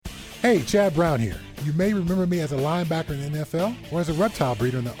Hey, Chad Brown here. You may remember me as a linebacker in the NFL or as a reptile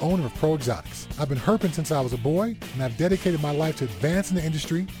breeder and the owner of Pro Exotics. I've been herping since I was a boy, and I've dedicated my life to advancing the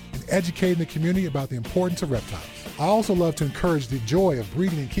industry and educating the community about the importance of reptiles. I also love to encourage the joy of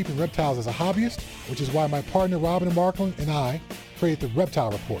breeding and keeping reptiles as a hobbyist, which is why my partner Robin Markland and I created the Reptile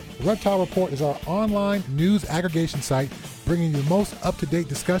Report. The Reptile Report is our online news aggregation site bringing you the most up-to-date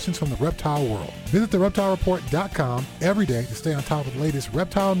discussions from the reptile world. Visit thereptilereport.com every day to stay on top of the latest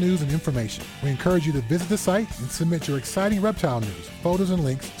reptile news and information. We encourage you to visit the site and submit your exciting reptile news, photos, and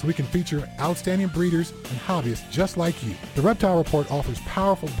links so we can feature outstanding breeders and hobbyists just like you. The Reptile Report offers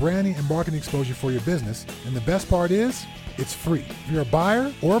powerful branding and marketing exposure for your business, and the best part is, it's free. If you're a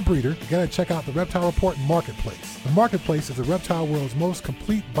buyer or a breeder, you gotta check out the Reptile Report Marketplace. The Marketplace is the reptile world's most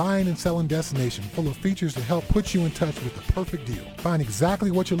complete buying and selling destination, full of features to help put you in touch with the perfect deal. Find exactly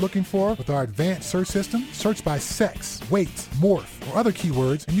what you're looking for with our advanced search system. Search by sex, weight, morph, or other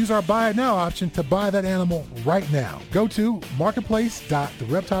keywords, and use our Buy It Now option to buy that animal right now. Go to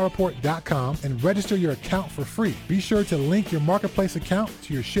marketplace.thereptilereport.com and register your account for free. Be sure to link your Marketplace account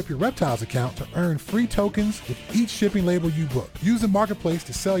to your Ship Your Reptiles account to earn free tokens with each shipping label you book. Use the Marketplace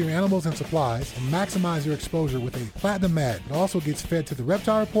to sell your animals and supplies and maximize your exposure with a platinum ad. It also gets fed to the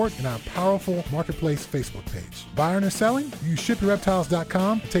Reptile Report and our powerful Marketplace Facebook page. Buying or selling? Use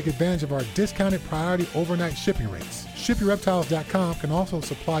ShipYourReptiles.com to take advantage of our discounted priority overnight shipping rates. ShipYourReptiles.com can also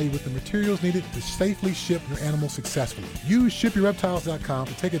supply you with the materials needed to safely ship your animals successfully. Use ShipYourReptiles.com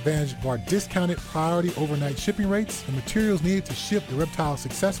to take advantage of our discounted priority overnight shipping rates, the materials needed to ship your reptiles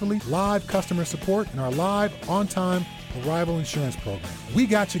successfully, live customer support, and our live, on-time arrival insurance program. We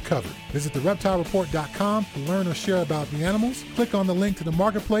got you covered. Visit thereptilereport.com to learn or share about the animals. Click on the link to the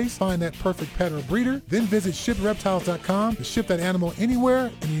Marketplace, find that perfect pet or breeder, then visit shipyourreptiles.com to ship that animal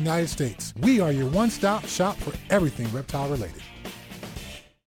anywhere in the United States. We are your one-stop shop for everything reptile related.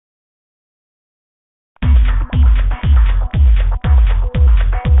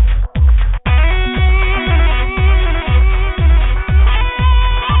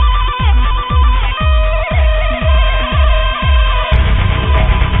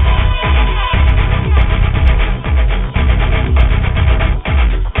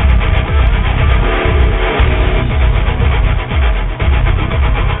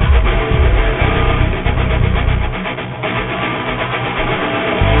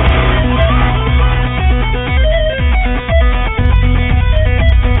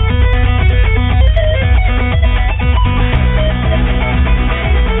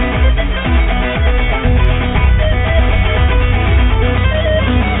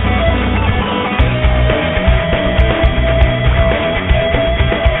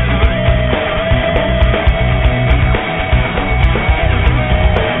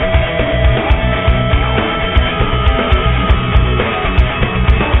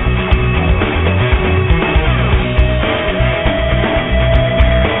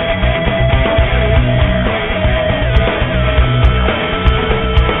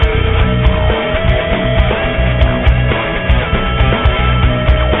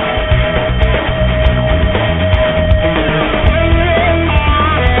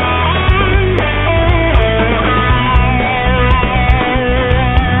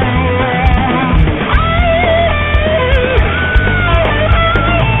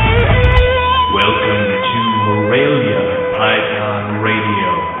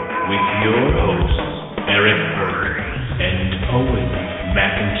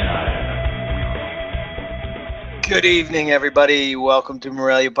 Good evening, everybody. Welcome to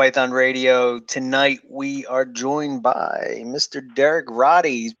Morelia Python Radio. Tonight we are joined by Mr. Derek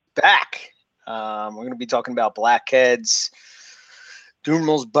Roddy. He's back. We're going to be talking about blackheads,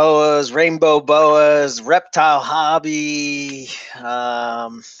 Dumerals, boas, rainbow boas, reptile hobby.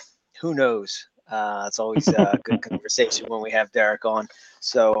 Who knows? It's always a good conversation when we have Derek on.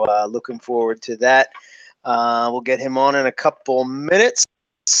 So looking forward to that. We'll get him on in a couple minutes.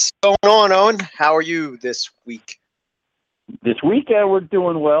 What's going on, Owen? How are you this week? This week we're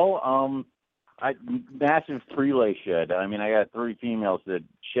doing well. Massive prelay shed. I mean, I got 3 females that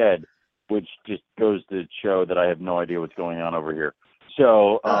shed, which just goes to show that I have no idea what's going on over here.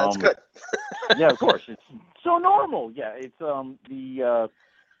 So that's good. Yeah, of course, it's so normal. Yeah, it's I'm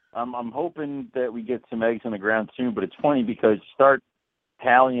hoping that we get some eggs on the ground soon. But it's funny because you start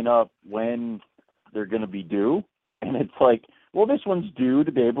tallying up when they're going to be due, and it's like, well, this one's due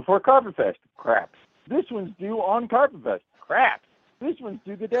the day before Carpet Fest. Crap. This one's due on Carpet Fest. Crap. This one's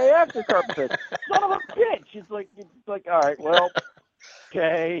due the day after Carpet Fest. Son of a bitch. It's like, all right, well,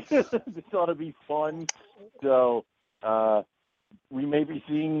 okay. This ought to be fun. So we may be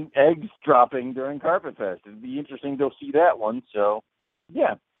seeing eggs dropping during Carpet Fest. It'd be interesting to see that one. So,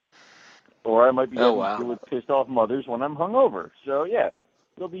 yeah. or I might be Oh, having wow. to deal with pissed off mothers when I'm hungover. So yeah,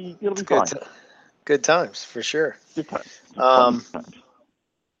 it'll be Good, fine. good times for sure. Good times. Fun times.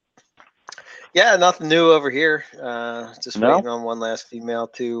 Yeah, nothing new over here. Just No? waiting on one last female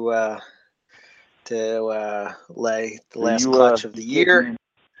to lay the Are last you, clutch of the year.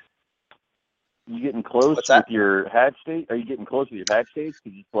 You getting close What's that? with your hatch date? Are you getting close with your hatch dates?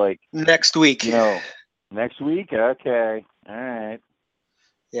 Because it's like, Next week. Next week? Okay. All right.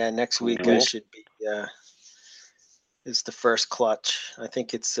 Yeah, next week I Cool. should be. Is the first clutch. I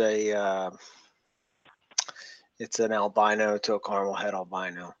think it's an albino to a caramel head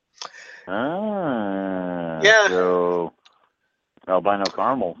albino. Yeah. So albino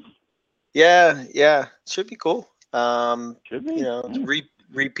caramels. Yeah. Should be cool. Should be. It's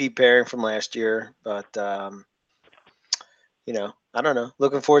repeat pairing from last year, but I don't know.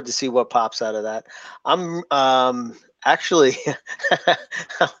 Looking forward to see what pops out of that. I'm actually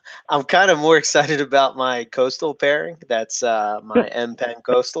I'm kind of more excited about my coastal pairing. That's my M Pen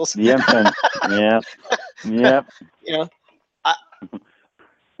coastals. The M Pen. Yeah.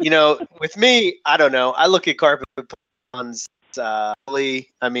 With me, I don't know. I look at carpet ponds. I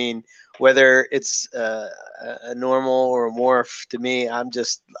mean, whether it's a normal or a morph, to me, I'm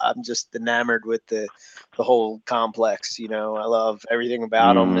just enamored with the whole complex. I love everything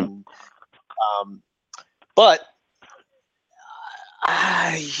about them, and but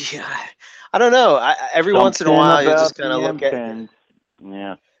I don't know. Every once in a while, you just kind of look at.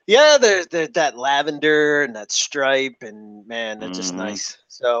 Yeah, there's that lavender and that stripe, and man, that's just nice.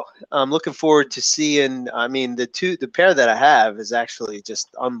 So I'm looking forward to seeing. I mean, the pair that I have is actually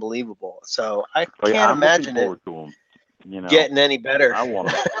just unbelievable. So I can't imagine it getting any better. I want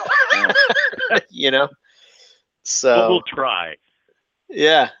them. So but we'll try.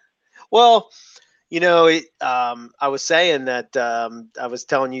 Yeah. Well, I was saying that I was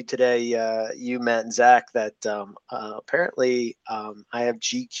telling you today, you, Matt, and Zach, that apparently I have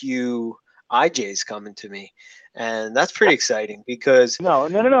GQ IJs coming to me, and that's pretty exciting because no.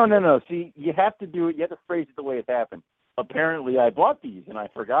 See, you have to do it. You have to phrase it the way it happened. Apparently, I bought these and I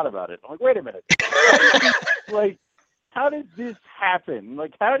forgot about it. I'm like, wait a minute. Like, how did this happen?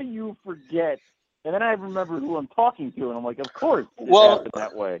 Like, how do you forget? And then I remember who I'm talking to, and I'm like, of course, it happened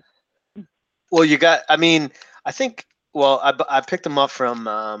that way. Well, I think. Well, I picked them up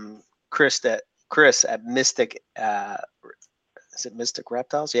from Chris at Mystic. Is it Mystic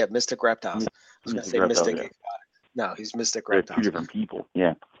Reptiles? Yeah, Mystic Reptiles. I was going to say Mystic. Yeah. No, he's Mystic Reptiles. They're two different people.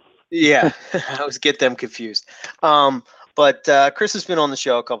 Yeah. Yeah, I always get them confused. But Chris has been on the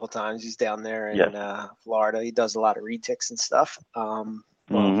show a couple times. He's down there in Florida. He does a lot of retics and stuff. I'm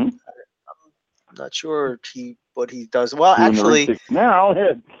not sure what he does. Well, actually, now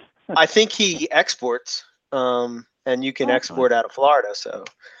I think he exports, and you can export out of Florida, so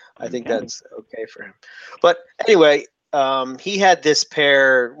I think that's okay for him. But anyway, he had this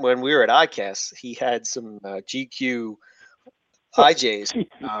pair when we were at ICAST. He had some GQ IJs.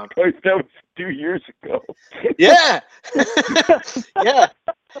 That was 2 years ago. Yeah, yeah.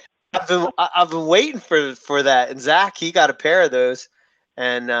 I've been waiting for that, and Zach, he got a pair of those,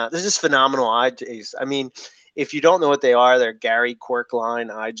 and they're just phenomenal IJs. I mean, if you don't know what they are, they're Gary Quirk line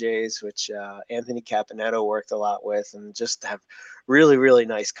IJs, which Anthony Caponetto worked a lot with, and just have really, really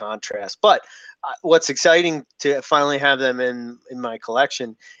nice contrast. But what's exciting to finally have them in my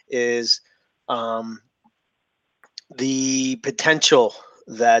collection is the potential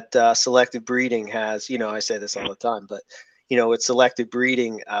that selective breeding has. I say this all the time, but with selective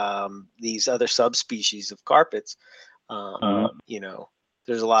breeding, these other subspecies of carpets,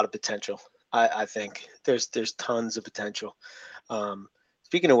 there's a lot of potential. I think there's tons of potential.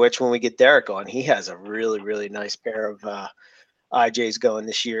 Speaking of which, when we get Derek on, he has a really, really nice pair of IJs going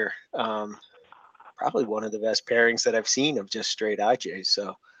this year. Probably one of the best pairings that I've seen of just straight IJs.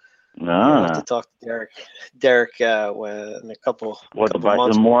 So I'll have to talk to Derek. Derek, in a couple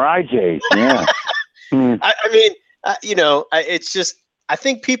months. Some more IJs? Yeah. It's just, I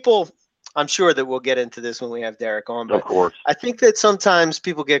think people. I'm sure that we'll get into this when we have Derek on, but of course. I think that sometimes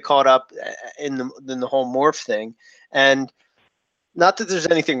people get caught up in the whole morph thing, and not that there's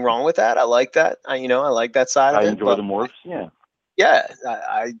anything wrong with that. I like that. I like that side of it. I enjoy the morphs. Yeah. Yeah,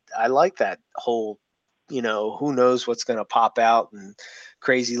 I like that whole, who knows what's going to pop out and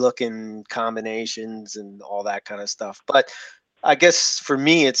crazy looking combinations and all that kind of stuff. But I guess for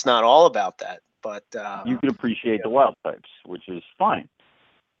me, it's not all about that. But you can appreciate the wild types, which is fine.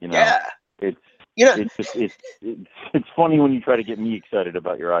 Yeah. It's funny when you try to get me excited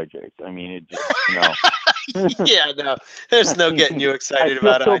about your IJs. I mean, it just, Yeah, no, there's no getting you excited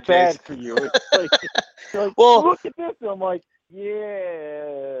about so IJs. Bad for you. It's like, well, look at this. I'm like,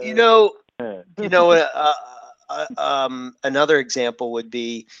 yeah. You know what? Another example would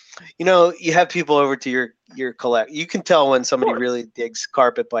be, you have people over to your collect. You can tell when somebody really digs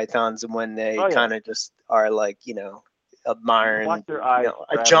carpet pythons and when they kind of just are like, admiring, Watch their eyes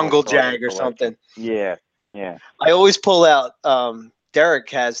a jungle jag or something. Yeah. I always pull out. Derek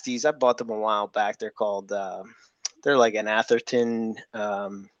has these. I bought them a while back. They're called. They're like an Atherton.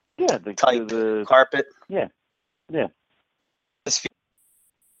 Type the carpet. Yeah. This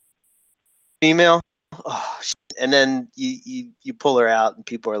female. Oh, and then you pull her out, and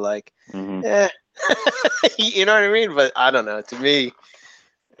people are like, mm-hmm. You know what I mean? But I don't know. To me,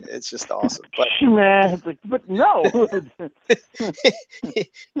 it's just awesome. But man, but no.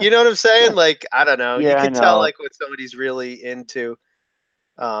 You know what I'm saying? Like, I don't know. Yeah, you can tell like what somebody's really into.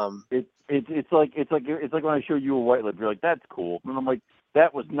 It's like when I show you a white lip, you're like, that's cool, and I'm like,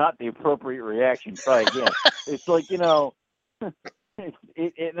 that was not the appropriate reaction. Try again. It's like,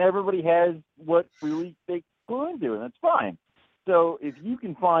 and everybody has what really they go into, and that's fine. So if you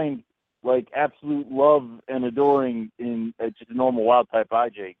can find like absolute love and adoring in just a normal wild type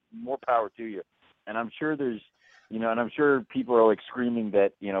IJ, more power to you. And I'm sure there's, and I'm sure people are like screaming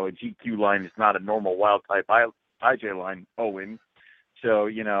that, a GQ line is not a normal wild type IJ line, Owen. So,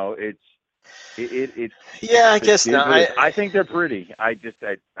 it's yeah, I guess not. I think they're pretty.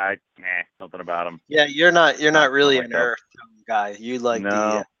 Nothing about them. Yeah, you're not really an earth guy. You like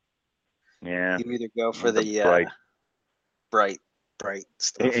yeah. You either go for the bright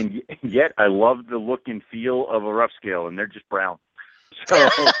stuff. And yet I love the look and feel of a rough scale, and they're just brown. So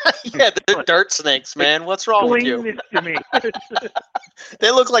yeah, they're dirt snakes, man. What's wrong with you? This to me.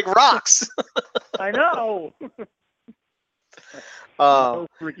 They look like rocks. I know. No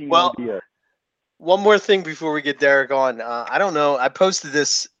freaking idea. One more thing before we get Derek on. I don't know. I posted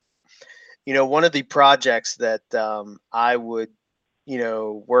this. One of the projects that I would,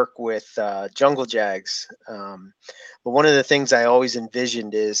 work with jungle jags. But one of the things I always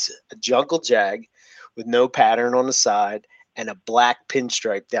envisioned is a jungle jag with no pattern on the side and a black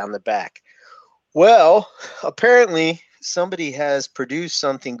pinstripe down the back. Well, apparently somebody has produced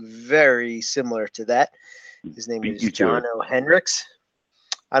something very similar to that. His name is John O. Hendricks.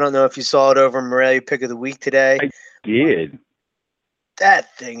 I don't know if you saw it over Morelia Pick of the Week today. I did.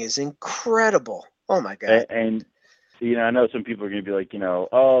 That thing is incredible. Oh, my God. And I know some people are going to be like,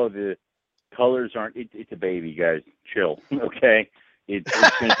 the colors aren't, it's a baby, guys. Chill. Okay. It's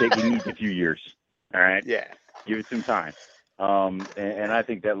going to take at least a few years. All right. Yeah. Give it some time. And I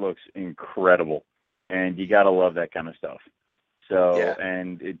think that looks incredible. And you got to love that kind of stuff. So, yeah.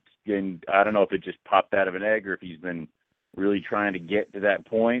 And I don't know if it just popped out of an egg or if he's been really trying to get to that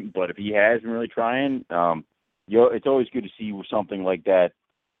point, but if he has been really trying, it's always good to see something like that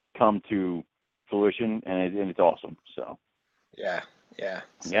come to fruition, and it's awesome. So, yeah.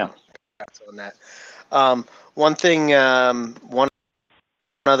 So, that's on that. One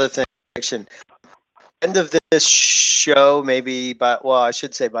other thing. End of this show, maybe I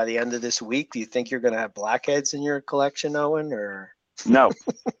should say by the end of this week. Do you think you're going to have blackheads in your collection, Owen? Or no.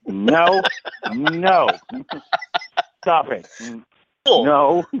 Stop it. Cool.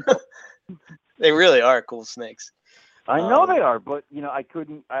 No. They really are cool snakes. I know they are, but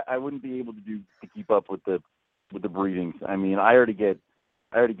I wouldn't be able to keep up with the breedings. I mean, I already get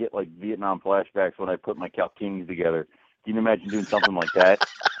like Vietnam flashbacks when I put my Cal Kings together. Can you imagine doing something like that?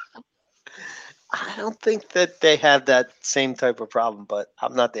 I don't think that they have that same type of problem, but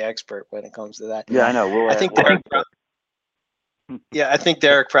I'm not the expert when it comes to that. Yeah, I know. I think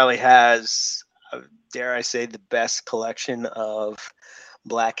Derek probably has, dare I say, the best collection of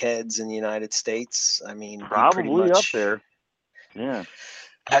blackheads in the United States. I mean, probably up there. Yeah,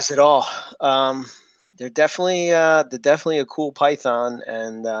 has it all. They're definitely a cool python,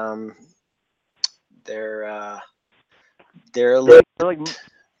 and they're a little. They're like,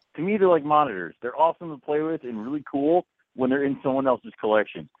 to me, they're like monitors. They're awesome to play with and really cool when they're in someone else's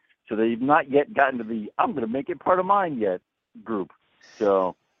collection. So they've not yet gotten to the I'm going to make it part of mine yet group.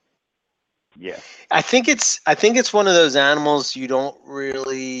 So. Yeah, I think it's one of those animals you don't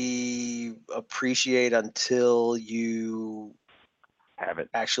really appreciate until you have it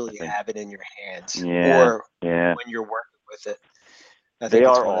in your hands, or when you're working with it. They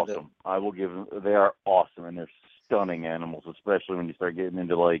are awesome. I will give them. They are awesome, and they're stunning animals, especially when you start getting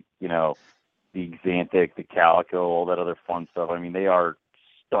into like the Xanthic, the calico, all that other fun stuff. I mean, they are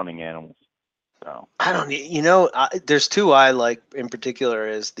stunning animals. So. I don't. There's two I like in particular.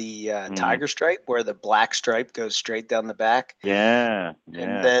 Is the tiger stripe, where the black stripe goes straight down the back. Yeah.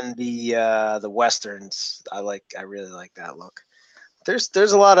 And then the westerns. I really like that look. There's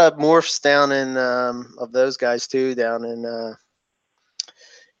a lot of morphs down in of those guys too down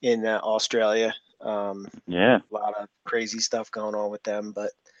in Australia. Yeah. A lot of crazy stuff going on with them,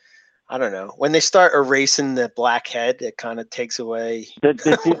 but I don't know. When they start erasing the black head, it kind of takes away Then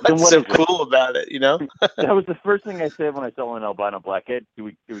what's what so is it? cool about it, you know? That was the first thing I said when I saw an albino blackhead. Do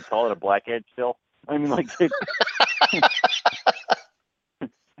we call it a blackhead still? I mean, like,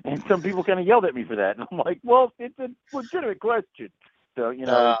 and some people kind of yelled at me for that, and I'm like, well, it's a legitimate question. So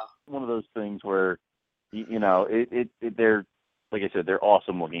it's one of those things where, they're, like I said, they're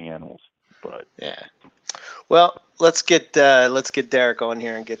awesome looking animals. But yeah. Well, let's get Derek on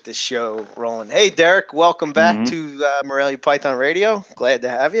here and get this show rolling. Hey, Derek, welcome back to Morelia Python Radio. Glad to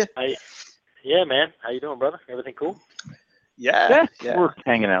have you. Yeah, man. How you doing, brother? Everything cool? Yeah. We're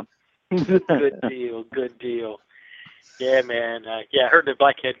hanging out. Good deal. Yeah, man. I heard the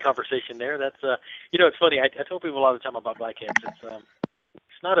blackhead conversation there. That's it's funny. I tell people a lot of the time about blackheads.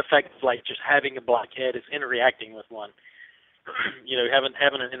 It's not a fact of like just having a blackhead. It's interacting with one.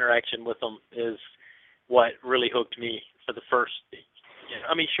 Having an interaction with them is what really hooked me for the first.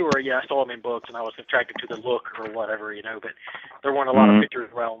 I mean, sure, I saw them in books and I was attracted to the look or whatever, but there weren't a lot of pictures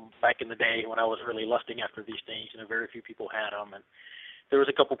around back in the day when I was really lusting after these things. Very few people had them, and there was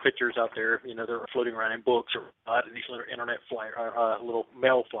a couple pictures out there, that were floating around in books or these little internet little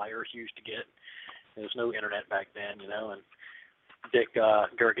mail flyers you used to get. There was no internet back then, and Dick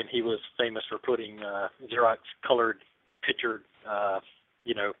Gergen, he was famous for putting Xerox colored pictured,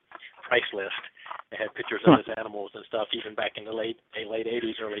 price list. They had pictures of his animals and stuff, even back in the late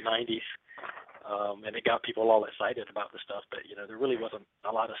 80s, early 90s. And it got people all excited about the stuff, but, there really wasn't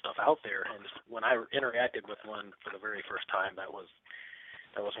a lot of stuff out there. And when I interacted with one for the very first time, that was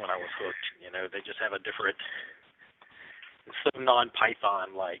when I was hooked. They just have a different, so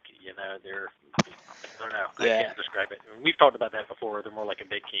non-Python like, they're, I don't know, I can't describe it. We've talked about that before. They're more like a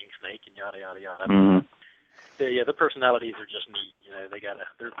big king snake and yada, yada, yada. Mm-hmm. The personalities are just neat.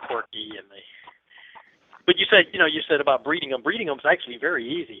 They're quirky and they. But you said about breeding them. Breeding them is actually very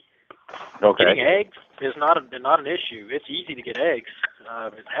easy. Okay. Getting eggs is not an issue. It's easy to get eggs.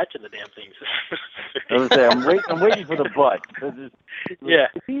 It's hatching the damn things. I was say I'm waiting for the but.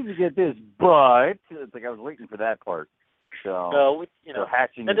 It's easy to get this, but it's like I was waiting for that part. So so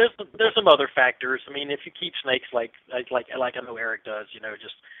hatching. And there's some other factors. I mean, if you keep snakes like I know Eric does,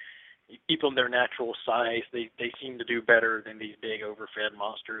 just you keep them their natural size, they seem to do better than these big overfed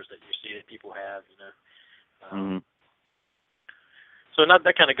monsters that you see that people have. So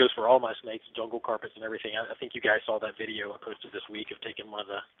that kind of goes for all my snakes, jungle carpets, and everything. I think you guys saw that video I posted this week of taking one of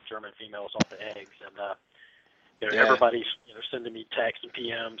the German females off the eggs, and everybody's sending me texts and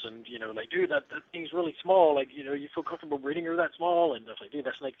PMs, and like, dude, that thing's really small. Like, you feel comfortable breeding her that small? And I was like, dude,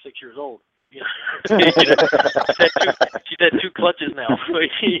 that snake's 6 years old. She had two clutches now.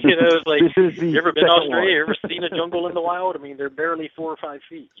 It's like, you ever been to Australia? You ever seen a jungle in the wild? I mean, they're barely 4 or 5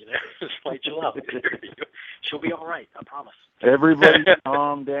 feet. It's like, chill out. She'll be all right. I promise. Everybody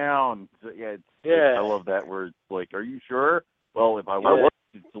calm down. I love that word. Like, are you sure? Well, if I were,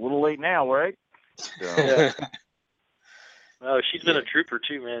 it's a little late now, right? So. Oh, she's been a trooper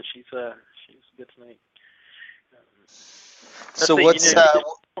too, man. She's a good snake. So what's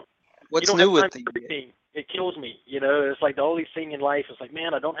new with everything? It kills me. It's like the only thing in life is like,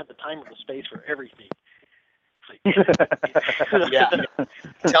 man, I don't have the time or the space for everything. Yeah.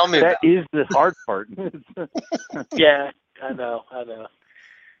 Tell me. That is the hard part. Yeah, I know.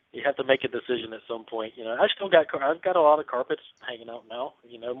 You have to make a decision at some point. I've got a lot of carpets hanging out now.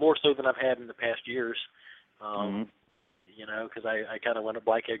 More so than I've had in the past years. Because I kind of went a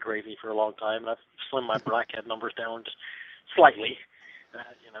blackhead crazy for a long time, and I've slimmed my blackhead numbers down just slightly.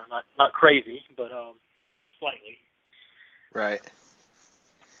 Not crazy, but slightly. Right.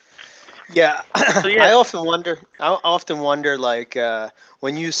 Yeah. So, I often wonder, like,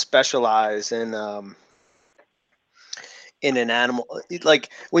 when you specialize in an animal, like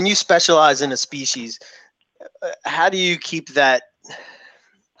when you specialize in a species, how do you keep that?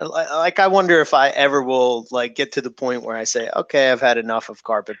 Like, I wonder if I ever will get to the point where I say, okay, I've had enough of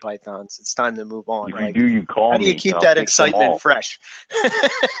carpet pythons. It's time to move on. How do you keep that excitement fresh?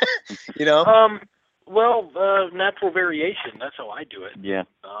 Natural variation. That's how I do it. Yeah.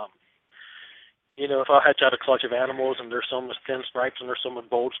 If I hatch out a clutch of animals and there's some with thin stripes and there's some with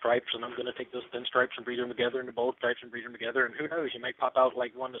bold stripes, and I'm going to take those thin stripes and breed them together and the bold stripes and breed them together, and who knows, you may pop out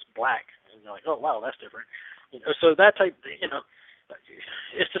like one that's black, and you're like, oh, wow, that's different. So that type,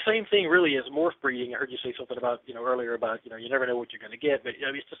 it's the same thing really as morph breeding. I heard you say something about, earlier about, you never know what you're going to get, but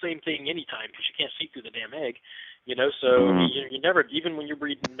it's the same thing anytime because you can't see through the damn egg, so you never, even when you're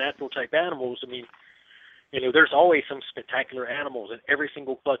breeding natural type animals, I mean, there's always some spectacular animals in every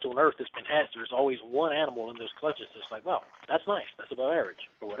single clutch on earth that's been hatched. There's always one animal in those clutches that's like, well, that's nice, that's above average,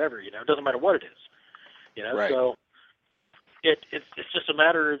 or whatever. It doesn't matter what it is. Right. So it's just a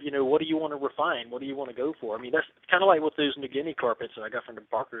matter of what do you want to refine, what do you want to go for. I mean, that's kind of like with those New Guinea carpets that I got from the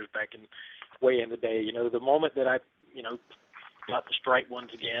Barkers back in way in the day. The moment that I got the striped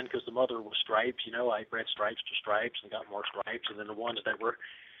ones again, because the mother was stripes. I bred stripes to stripes and got more stripes, and then the ones that were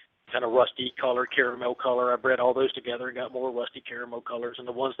kind of rusty color, caramel color, I bred all those together and got more rusty caramel colors. And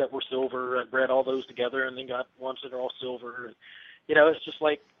the ones that were silver, I bred all those together and then got ones that are all silver. And, it's just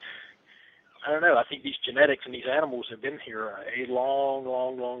like, I don't know. I think these genetics and these animals have been here a long,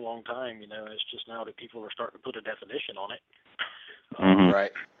 long, long, long time. It's just now that people are starting to put a definition on it.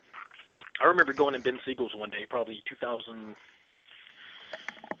 Right. I remember going in Ben Siegel's one day, probably 2000.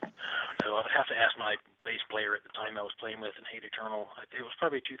 No, I would have to ask my bass player at the time I was playing with in Hate Eternal. It was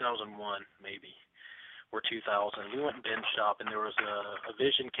probably 2001, maybe, or 2000. We went in Ben's shop, and there was a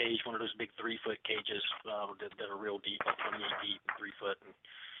Vision cage, one of those big 3-foot cages that are real deep, like 28 deep, 3 foot, and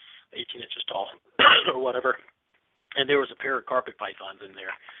 18 inches tall, or whatever. And there was a pair of carpet pythons in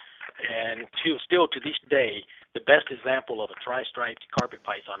there. And still to this day, the best example of a tri-striped carpet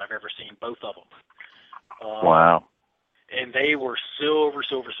python I've ever seen, both of them. Wow. And they were silver.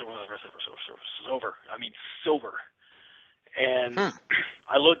 I mean, silver. And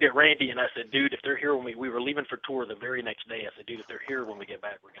I looked at Randy and I said, dude, if they're here when we were leaving for tour the very next day, I said, dude, if they're here when we get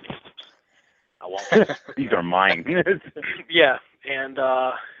back, we're going to get these. I want them. These are mine. Yeah. And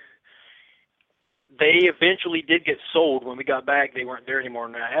they eventually did get sold. When we got back, they weren't there anymore.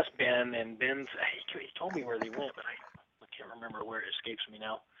 And I asked Ben, and Ben, he told me where they went, but I can't remember where. It escapes me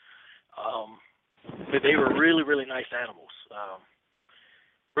now. But they were really, really nice animals,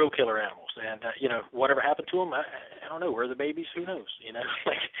 real killer animals. And, whatever happened to them, I don't know. Where are the babies? Who knows?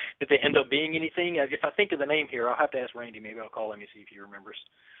 Like, did they end up being anything? If I think of the name here, I'll have to ask Randy. Maybe I'll call him and see if he remembers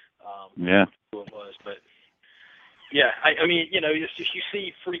who it was. But, yeah, I mean, you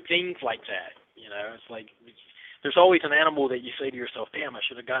see freak things like that. It's like there's always an animal that you say to yourself, damn, I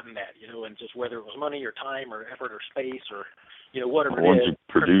should have gotten that, and just whether it was money or time or effort or space or, whatever it is.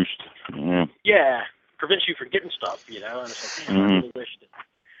 Produced. Yeah. Yeah, prevents you from getting stuff, and it's like, damn, I really wish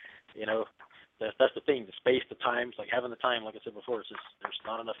that, that's the thing, the space, the time, it's like having the time, like I said before, it's just, there's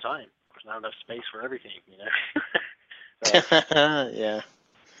not enough time. There's not enough space for everything, Yeah.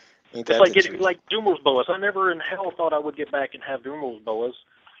 It's like getting, like Dumel's boas. I never in hell thought I would get back and have Dumel's boas.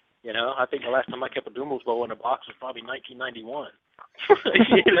 I think the last time I kept a Dumel's boa in a box was probably 1991. So,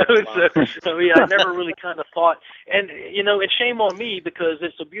 I never really kind of thought, and it's shame on me because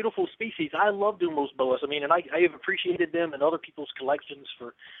it's a beautiful species. I love Dumel's boas. I mean, and I have appreciated them in other people's collections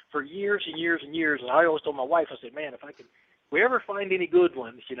for years and years and years. And I always told my wife, I said, man, if we ever find any good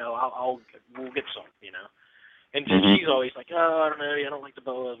ones, we'll get some, And she's always like, oh, I don't know, I don't like the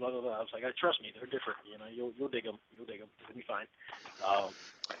boas, blah blah blah. I was like, trust me, they're different. You'll dig them. You'll be fine.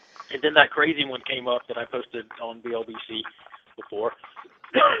 And then that crazy one came up that I posted on BLBC before,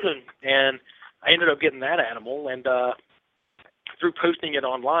 and I ended up getting that animal, and through posting it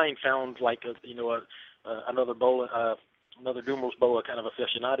online, found like another boa, another Dumel's boa kind of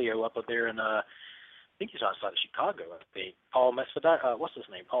aficionado up there, and I think he's outside of Chicago. I think Paul Mesfadal. What's his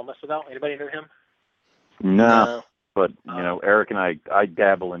name? Paul Mesfadal. Anybody know him? No. But Eric and I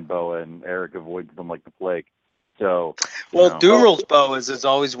dabble in boa, and Eric avoids them like the plague. So, Dumel's boas is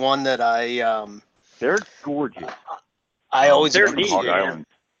always one that they're gorgeous. I always they're appreciate. Hog Island.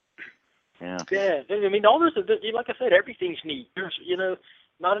 Yeah. Yeah. I mean, all this, like I said, everything's neat. There's,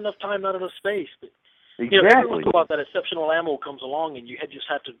 not enough time, not enough space. But, Exactly. every once in a while that exceptional animal comes along, and you just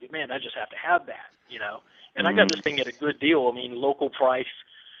have to, man, I just have to have that, And I got this thing at a good deal. I mean, local price.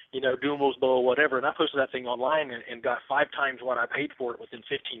 Dumel's boa, whatever, and I posted that thing online and got 5 times what I paid for it within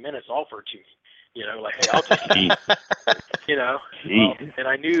 15 minutes offered to me. Like, hey, I'll take it. And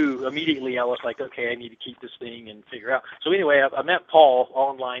I knew immediately, I was like, okay, I need to keep this thing and figure out. So anyway, I met Paul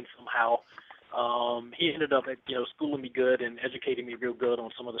online somehow. He ended up, schooling me good and educating me real good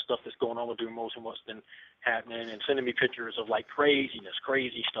on some of the stuff that's going on with Dumel's and what's been happening, and sending me pictures of like crazy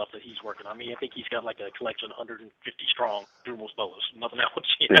stuff that he's working on. I mean, I think he's got like a collection of 150 strong Dumel's boas, nothing else.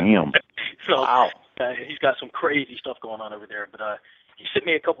 Damn. So wow. He's got some crazy stuff going on over there. But he sent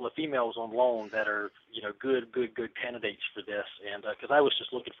me a couple of females on loan that are, good candidates for this. And because I was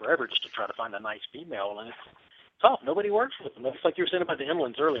just looking forever just to try to find a nice female, and it's tough. Nobody works with them. It's like you were saying about the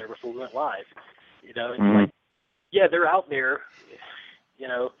inlands earlier before we went live. It's like, yeah, they're out there,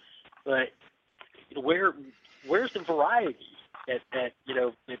 but where's the variety at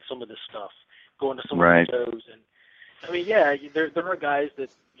some of this stuff? Going to some of the shows, and I mean, yeah, there are guys that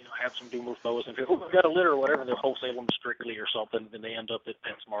have some Doomless boas and feel, we've got a litter or whatever, and they'll wholesale them strictly or something, and they end up at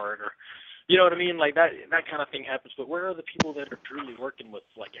PetSmart or, you know what I mean? Like that kind of thing happens. But where are the people that are truly working with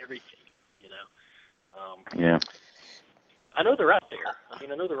like everything? Yeah. I know they're out there. I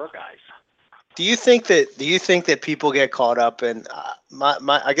mean, I know there are guys. Do you think that people get caught up in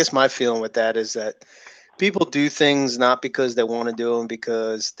I guess my feeling with that is that people do things not because they want to do them,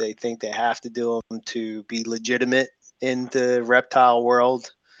 because they think they have to do them to be legitimate in the reptile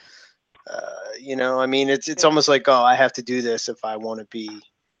world. I mean, it's almost like, oh, I have to do this if I want to be,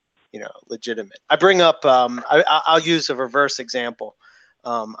 legitimate. I bring up, I'll use a reverse example.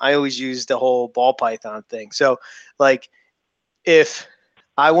 I always use the whole ball python thing. So, like, if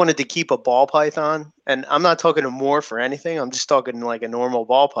I wanted to keep a ball python, and I'm not talking a morph or anything, I'm just talking like a normal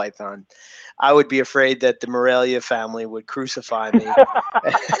ball python, I would be afraid that the Morelia family would crucify me.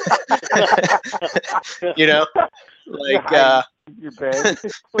 Your bed.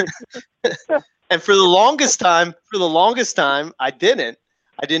 And for the longest time, I didn't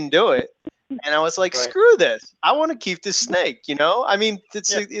do it. And I was like, Right. Screw this. I want to keep this snake, I mean,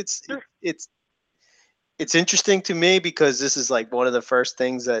 it's interesting to me because this is like one of the first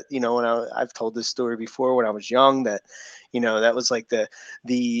things that, when I've told this story before when I was young, that, that was like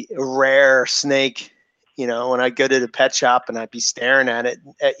the rare snake, when I'd go to the pet shop and I'd be staring at it,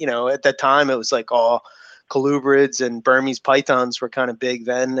 at that time it was like all colubrids and Burmese pythons were kind of big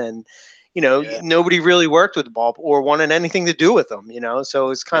then. And, nobody really worked with the ball or wanted anything to do with them, so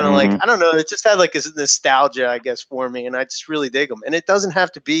it's kind of like, I don't know, it just had like this nostalgia, I guess, for me. And I just really dig them. And it doesn't have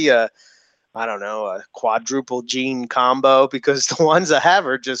to be a quadruple gene combo, because the ones I have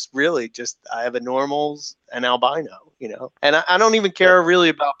are just really I have a normals and albino, and I don't even care really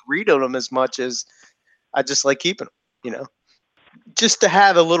about breeding them as much as I just like keeping them, just to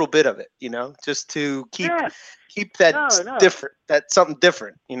have a little bit of it, just to keep that different, that's something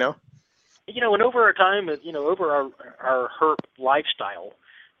different, And over our time, over our herp lifestyle,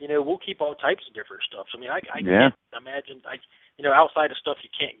 we'll keep all types of different stuff. So, I mean, I can't imagine, outside of stuff you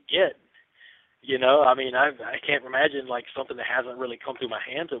can't get, I mean, I can't imagine like something that hasn't really come through my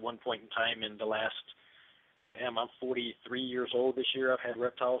hands at one point in time in the last, I'm 43 years old this year. I've had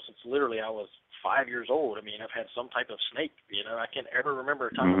reptiles since literally I was 5 years old. I mean, I've had some type of snake, I can't ever remember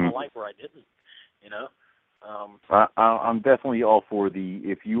a time in my life where I didn't, I'm definitely all for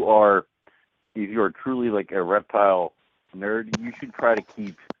if you are truly like a reptile nerd, you should try to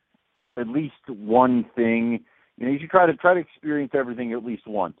keep at least one thing. You should try to experience everything at least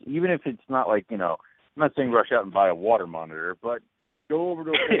once, even if it's not like, I'm not saying rush out and buy a water monitor, but go over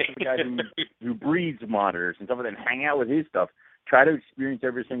to a place with a guy who breeds monitors and stuff like that and hang out with his stuff. Try to experience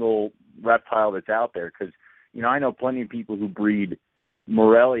every single reptile that's out there, because, I know plenty of people who breed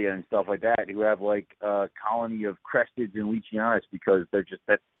Morelia and stuff like that who have like a colony of cresteds and leachianus because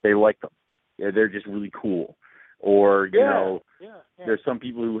they like them. Yeah, they're just really cool. Or, there's some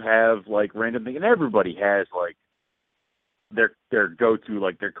people who have like random things, and everybody has like their go-to,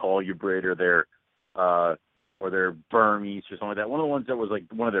 like their colubrid or their Burmese or something like that. One of the ones that was like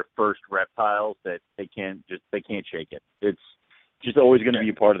one of their first reptiles that they can't shake it. It's just always going to be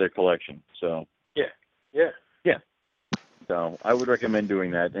a part of their collection. So yeah. So I would recommend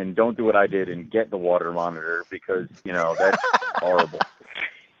doing that, and don't do what I did and get the water monitor, because that's horrible.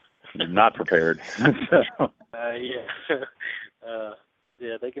 I'm not prepared. So.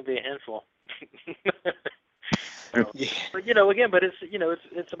 Yeah, they can be a handful. Yeah. But again,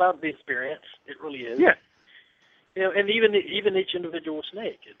 it's about the experience. It really is. Yeah. And even each individual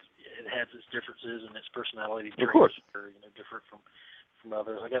snake, it has its differences and its personality traits. Of course. Are, different from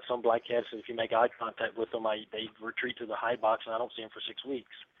others. I got some black cats that if you make eye contact with them, they retreat to the hide box and I don't see them for 6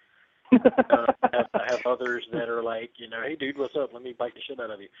 weeks. I have others that are like, hey dude, what's up? Let me bite the shit out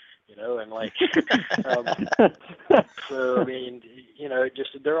of you, and like, so I mean,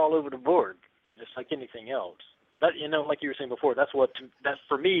 they're all over the board. It's like anything else. But like you were saying before, that's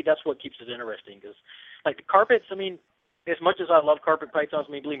for me, that's what keeps it interesting. Because like the carpets, I mean, as much as I love carpet pythons,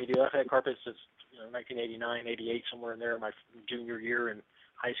 I mean, believe me, dude, I've had carpets since 1989, 88, somewhere in there, my junior year in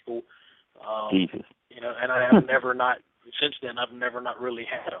high school. Jesus. And I have never not. Since then, I've never not really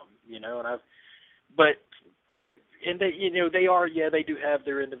had them, and they, they are, they do have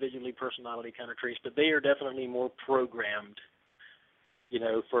their individually personality kind of traits, but they are definitely more programmed,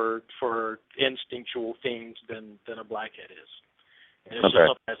 for instinctual things than a blackhead is. And it's just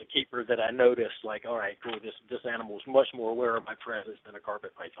something as a keeper that I noticed, like, all right, cool, this animal is much more aware of my presence than a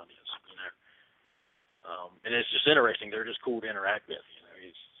carpet python is, and it's just interesting. They're just cool to interact with,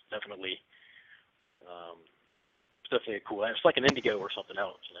 He's definitely, definitely cool. It's like an indigo or something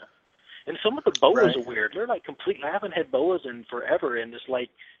else, And some of the boas are weird. They're like completely. I haven't had boas in forever, and it's like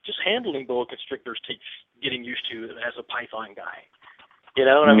just handling boa constrictors takes getting used to as a python guy. You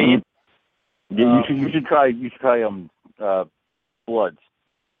know what I mean? Yeah, you should try Bloods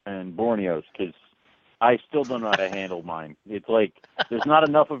and Borneos, because I still don't know how to handle mine. It's like there's not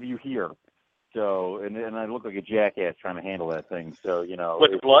enough of you here, so and I look like a jackass trying to handle that thing. So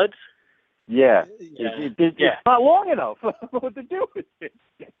With the Bloods? Yeah, it's not long enough. What to do with it?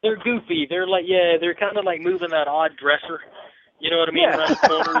 They're goofy. They're like, they're kind of like moving that odd dresser. You know what I mean? Yeah. Around the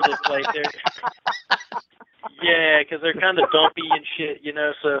corners, it's like because they're kind of dumpy and shit.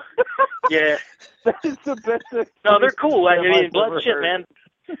 So That is the best. No, they're cool. I mean, Blood shit, man.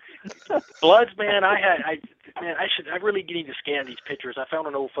 Bloods, man. I really need to scan these pictures. I found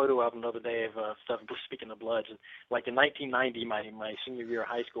an old photo album the other day of stuff. Speaking of Bloods, and like in 1990, my senior year of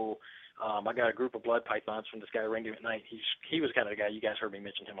high school. I got a group of blood pythons from this guy, Randy McKnight. He was kind of the guy, you guys heard me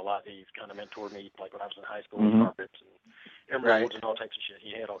mention him a lot. He's kind of mentored me, like when I was in high school, with carpets and emeralds and all types of shit.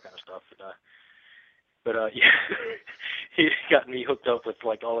 He had all kind of stuff. But he got me hooked up with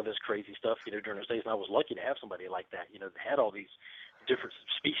like all of this crazy stuff, during those days. And I was lucky to have somebody like that, that had all these different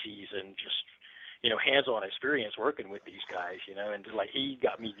species and just, hands-on experience working with these guys, and like he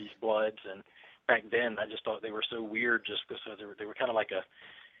got me these bloods. And back then I just thought they were so weird just because they were kind of like I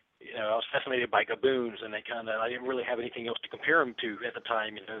was fascinated by gaboons, and I didn't really have anything else to compare them to at the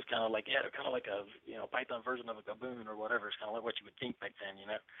time. It was kind of like, they're kind of like a, python version of a gaboon or whatever. It's kind of like what you would think back then,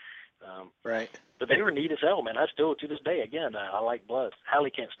 Right. But they were neat as hell, man. I still, to this day, again, I like Bloods. Hallie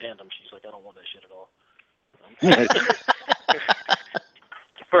can't stand them. She's like, I don't want that shit at all.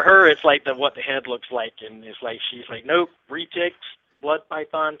 For her, it's like what the head looks like, and it's like, she's like, nope, retics, blood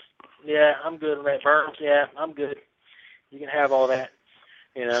pythons, yeah, I'm good on that. Burns, yeah, I'm good. You can have all that.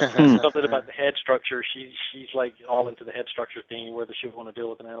 Something about the head structure. She's like all into the head structure thing, whether she would want to deal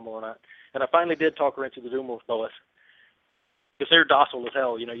with an animal or not. And I finally did talk her into the Dumal boas, because they're docile as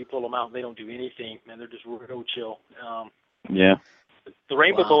hell. You pull them out and they don't do anything, man. They're just real chill. Yeah. The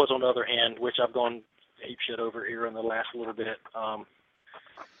rainbow boas, on the other hand, which I've gone ape shit over here in the last little bit,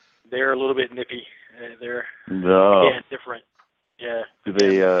 they're a little bit nippy. They're different. Yeah. Do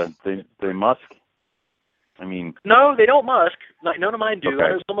they musk? I mean, no, they don't musk. None of mine do. Okay. I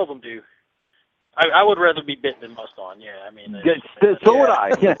know some of them do. I would rather be bitten than musked on. Yeah, I mean. So would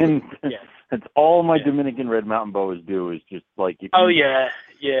I. And yeah. That's all my Dominican red mountain boas do is just like. Yeah.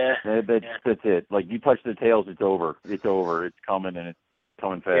 That's it. Like you touch the tails, it's over. It's over. It's coming and it's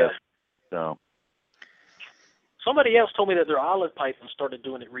coming fast. Yeah. So. Somebody else told me that their olive python started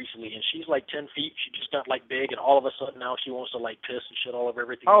doing it recently, and she's like 10 feet. She just got like big, and all of a sudden now she wants to like piss and shit all over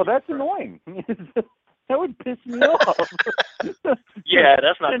everything. Oh, that's annoying. That would piss me off. Yeah,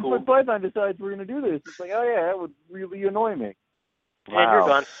 that's not cool. When Python decides we're going to do this, it's like, oh yeah, that would really annoy me. Wow. And you're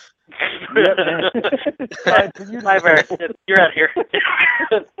gone. Bye, Barrett. You're out of here.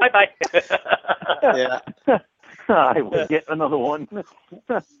 Bye-bye. Yeah. I will get another one.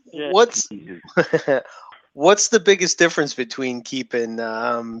 Yeah. What's the biggest difference between keeping,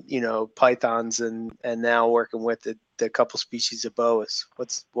 pythons and now working with the couple species of boas?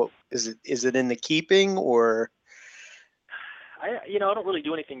 What is it? Is it in the keeping or? I don't really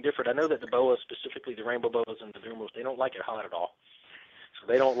do anything different. I know that the boas, specifically the rainbow boas and the Dumals, they don't like it hot at all. So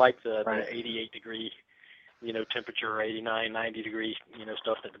they don't like the 88 degree, temperature, 89, 90 degree,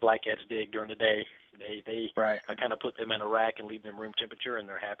 stuff that the blackheads dig during the day. I kind of put them in a rack and leave them room temperature, and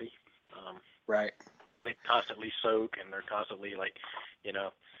they're happy. Right. They constantly soak, and they're constantly like,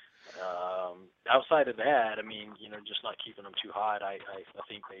 outside of that, I mean, just not keeping them too hot. I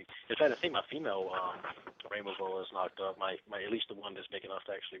think in fact, I think my female rainbow boa is knocked up. My at least the one that's big enough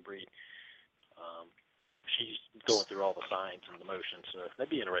to actually breed. She's going through all the signs and the motions, so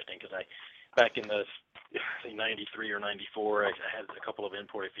that'd be interesting. Because back in the 93 or 94, I had a couple of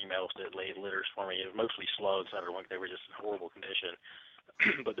imported females that laid litters for me. It was mostly slugs. I don't know, they were just in horrible condition,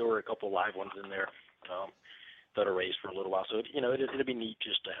 but there were a couple live ones in there. That are raised for a little while, so it'd be neat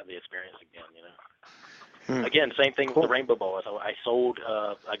just to have the experience again. Again, same thing with the rainbow boas. I sold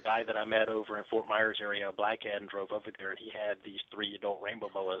a guy that I met over in Fort Myers area, a blackhead, and drove over there, and he had these 3 adult rainbow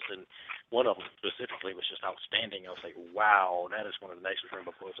boas, and one of them specifically was just outstanding. I was like, wow, that is one of the nicest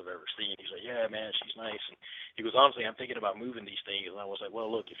rainbow boas I've ever seen. He's like, yeah, man, she's nice. And he goes, honestly, I'm thinking about moving these things. And I was like, well,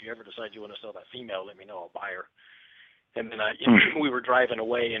 look, if you ever decide you want to sell that female, let me know. I'll buy her. And then we were driving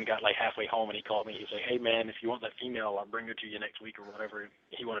away and got like halfway home, and he called me. He's like, hey, man, if you want that female, I'll bring her to you next week or whatever.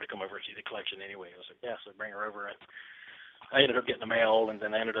 He wanted to come over and see the collection anyway. I was like, yeah, so bring her over. And I ended up getting the male, and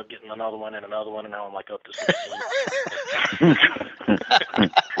then I ended up getting another one, and now I'm like up to 16.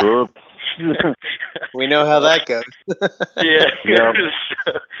 Oops. We know how that goes. Yeah.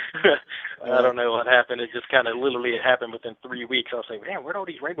 I don't know what happened. It just kind of literally it happened within 3 weeks. I was like, man, where'd all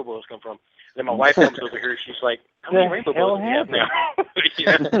these rainbow boas come from? Then my wife comes over here. She's like, how many rainbow boas do we have now?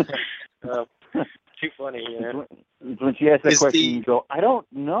 Too funny. When she asked that question, you go, I don't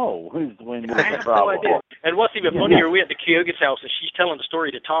know. When I have no idea. And what's even funnier, we at the Kyoga's house, and she's telling the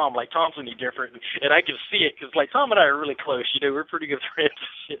story to Tom, like Tom's any different, and I can see it, because like Tom and I are really close, we're pretty good friends,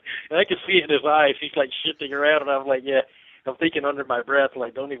 and I can see it in his eyes. He's like shifting around, and I'm like, yeah. I'm thinking under my breath,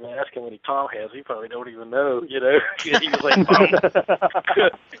 like, don't even ask him what Tom has. He probably don't even know, And he was like,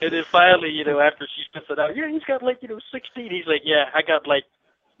 and then finally, after she spits it out, he's got like, 16. He's like, yeah, I got like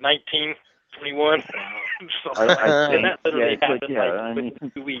 19, 21. So, and that literally happened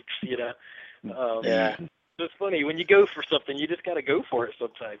within 2 weeks, Yeah. So it's funny, when you go for something, you just got to go for it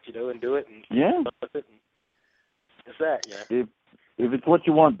sometimes, and do it. And it's that, If it's what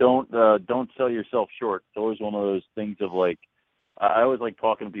you want, don't sell yourself short. It's always one of those things of like, I always like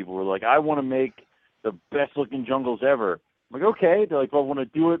talking to people who are like, I want to make the best looking jungles ever. I'm like, okay. They're like, well, I want to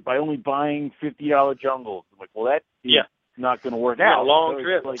do it by only buying $50 jungles. I'm like, well, that is not going to work out. A long so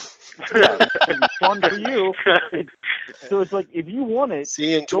trip. Like, it's fun for you. So it's like, if you want it,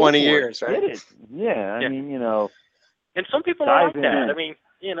 see you in 20 years, right? Get it. Yeah, I mean, And some people are like that. I mean,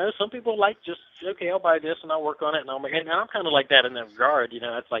 some people like just, okay, I'll buy this and I'll work on it. And I'm kind of like that in that regard.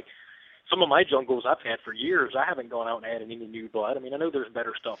 It's like some of my jungles I've had for years. I haven't gone out and added any new blood. I mean, I know there's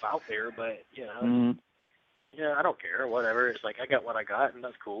better stuff out there, but, I don't care, whatever. It's like I got what I got, and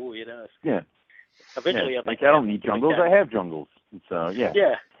that's cool, Yeah. Eventually, I don't need jungles. I have jungles. So, yeah.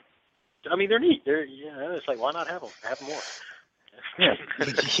 Yeah. I mean, they're neat. They're, it's like, why not have them? Have them more. Yeah.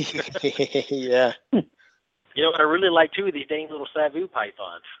 Yeah. What I really like, too, are these dang little Savu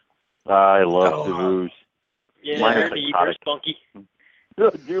pythons. I love Savus. Yeah, they're neat. They're spunky. Oh,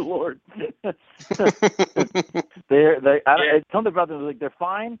 dear Lord. It's something about them, like, they're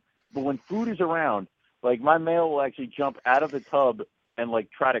fine, but when food is around, like, my male will actually jump out of the tub and, like,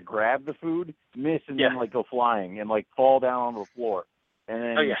 try to grab the food, miss, and then, like, go flying and, like, fall down on the floor. And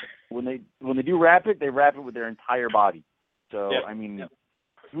then when they do wrap it, they wrap it with their entire body. So, I mean,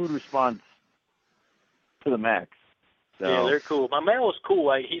 food response to the max. So. Yeah, they're cool. My male is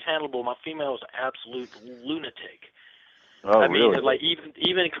cool. He's handleable. My female is an absolute lunatic. Oh, I mean, really? like,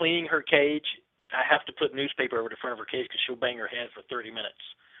 even cleaning her cage, I have to put newspaper over the front of her cage because she'll bang her head for 30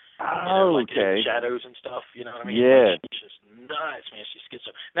 minutes. Like okay. Shadows and stuff, you know what I mean? Yeah. She's just nuts, man. She's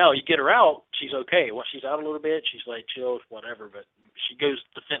schizo. Now, you get her out, she's okay. Once she's out a little bit, she's like chill, whatever, but she goes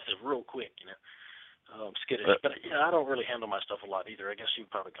defensive real quick, skittish. But, I don't really handle my stuff a lot either. I guess she would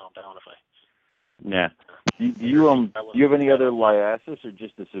probably calm down if I... Yeah. Do you have any other Liasis or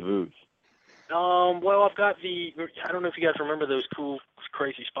just the Savus? Well, I've got I don't know if you guys remember those cool,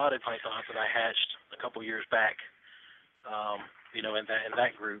 crazy spotted pythons that I hatched a couple years back. In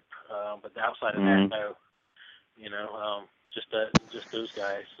that group. But outside of that, no. Just those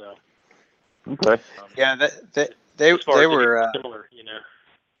guys. So. Okay. Yeah, they were similar,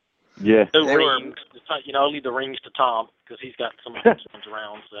 Yeah. No rings. I'll leave the rings to Tom because he's got some of those ones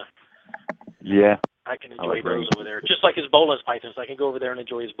around. So. Yeah. I can enjoy those over there. Just like his Bolin's pythons. I can go over there and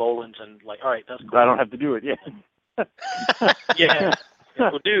enjoy his Bolin's and like, all right, that's cool. I don't have to do it, Yeah.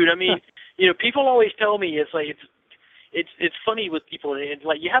 Well, dude, I mean, people always tell me it's like it's funny with people, and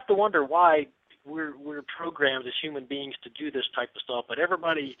like you have to wonder why we're programmed as human beings to do this type of stuff. But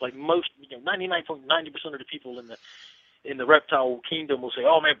everybody, like most, 99.90% of the people in the reptile kingdom will say,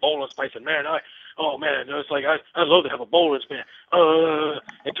 "Oh man, Bolin's python, man, it's like I'd love to have a Bolin's, man."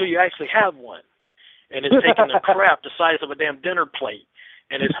 Until you actually have one, and it's taking a crap the size of a damn dinner plate.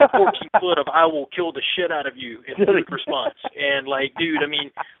 And it's 14 foot of I will kill the shit out of you in food response. And like, dude, I mean,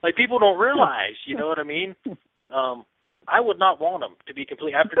 like people don't realize, you know what I mean? I would not want them to be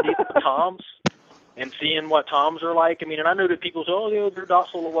complete after dealing with Toms and seeing what Toms are like. I mean, and I know that people say, oh, they're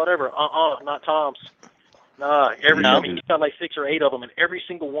docile or whatever. Not Toms. I mean, you've got like 6 or 8 of them, and every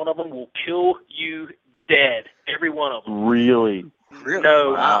single one of them will kill you dead. Every one of them. Really?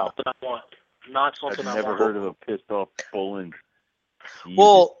 No, wow. Not something I want. Not something I want. I've never heard of a pissed off Bolin.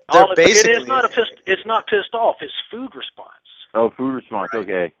 Well, they're basically... It's not pissed off. It's food response. Oh, food response.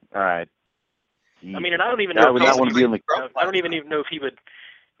 Okay. All right. I mean, and I don't even know. I don't even know if he would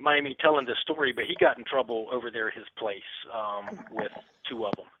mind me telling this story, but he got in trouble over there at his place with 2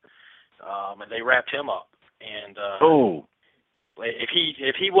 of them, and they wrapped him up. And if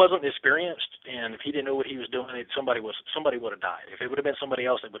he wasn't experienced and if he didn't know what he was doing, somebody would have died. If it would have been somebody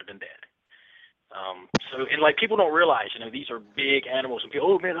else, they would have been dead. And like people don't realize, these are big animals, and people,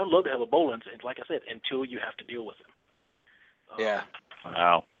 oh man, I'd love to have a Bolin's. And like I said, until you have to deal with them. Yeah.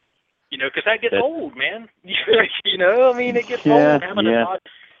 Wow. Because that gets old, man. I mean, it gets old having to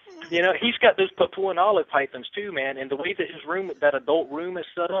You know, he's got those Papua and olive pythons too, man. And the way that his room, that adult room is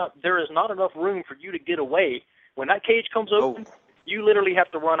set up, there is not enough room for you to get away. When that cage comes open, you literally have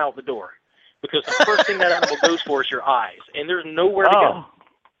to run out the door because the first thing that animal goes for is your eyes, and there's nowhere to go.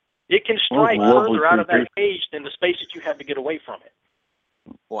 It can strike further out of that cage than the space that you have to get away from it.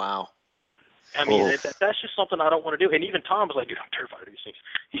 Wow. I mean, that's just something I don't want to do. And even Tom was like, dude, I'm terrified of these things.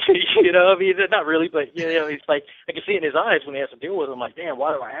 You know, I mean, not really, but, you know, it's like, I can see in his eyes when he has to deal with them, like, damn,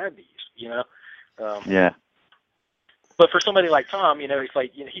 why do I have these, you know? Yeah. But for somebody like Tom, you know, it's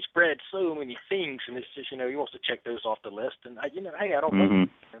like, you know, he's bred so many things, and it's just, you know, he wants to check those off the list. And, you know, hey, I don't know.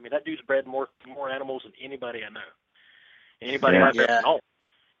 I mean, that dude's bred more animals than anybody I know. Anybody I've ever known.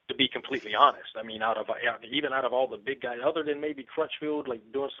 To be completely honest, I mean, even out of all the big guys, other than maybe Crutchfield, like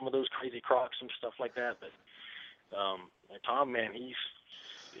doing some of those crazy crocs and stuff like that, but Tom, man, he's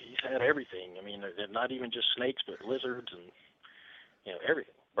had everything. I mean, they're not even just snakes, but lizards and, you know,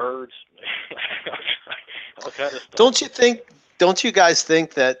 everything, birds, all kind of stuff. Don't you guys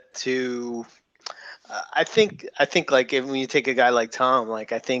think that to? I think like when you take a guy like Tom,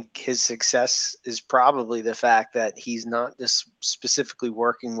 like I think his success is probably the fact that he's not just specifically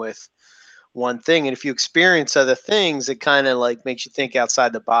working with one thing. And if you experience other things, it kind of like makes you think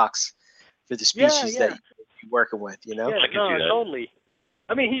outside the box for the species that you're working with, you know? Yeah, no, totally.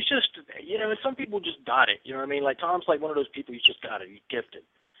 I mean, he's just, you know, some people just got it. You know what I mean? Like Tom's like one of those people, he's just got it. He's gifted.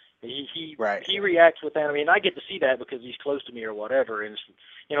 He reacts with that. I mean, I get to see that because he's close to me or whatever. And,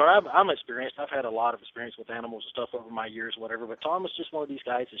 you know, I'm experienced. I've had a lot of experience with animals and stuff over my years, whatever. But Tom is just one of these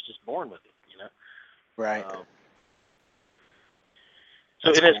guys that's just born with it, you know? Right. So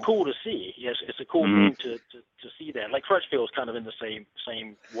it's cool to see. Yes, it's a cool thing to see that. Like Crutchfield's kind of in the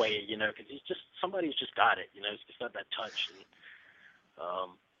same way, you know, because he's just somebody who's just got it, you know. He's just got that touch. And,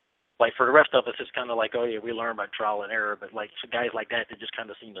 like for the rest of us, it's kind of like, oh yeah, we learn by trial and error. But like for guys like that, they just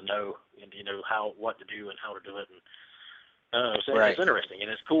kind of seem to know, and you know what to do and how to do it. And so it's interesting and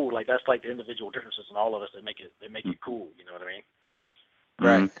it's cool. Like that's like the individual differences in all of us that make it cool. You know what I mean?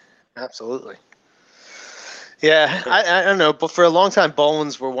 Right. Absolutely. Yeah, I don't know, but for a long time,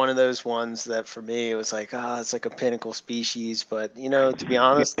 Bolins were one of those ones that for me it was like, it's like a pinnacle species. But you know, to be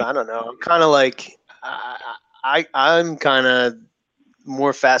honest, I don't know. I'm kind of like, I'm kind of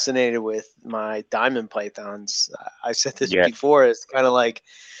more fascinated with my diamond pythons. I said this before. It's kind of like,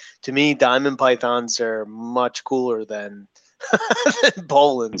 to me, diamond pythons are much cooler than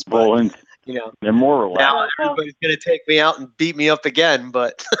Bolins. Bolins. You know, they're more relaxed. Now everybody's gonna take me out and beat me up again,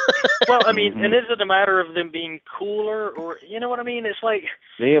 but well, I mean, and is it a matter of them being cooler, or you know what I mean? It's like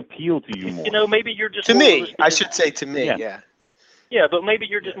they appeal to you more. You know, maybe you're just to me. I should say to me, Yeah, but maybe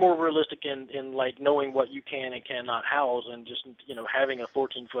you're just more realistic in like knowing what you can and cannot house, and just you know having a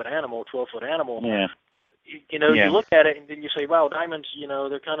 14-foot animal, 12-foot animal. Yeah. You know, you look at it and then you say, wow, diamonds. You know,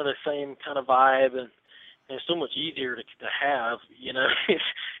 they're kind of the same kind of vibe and. It's so much easier to have, you know.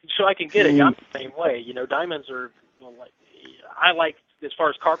 So I can get it. I'm the same way, you know. Diamonds are like I like as far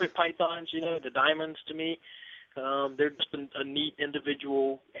as carpet pythons, you know. The diamonds to me, they're just a neat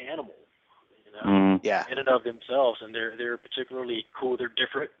individual animal, you know. In and of themselves, and they're particularly cool. They're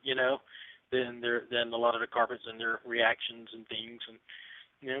different, you know, than a lot of the carpets and their reactions and things, and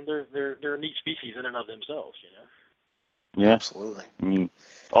you know they're a neat species in and of themselves, you know. Yeah, absolutely. I mean,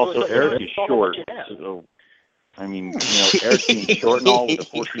 also Eric is short, so. I mean, you know, Eric being short and all with a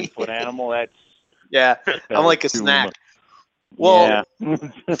 14-foot animal, that's I'm like a snack. Well,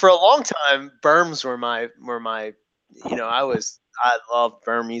 for a long time, Burms were my, you know, I love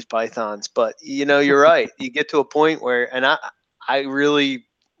Burmese pythons, but you know, you're right. You get to a point where, and I really,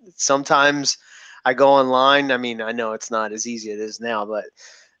 sometimes I go online. I mean, I know it's not as easy as it is now, but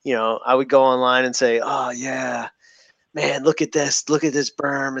you know, I would go online and say, oh yeah, man, look at this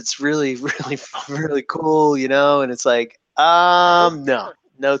berm. It's really, really, really cool, you know? And it's like,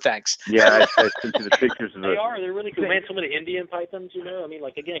 no thanks. Yeah, I sent you the pictures of they're really cool. Man, some of the Indian pythons, you know? I mean,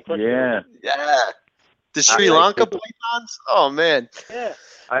 like, again, yeah. The Sri Lanka pythons? Oh, man. Yeah,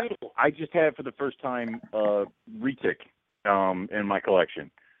 beautiful. I just had for the first time retic in my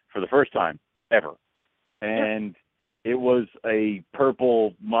collection. For the first time ever. And it was a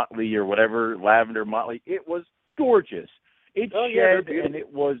purple motley or whatever, lavender motley. It was gorgeous. It shed and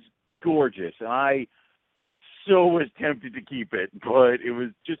it was gorgeous. And I so was tempted to keep it, but it was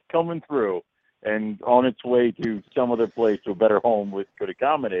just coming through and on its way to some other place to a better home which could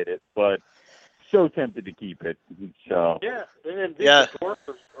accommodate it. But so tempted to keep it. So and then the dwarfs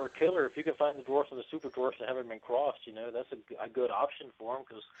are killer. If you can find the dwarfs and the super dwarfs that haven't been crossed, you know, that's a good option for them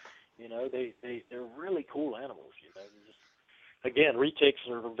because you know they're really cool animals. You know, just again, retics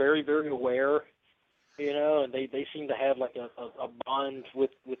are very, very aware. you know, and they seem to have like a bond with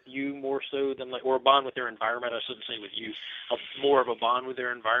you more so than or a bond with their environment. I shouldn't say with you, more of a bond with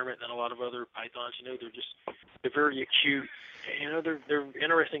their environment than a lot of other pythons. You know, they're very acute. You know, they're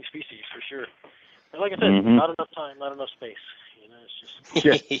interesting species for sure. And like I said, not enough time, not enough space. You know, it's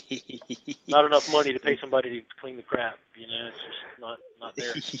just not enough money to pay somebody to clean the crap. You know, it's just not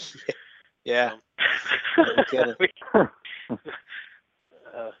there. Yeah.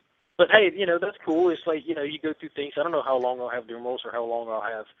 But hey, you know, that's cool. It's like, you know, you go through things. I don't know how long I'll have Dumos or how long I'll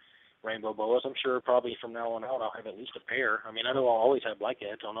have rainbow boas. I'm sure probably from now on out I'll have at least a pair. I mean, I know I'll always have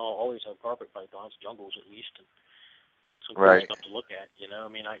blackheads. I know I'll always have carpet pythons, jungles at least, and some cool stuff to look at. You know, I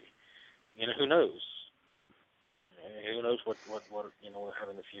mean, you know, who knows? Who knows what you know we'll have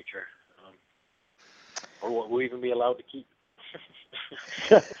in the future, or what we'll even be allowed to keep.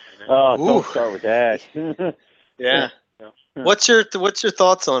 Oh, don't start with that. Yeah. What's your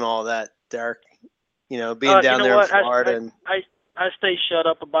thoughts on all that, Derek? You know, being down there in Florida. I stay shut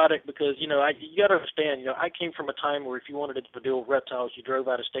up about it because, you know, you got to understand, you know, I came from a time where if you wanted to deal with reptiles, you drove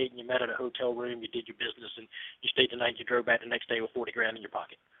out of state and you met at a hotel room, you did your business, and you stayed the night, you drove back the next day with $40,000 in your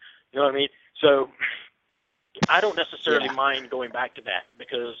pocket. You know what I mean? So I don't necessarily mind going back to that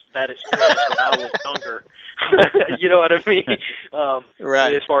because that experience when I was younger, you know what I mean?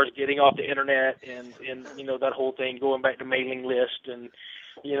 Right. As far as getting off the internet and you know, that whole thing, going back to mailing list and,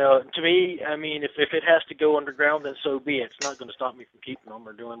 you know, to me, I mean, if it has to go underground, then so be it. It's not going to stop me from keeping them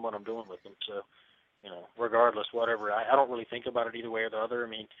or doing what I'm doing with them. So, you know, regardless, whatever. I don't really think about it either way or the other. I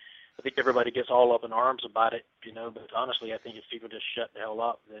mean, I think everybody gets all up in arms about it, you know, but honestly, I think if people just shut the hell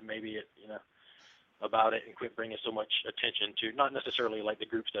up, then maybe it, you know, about it and quit bringing so much attention to not necessarily like the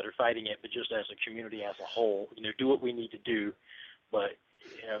groups that are fighting it, but just as a community as a whole, you know, do what we need to do. But,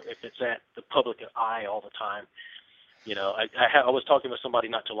 you know, if it's at the public eye all the time, you know, I was talking with somebody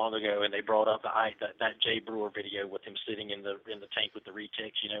not too long ago, and they brought up that Jay Brewer video with him sitting in the tank with the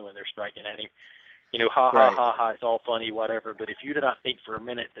retics, you know, and they're striking at him. You know, ha ha, it's all funny, whatever. But if you did not think for a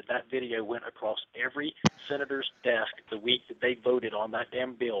minute that video went across every senator's desk the week that they voted on that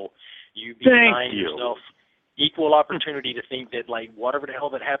damn bill, you'd be denying yourself equal opportunity to think that, like, whatever the hell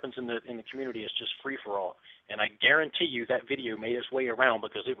that happens in the community is just free for all. And I guarantee you that video made its way around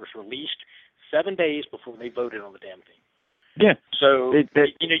because it was released 7 days before they voted on the damn thing. Yeah. So, you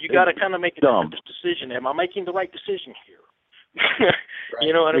know, you got to kind of make a decision. Am I making the right decision here?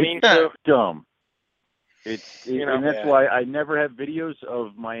 You know what I mean? So dumb. You know, and that's why I never have videos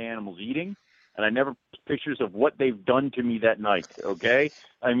of my animals eating, and I never post pictures of what they've done to me that night, okay?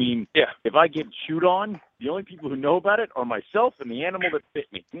 I mean, if I get chewed on, the only people who know about it are myself and the animal that bit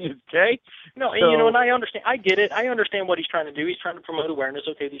me, okay? No, so, you know, and I understand. I get it. I understand what he's trying to do. He's trying to promote awareness.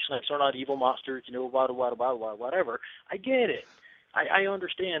 Okay, these snakes are not evil monsters, you know, whatever. I get it. I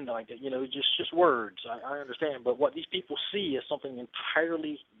understand, like, you know, just words. I understand. But what these people see is something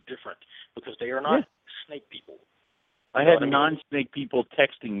entirely different because they are not snake people. I had non-snake people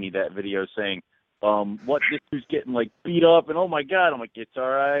texting me that video saying, what, this dude's getting, like, beat up, and oh, my God. I'm like, it's all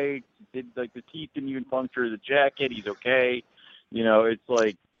right. Did, like, the teeth didn't even puncture the jacket. He's okay. You know, it's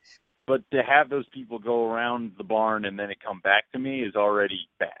like, but to have those people go around the barn and then it come back to me is already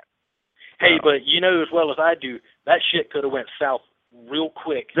bad. Hey, but you know as well as I do, that shit could have went south real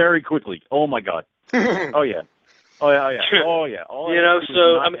quick. Very quickly. Oh, my God. Oh, yeah. Oh, yeah. You know,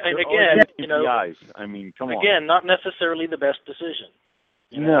 so, I mean, again, you know, I mean, come on. Again, not necessarily the best decision.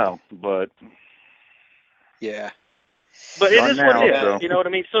 You know? No, but... Yeah. But it is what it is, you know what I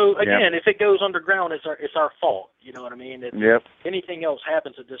mean? So, again, if it goes underground, it's our fault, you know what I mean? If anything else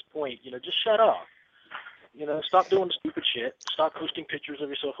happens at this point, you know, just shut up. You know, stop doing the stupid shit. Stop posting pictures of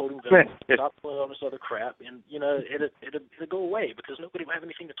yourself holding guns. Stop doing all this other crap. And, you know, it'll go away because nobody will have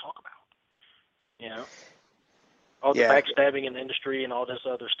anything to talk about. You know? All the backstabbing in the industry and all this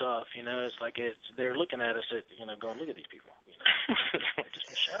other stuff, you know, it's like they're looking at us you know, going, look at these people. You know?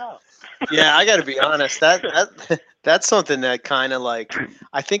 Just shut up. Yeah, I got to be honest. That's something that kind of like,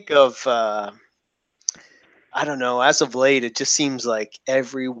 I think of, I don't know, as of late, it just seems like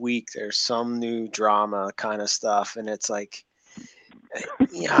every week there's some new drama kind of stuff. And it's like,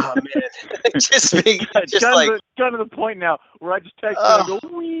 yeah, man, just like kind of the point now where I just text and I go,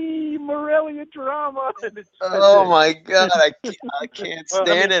 wee, Morelia drama. Oh my God, I can't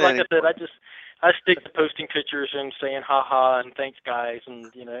stand it. Like I said, I stick to posting pictures and saying haha and thanks guys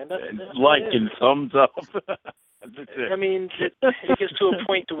and you know and that's like and thumbs up. I mean, it gets to a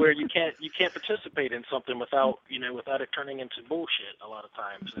point to where you can't participate in something without it turning into bullshit a lot of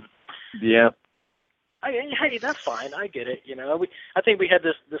times. And, hey, that's fine. I get it. You know, I think we had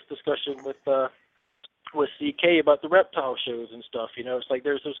this discussion with CK about the reptile shows and stuff. You know, it's like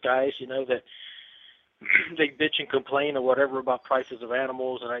there's those guys, you know, that they bitch and complain or whatever about prices of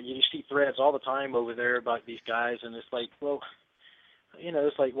animals, and you see threads all the time over there about these guys, and it's like, well,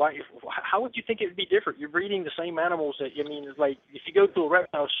 it's like, why? How would you think it would be different? You're breeding the same animals it's like if you go to a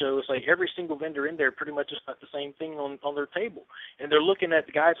reptile show, it's like every single vendor in there pretty much has got the same thing on their table, and they're looking at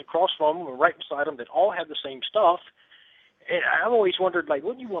the guys across from them and right beside them that all have the same stuff. And I've always wondered, like,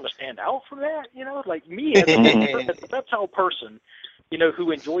 wouldn't you want to stand out for that? Like me as a reptile person,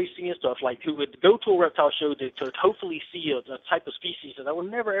 who enjoys seeing stuff, like who would go to a reptile show to hopefully see a type of species that I would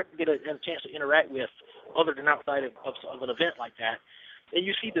never ever get a chance to interact with other than outside of an event like that. And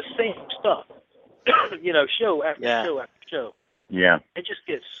you see the same stuff, show after show after show. Yeah. It just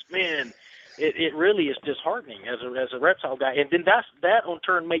gets, man, it really is disheartening as a reptile guy. And then that on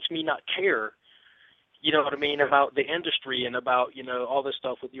turn makes me not care, you know what I mean, about the industry and about, all this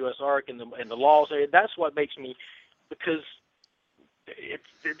stuff with USARK and the laws. That's what makes me, because it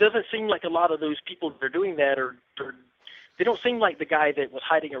doesn't seem like a lot of those people that are doing that they don't seem like the guy that was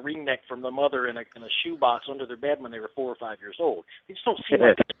hiding a ring neck from the mother in a shoebox under their bed when they were 4 or 5 years old. They just don't seem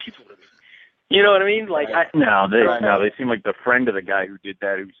like the people to me. You know what I mean? Like they seem like the friend of the guy who did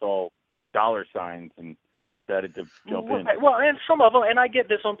that, who saw dollar signs and decided to jump in. Well, and some of them, and I get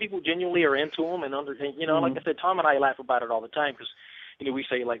that some people genuinely are into them, and like I said, Tom and I laugh about it all the time because, we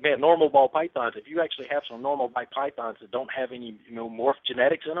say, like, man, normal ball pythons, if you actually have some normal ball pythons that don't have any, morph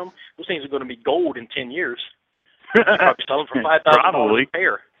genetics in them, those things are going to be gold in 10 years. You probably sell them for $5,000 a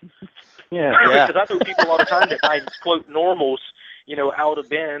pair. Yeah. Because I know people all the time that buy, quote, normals, out of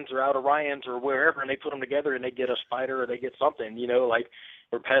Ben's or out of Ryan's or wherever, and they put them together and they get a spider or they get something,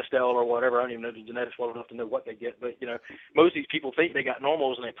 or pastel or whatever. I don't even know the genetics well enough to know what they get, but most of these people think they got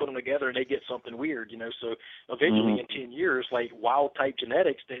normals and they put them together and they get something weird. So eventually in 10 years, like wild type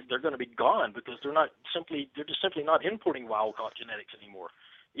genetics, they're going to be gone because they're just simply not importing wild caught genetics anymore.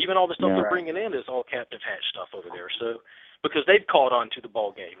 Even all the stuff they're bringing in is all captive hatch stuff over there. So because they've caught on to the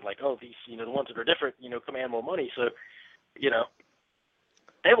ball game, like, oh, these the ones that are different command more money. So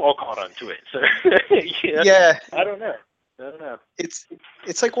they've all caught on to it. So yeah, I don't know. It's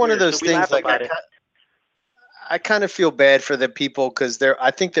like one of those things. Like I kind of feel bad for the people because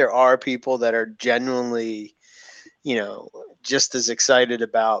I think there are people that are genuinely, just as excited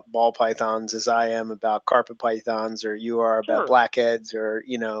about ball pythons as I am about carpet pythons, or you are about blackheads, or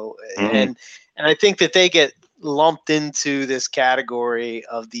and I think that they get lumped into this category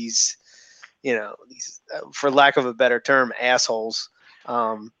of these, these, for lack of a better term, assholes.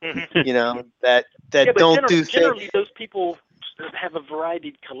 That don't do things. Generally, those people have a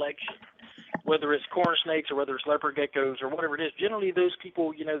varied collection, whether it's corn snakes or whether it's leopard geckos or whatever it is. Generally, those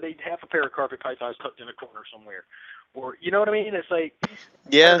people, they have a pair of carpet pythons tucked in a corner somewhere, or you know what I mean. It's like,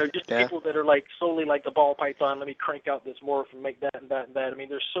 people that are like solely like the ball python. Let me crank out this morph and make that and that and that. I mean,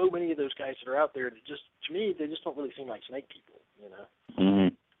 there's so many of those guys that are out there that just, to me, they just don't really seem like snake people.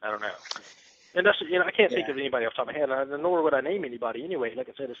 I don't know. And that's, I can't think of anybody off the top of my head, nor would I name anybody anyway. Like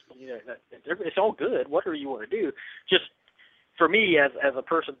I said, it's all good, whatever you want to do. Just for me, as a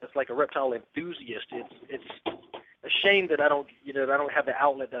person that's like a reptile enthusiast, it's a shame that I don't have the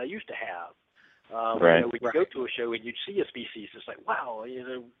outlet that I used to have. We could go to a show and you'd see a species. It's like, wow,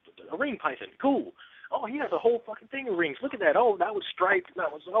 a ring python, cool. Oh, he has a whole fucking thing of rings. Look at that. Oh, that was striped.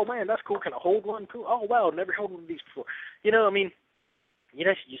 That was, oh man, that's cool. Can I hold one? Cool. Oh wow, never held one of these before.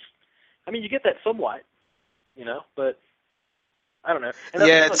 You get that somewhat, but I don't know. And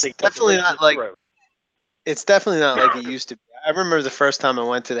it's definitely not like it's definitely not like it used to be. I remember the first time I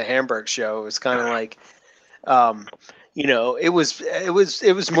went to the Hamburg show. It was kind of like, it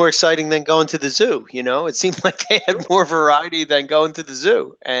was more exciting than going to the zoo. It seemed like they had more variety than going to the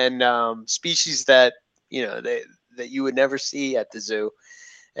zoo, and species that that you would never see at the zoo.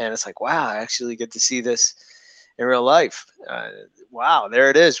 And it's like, wow, I actually get to see this in real life. Wow, there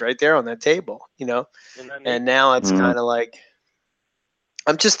it is right there on that table, and now it's kind of like,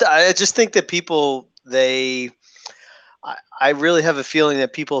 I just think that people, I really have a feeling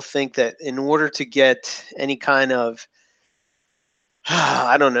that people think that in order to get any kind of,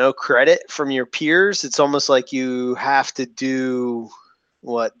 I don't know, credit from your peers, it's almost like you have to do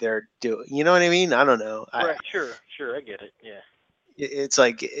what they're doing. You know what I mean? I don't know. Right. Sure. I get it. Yeah. It's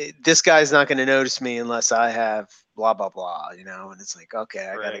like, this guy's not going to notice me unless I have blah, blah, blah, and it's like, okay,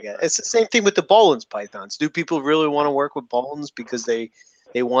 I got to get it. It's the same thing with the Boelens pythons. Do people really want to work with Boelens because they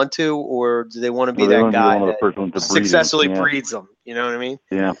want to, or do they want to be that guy that successfully breeds them? You know what I mean?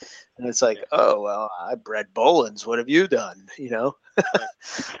 Yeah. And it's like, oh, well, I bred Boelens. What have you done?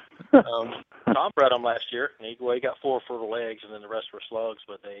 Tom bred them last year. And he got 4 fertile eggs, and then the rest were slugs,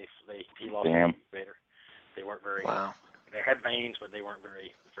 but he lost the incubator. They weren't very. Wow. They had veins, but they weren't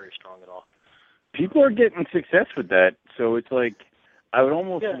very, very strong at all. people are getting success with that. So it's like, I would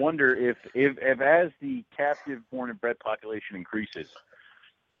almost wonder if as the captive born and bred population increases,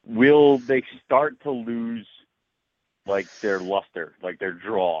 will they start to lose like their luster, like their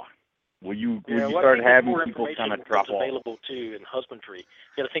draw? Will you start having people kind of drop off? Available too in husbandry.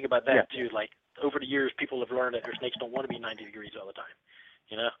 You got to think about that too. Like over the years, people have learned that their snakes don't want to be 90 degrees all the time.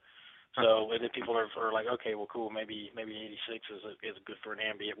 You know. So and then people are like, okay, well, cool, maybe 86 is good for an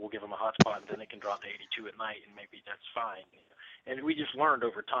ambient. We'll give them a hot spot, and then they can drop to 82 at night, and maybe that's fine. And we just learned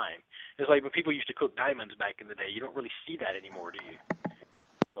over time. It's like when people used to cook diamonds back in the day. You don't really see that anymore, do you?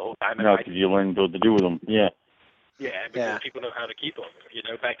 The whole diamond. No, because you learned what to do with them. Yeah. Yeah, because people know how to keep them. You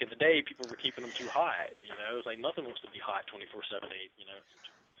know, back in the day, people were keeping them too hot. You know, it was like nothing wants to be hot 24/7, 8. You know,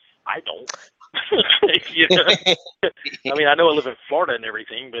 I don't. You know? I mean, I know I live in Florida and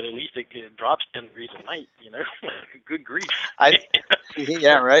everything, but at least it drops 10 degrees at night. You know, good grief.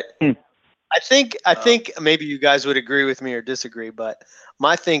 Yeah, right. I think maybe you guys would agree with me or disagree, but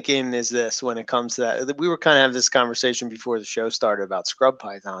my thinking is this: when it comes to that, we were kind of having this conversation before the show started about scrub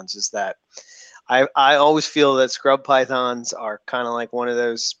pythons. Is that I always feel that scrub pythons are kind of like one of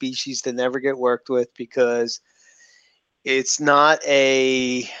those species that never get worked with because it's not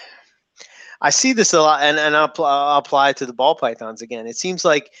a. I see this a lot, and I'll apply it to the ball pythons again. It seems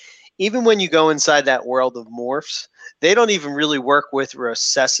like even when you go inside that world of morphs, they don't even really work with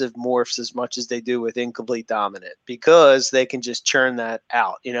recessive morphs as much as they do with incomplete dominant because they can just churn that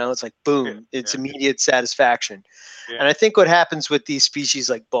out. You know, it's like, boom, it's immediate satisfaction. Yeah. And I think what happens with these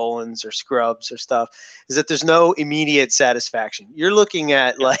species like Bolins or scrubs or stuff is that there's no immediate satisfaction. You're looking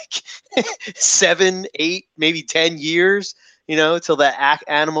at like 7, 8, maybe 10 years, you know, till that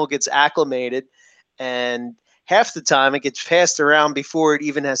animal gets acclimated, and half the time it gets passed around before it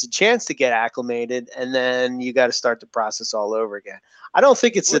even has a chance to get acclimated, and then you got to start the process all over again. I don't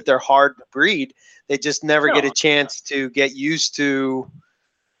think it's that they're hard to breed. They just never get a chance to get used to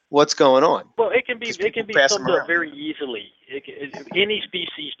what's going on. Well, it can be summed up very easily. Any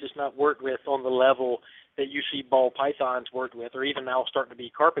species does not work with on the level that you see ball pythons work with, or even now starting to be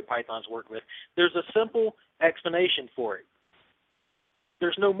carpet pythons work with. There's a simple explanation for it.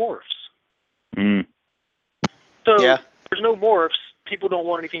 There's no morphs. So there's no morphs. People don't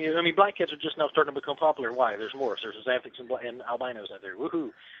want anything. I mean, blackheads are just now starting to become popular. Why? There's morphs. There's xanthics and albinos out there.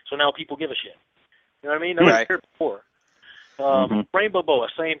 Woohoo! So now people give a shit. You know what I mean? Nobody cared before. Rainbow boa,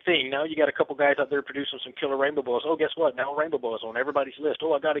 same thing. Now you got a couple guys out there producing some killer rainbow boas. Oh, guess what? Now rainbow boas on everybody's list.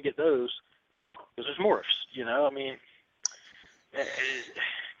 Oh, I got to get those because there's morphs. You know, I mean,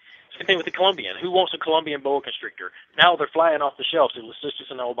 same thing with the Colombian. Who wants a Colombian boa constrictor? Now they're flying off the shelves. The leucistus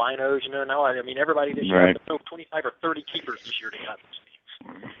and albinos. You know, now I mean everybody this year, 25 or 30 keepers this year. They got those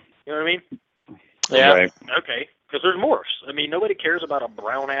things. You know what I mean? Yeah. Right. Okay, because there's morphs. I mean, nobody cares about a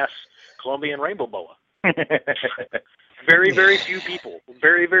brown ass Colombian rainbow boa. Very, very few people.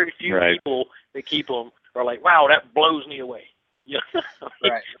 Very, very few people that keep them are like, wow, that blows me away. Yeah,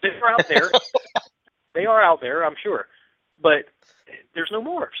 they're out there. They are out there, I'm sure, but there's no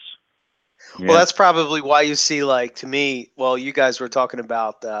morphs. Yeah. Well, that's probably why you see, like, to me, well, you guys were talking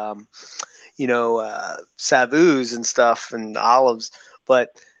about, Savus and stuff and olives,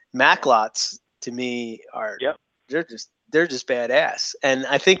 but Macklots to me are they're just badass, and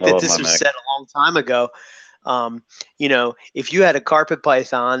I think that this was said a long time ago. If you had a carpet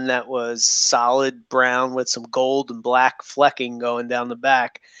python that was solid brown with some gold and black flecking going down the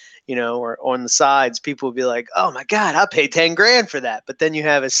back, or on the sides, people would be like, oh my God, I'll pay 10 grand for that. But then you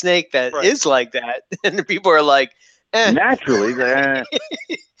have a snake that is like that. And the people are like, naturally.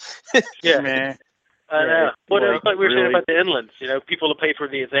 Yeah, man. I know. What else? Like we were saying about the inlands, people will pay for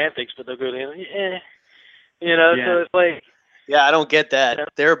the xanthics, but they'll go to the inland. So it's like. Yeah, I don't get that.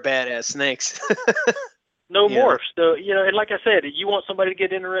 They're badass snakes. No morphs. So, and like I said, you want somebody to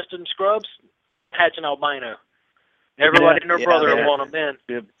get interested in scrubs, hatch an albino. Everybody and their brother will want them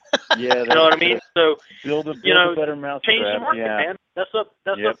then. Yeah, you know what I mean? So, build a better mousetrap. Change the market, man. That's up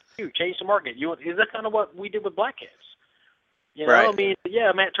to you. Change the market. Is that kind of what we did with blackheads? I mean,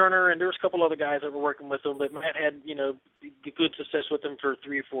 Matt Turner, and there was a couple other guys that were working with them, but Matt had, good success with them for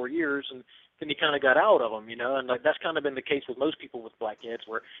 3 or 4 years, and then he kind of got out of them, and like that's kind of been the case with most people with blackheads,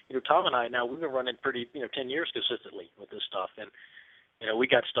 where, Tom and I now, we've been running pretty, 10 years consistently with this stuff, and, we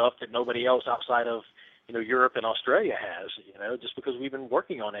got stuff that nobody else outside of, Europe and Australia has, just because we've been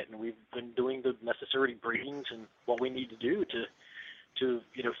working on it, and we've been doing the necessary breedings and what we need to do to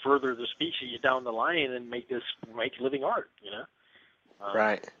further the species down the line and make living art,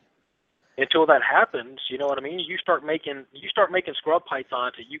 Right. Until that happens, you know what I mean? You start making scrub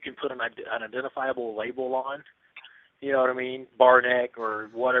pythons that you can put an identifiable label on, you know what I mean, bar neck or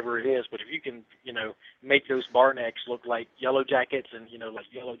whatever it is. But if you can, make those bar necks look like yellow jackets and, like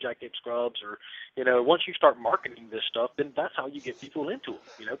yellow jacket scrubs or, once you start marketing this stuff, then that's how you get people into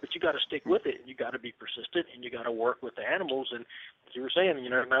it, but you got to stick with it. You got to be persistent and you got to work with the animals. And as you were saying,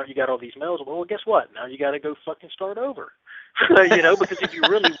 now you got all these males. Well, guess what? Now you got to go fucking start over, because if you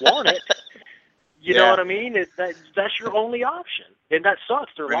really want it, you know what I mean? That's your only option. And that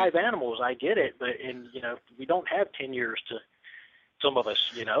sucks. They're live animals. I get it. But, we don't have 10 years to some of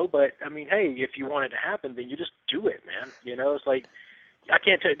us, But, I mean, hey, if you want it to happen, then you just do it, man. It's like, I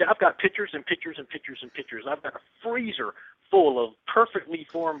can't tell you. I've got pictures and pictures and pictures and pictures. I've got a freezer full of perfectly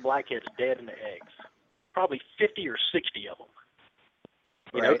formed blackheads dead in the eggs. Probably 50 or 60 of them.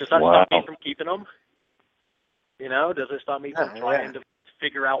 Does that stop me from keeping them? Does it stop me from trying to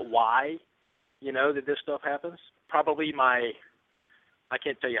figure out why? That this stuff happens. Probably I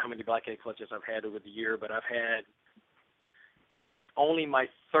can't tell you how many blackhead clutches I've had over the year, but I've had only my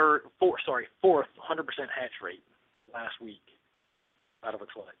fourth 100% hatch rate last week out of a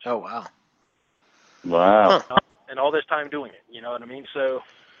clutch. Oh, wow. Wow. And all this time doing it, you know what I mean? So,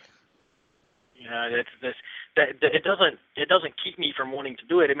 it doesn't keep me from wanting to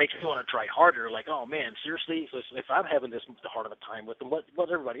do it. It makes me want to try harder. Like, oh man, seriously? So if I'm having this hard of a time with them,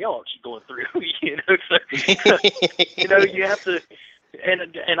 what's everybody else going through? So, you have to.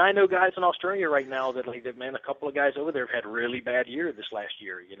 And I know guys in Australia right now that a couple of guys over there have had a really bad year this last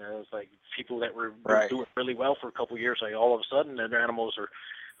year. It's like people that were doing really well for a couple of years, like all of a sudden their animals are.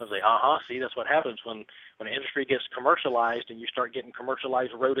 I was like, see, that's what happens when the industry gets commercialized and you start getting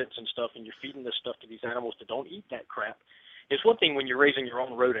commercialized rodents and stuff, and you're feeding this stuff to these animals that don't eat that crap. It's one thing when you're raising your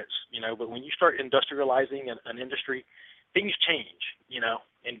own rodents, but when you start industrializing an industry, things change,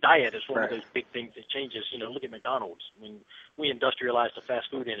 and diet is one of those big things that changes. Look at McDonald's. When we industrialized the fast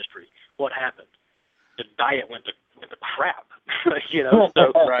food industry, what happened? The diet went to crap, So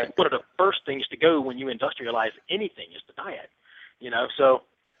one of the first things to go when you industrialize anything is the diet, So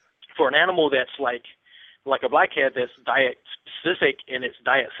for an animal that's like a blackhead that's diet specific and it's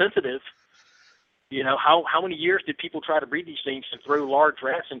diet sensitive, how many years did people try to breed these things and throw large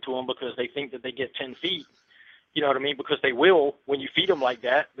rats into them because they think that they get 10 feet? You know what I mean? Because they will when you feed them like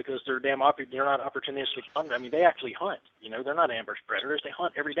that, because they're they're not opportunistic hunting. I mean, they actually hunt. They're not ambush predators. They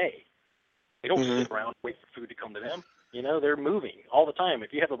hunt every day. They don't sit around and wait for food to come to them. They're moving all the time.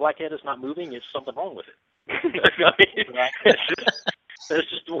 If you have a blackhead that's not moving, it's something wrong with it. That's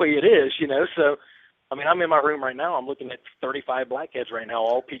just the way it is, So, I mean, I'm in my room right now. I'm looking at 35 blackheads right now,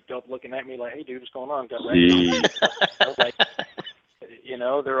 all peeked up, looking at me like, "Hey, dude, what's going on?"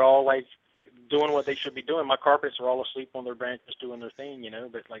 They're all like doing what they should be doing. My carpets are all asleep on their branches, doing their thing,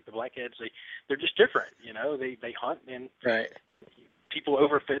 But like the blackheads, they're just different, They hunt, and people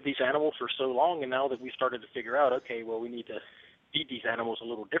overfed these animals for so long, and now that we started to figure out, okay, well, we need to feed these animals a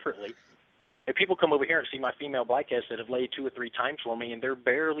little differently. If people come over here and see my female blackheads that have laid 2 or 3 times for me, and they're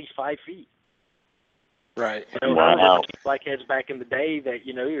barely 5 feet. Right. Wow. Blackheads back in the day that,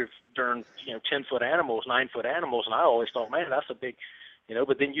 you're during, 10-foot animals, 9-foot animals, and I always thought, man, that's a big,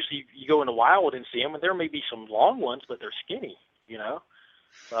 but then you go in the wild and see them, and there may be some long ones, but they're skinny,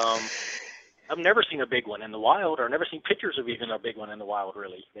 I've never seen a big one in the wild, or never seen pictures of even a big one in the wild,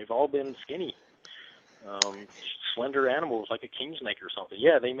 really. They've all been skinny, slender animals like a kingsnake or something.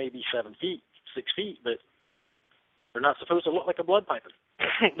 Yeah, they may be 7 feet, 6 feet, but they're not supposed to look like a blood python.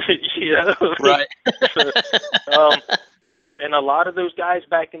 Right. And a lot of those guys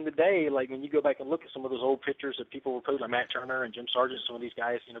back in the day, like when you go back and look at some of those old pictures that people were posting, like Matt Turner and Jim Sargent, some of these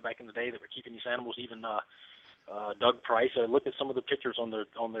guys, back in the day that were keeping these animals, even Doug Price. I look at some of the pictures on their,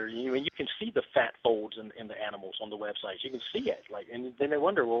 and you can see the fat folds in the animals on the websites. You can see it, and then they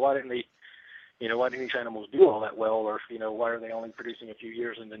wonder, well, why didn't these animals do all that well, or why are they only producing a few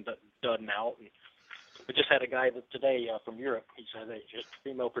years and then done out? And we just had a guy today from Europe. He said they just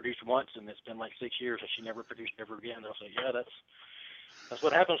female produced once, and it's been like 6 years, and she never produced ever again. I was like, yeah, that's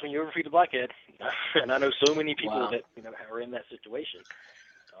what happens when you overfeed a blackhead. And I know so many people that are in that situation.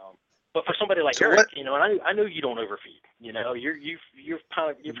 But for somebody like Eric, and I know you don't overfeed. You're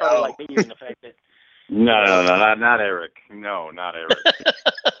probably like me in the fact that. No, not Eric. No, not Eric.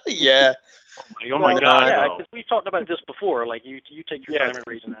 Yeah. Oh my God. Yeah, because we've talked about this before. Like you take your time and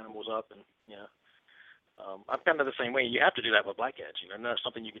raising animals up, and I'm kind of the same way. You have to do that with blackheads. Not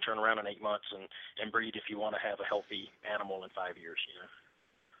something you can turn around in 8 months and breed if you want to have a healthy animal in 5 years.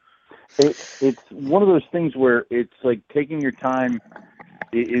 It's one of those things where it's like taking your time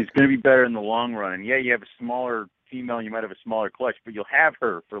is going to be better in the long run. And yeah, you have a smaller female, you might have a smaller clutch, but you'll have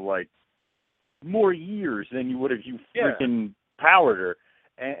her for like more years than you would if you freaking powered her.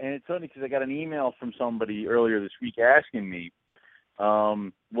 and it's funny because I got an email from somebody earlier this week asking me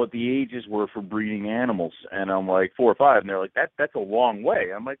what the ages were for breeding animals, and I'm like 4 or 5, and they're like, that's a long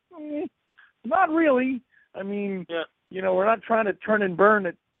way. I'm like, not really. I mean, we're not trying to turn and burn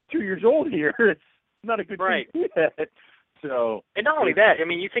at 2 years old here. It's not a good thing to do that. So, and not only that, I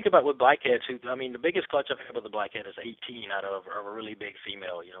mean, you think about with blackheads. The biggest clutch I've had with a blackhead is 18 out of a really big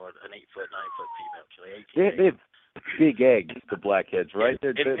female. An 8-foot, 9-foot female. Actually, 18. They have big eggs, the blackheads, right?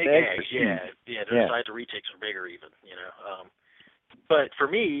 They're big eggs. Yeah. Their size of retics are bigger even. But for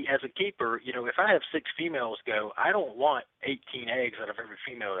me, as a keeper, if I have 6 females go, I don't want 18 eggs out of every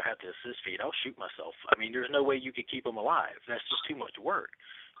female to have to assist feed. I'll shoot myself. I mean, there's no way you could keep them alive. That's just too much work.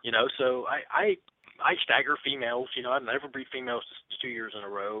 So I stagger females. I never breed females 2 years in a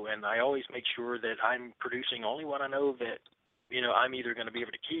row, and I always make sure that I'm producing only what I know that, I'm either going to be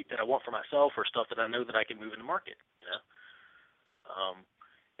able to keep that I want for myself or stuff that I know that I can move in the market.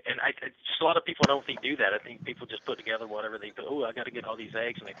 And just a lot of people I don't think do that. I think people just put together whatever they put. Oh, I got to get all these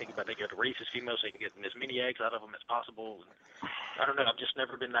eggs, and they think about they got to raise these females so they can get as many eggs out of them as possible. And I don't know. I've just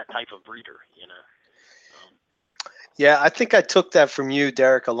never been that type of breeder. Yeah, I think I took that from you,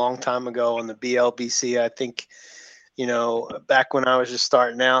 Derek, a long time ago on the BLBC. I think, back when I was just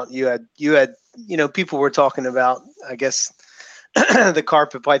starting out, you had, people were talking about, I guess, the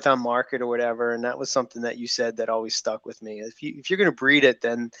carpet python market or whatever, and that was something that you said that always stuck with me. If you're going to breed it,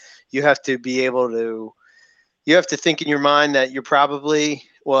 then you have to be able to. You have to think in your mind that you're probably,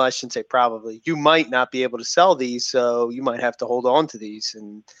 well, I shouldn't say probably, you might not be able to sell these, so you might have to hold on to these.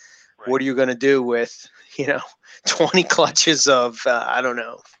 And what are you going to do with 20 clutches of I don't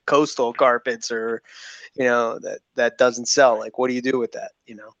know, coastal carpets or that doesn't sell? Like, what do you do with that?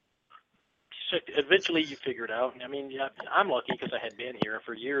 So eventually you figure it out. I mean, I'm lucky because I had been here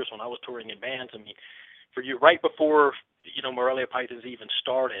for years when I was touring in bands. I mean, for you, right before Morelia Pythons even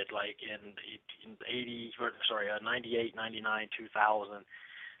started, like in 98, 99, 2000.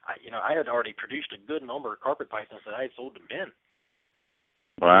 I had already produced a good number of carpet pythons that I had sold to men.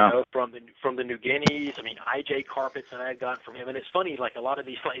 Wow. From the New Guineas. I mean, IJ carpets that I had gotten from him. And it's funny, like a lot of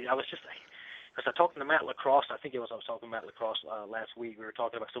these, I was just, because I talked to Matt Lacrosse, I was talking to Matt Lacrosse last week. We were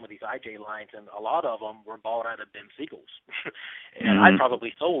talking about some of these IJ lines, and a lot of them were bought out of Ben Siegel's. And I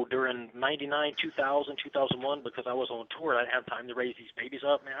probably sold during 99, 2000, 2001 because I was on tour. I didn't have time to raise these babies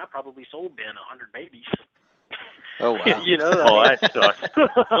up. Man, I probably sold Ben 100 babies. Oh, wow. That sucks.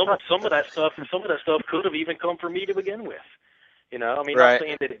 some of that stuff could have even come from me to begin with. Not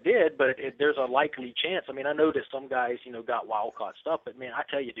saying that it did, but there's a likely chance. I mean, I know that some guys, got wild-caught stuff, but, man, I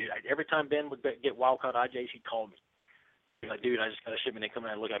tell you, dude, every time Ben would get wild-caught IJs, he'd call me. He'd be like, dude, I just got a shipment and come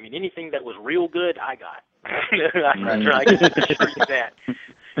in and look. I mean, anything that was real good, I got. I can assure you that.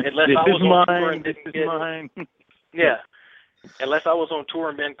 Unless I was on tour and didn't get mine. Yeah. Unless I was on tour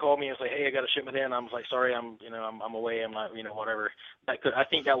and Ben called me and said, hey, I got a shipment in. I was like, sorry, I'm away. I'm not, whatever. I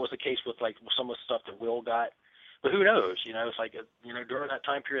think that was the case with, like, some of the stuff that Will got. But who knows? It's like, during that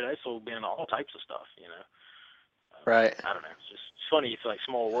time period, I sold Ben all types of stuff, Right. I don't know. It's funny. It's like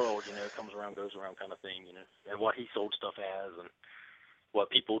small world, it comes around, goes around kind of thing, and what he sold stuff as and what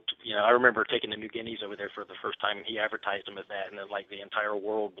people, I remember taking the New Guineas over there for the first time, and he advertised them as that, and then, like, the entire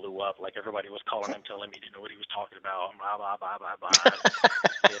world blew up. Like, everybody was calling him, telling me he didn't know what he was talking about, blah, blah, blah, blah, blah.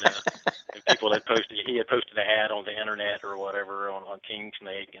 And people had he had posted an ad on the internet or whatever on King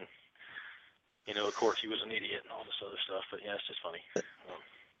Snake, and of course, he was an idiot and all this other stuff. But yeah, it's just funny.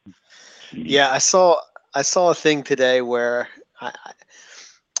 Yeah, I saw a thing today where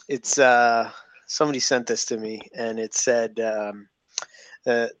it's somebody sent this to me, and it said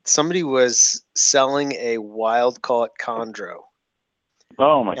somebody was selling a wild-caught chondro.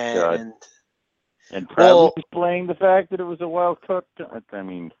 Oh my God! And proudly displaying the fact that it was a wild-caught. I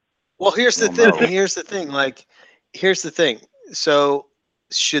mean, well, here's the thing. Here's the thing. Like, here's the thing. So,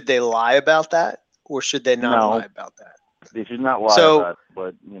 should they lie about that, or should they not lie about that? They should not lie about it,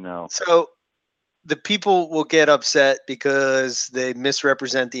 but So the people will get upset because they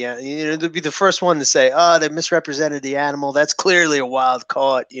misrepresent the animal. They'll be the first one to say, "Oh, they misrepresented the animal. That's clearly a wild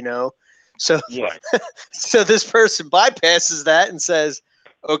caught." So so this person bypasses that and says,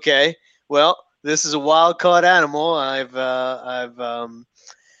 "Okay, well, this is a wild caught animal.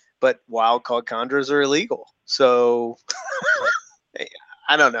 But wild caught chondros are illegal." So.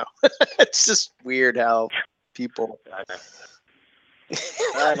 I don't know. It's just weird how people.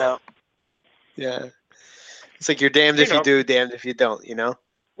 I know. Yeah. It's like you're damned if you do, damned if you don't,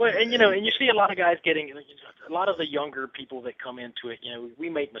 Well, and you see a lot of guys getting, a lot of the younger people that come into it, we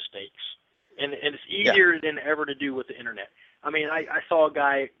make mistakes. And it's easier than ever to do with the internet. I mean, I saw a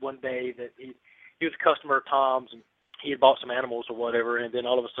guy one day that he was a customer of Tom's, and he had bought some animals or whatever, and then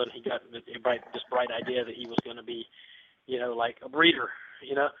all of a sudden he got this bright idea that he was going to be, like a breeder, and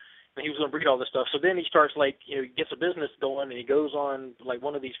he was going to breed all this stuff. So then he starts he gets a business going, and he goes on like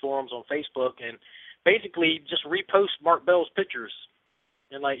one of these forums on Facebook and basically just reposts Mark Bell's pictures.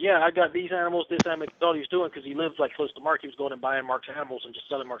 And I got these animals, this animal, all he was doing, because he lived close to Mark. He was going and buying Mark's animals and just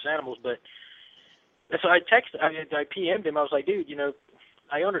selling Mark's animals. But so I PM'd him. I was like, dude,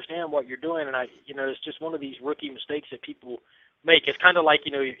 I understand what you're doing, and it's just one of these rookie mistakes that people make. It's kind of like,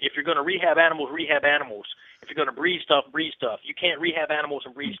 if you're going to rehab animals, rehab animals. If you're going to breed stuff, breed stuff. You can't rehab animals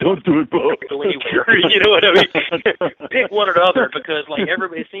and breed stuff. Don't do it both. Go anywhere. You know what I mean? Pick one or the other, because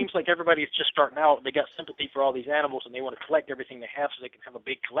it seems like everybody's just starting out. They got sympathy for all these animals, and they want to collect everything they have so they can have a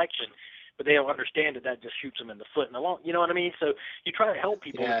big collection. But they don't understand that just shoots them in the foot and along. You know what I mean? So you try to help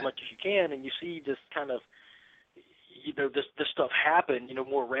people as much as you can, and you see this kind of, this stuff happen,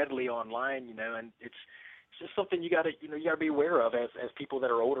 more readily online, and it's just something you got to be aware of as people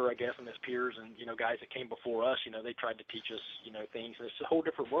that are older, I guess, and as peers and guys that came before us. They tried to teach us things. It's a whole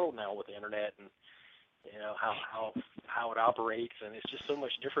different world now with the internet and how it operates, and it's just so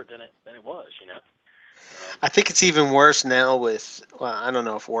much different than it was. I think it's even worse now with, well, I don't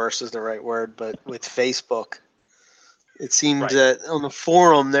know if worse is the right word, but with Facebook. It seemed that on the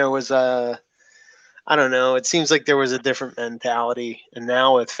forum there was I don't know, it seems like there was a different mentality. And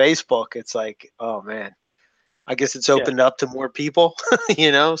now with Facebook, it's like, oh man, I guess it's opened up to more people,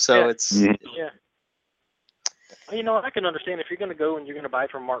 so it's. Yeah. I can understand if you're going to go and you're going to buy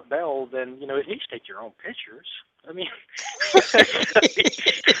from Mark Bell, then, at least take your own pictures. I mean,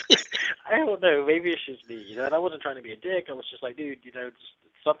 I don't know. Maybe it's just me, and I wasn't trying to be a dick. I was just like, dude, it's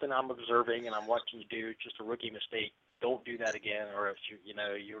something I'm observing and I'm watching you do. It's just a rookie mistake. Don't do that again, or else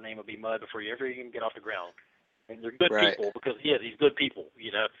your name will be mud before you ever even get off the ground. And they're good people, because he's good people.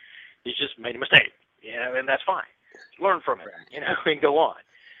 He's just made a mistake, and that's fine. Learn from it, and go on.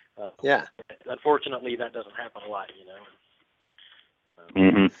 Unfortunately, that doesn't happen a lot,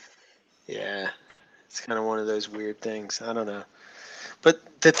 Yeah, it's kind of one of those weird things. I don't know.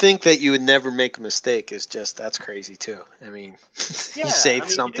 But to think that you would never make a mistake is that's crazy too. I mean, you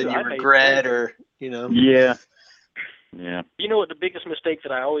saved something you regret, or Yeah. Yeah. What the biggest mistake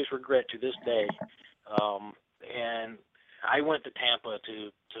that I always regret to this day, and I went to Tampa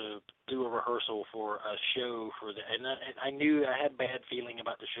to do a rehearsal for a show and I knew I had bad feeling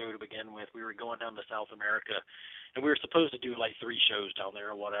about the show to begin with. We were going down to South America, and we were supposed to do 3 shows down there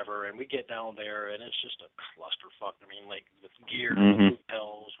or whatever, and we get down there and it's just a clusterfuck. I mean, with gear, with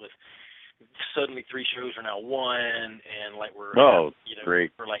hotels, with suddenly 3 shows are now 1, and we're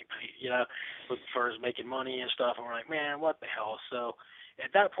great. We're as far as making money and stuff, and we're like, man, what the hell? So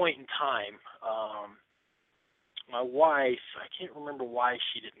at that point in time, my wife, I can't remember why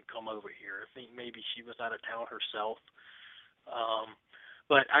she didn't come over here. I think maybe she was out of town herself.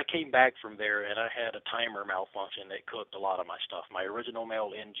 But I came back from there, and I had a timer malfunction that cooked a lot of my stuff. My original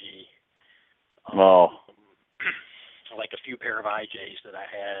male NG, like a few pair of IJs that I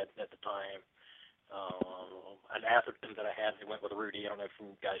had at the time, an Atherton that I had that went with Rudy. I don't know if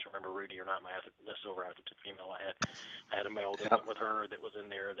you guys remember Rudy or not. The silver Atherton female I had a male that went with her that was in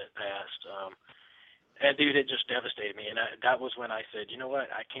there that passed. And dude, it just devastated me. And that was when I said, you know what,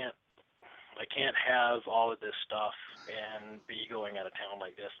 I can't have all of this stuff and be going out of town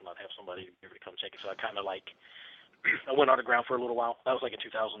like this and not have somebody be able to come check it. So I kind of I went underground for a little while. That was in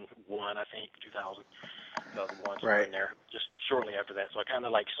 2001, I think, 2001, somewhere in there, just shortly after that. So I kind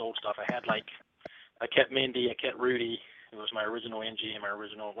of sold stuff. I had I kept Mindy, I kept Rudy. It was my original NG and my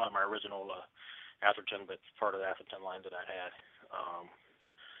original Atherton, but part of the Atherton line that I had.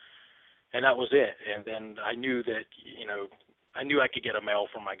 And that was it. And then I knew that, I knew I could get a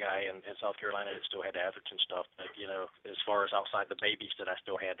male from my guy in South Carolina that still had the Atherton stuff. But, as far as outside the babies that I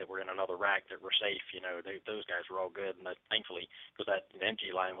still had that were in another rack that were safe, those guys were all good. And thankfully, because that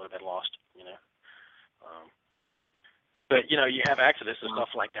NG line would have been lost, But, you have accidents and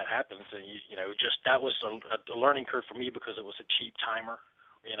stuff like that happens. And, that was a learning curve for me because it was a cheap timer,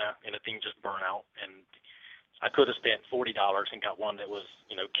 and the thing just burned out. And I could have spent $40 and got one that was,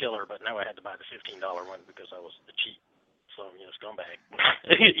 killer, but now I had to buy the $15 one because I was the cheap, scumbag.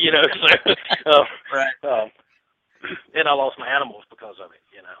 And I lost my animals because of it,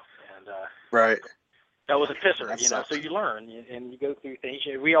 and that was a pisser, So you learn and you go through things.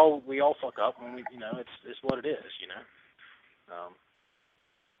 We all fuck up, and it's what it is,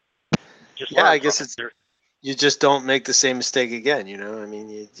 Just I guess it's you just don't make the same mistake again, I mean,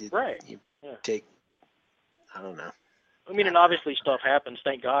 you take. I don't know. I mean, and obviously stuff happens.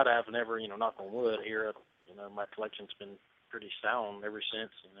 Thank God I've never, knock on wood here, my collection's been pretty sound ever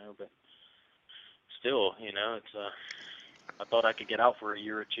since, but still, it's I thought I could get out for a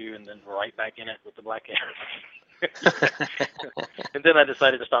year or two and then right back in it with the blackhead. And then I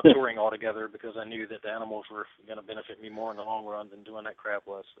decided to stop touring altogether because I knew that the animals were going to benefit me more in the long run than doing that crap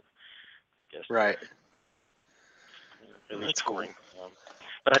was. So, right. At least touring.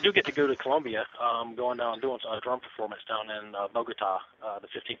 But I do get to go to Colombia, going down doing a drum performance down in Bogota, the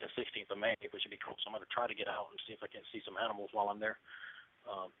 15th and 16th of May, which would be cool. So I'm going to try to get out and see if I can see some animals while I'm there.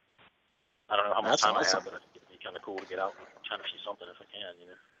 I don't know how much time I have, but it'd be kind of cool to get out and try to see something if I can,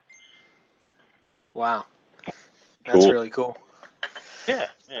 Wow. That's really cool. Yeah.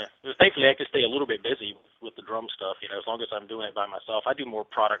 Thankfully, I can stay a little bit busy with the drum stuff, as long as I'm doing it by myself. I do more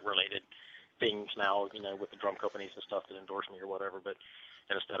product-related things now, with the drum companies and stuff that endorse me or whatever, but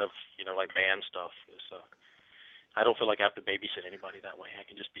instead of, like band stuff, I don't feel like I have to babysit anybody that way. I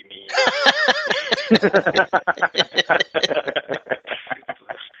can just be me.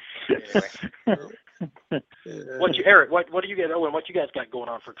 Anyway. Eric, what do you guys? Owen, what you guys got going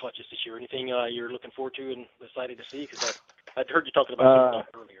on for clutches this year? Anything you're looking forward to and excited to see? Because I heard you talking about some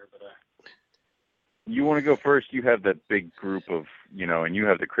stuff earlier, but. You want to go first? You have that big group of, and you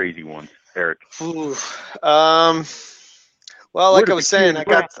have the crazy ones, Eric. Ooh. Well, like I was saying, I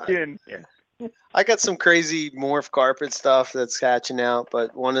got some crazy morph carpet stuff that's hatching out,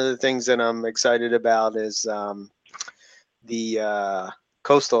 but one of the things that I'm excited about is the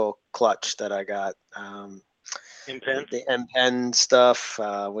coastal clutch that I got. M-Pen? The M-Pen stuff,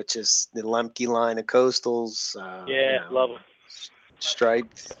 which is the Lemke line of coastals. Love them.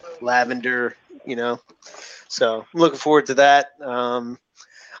 Striped lavender, So I'm looking forward to that.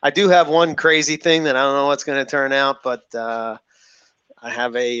 I do have one crazy thing that I don't know what's going to turn out, but I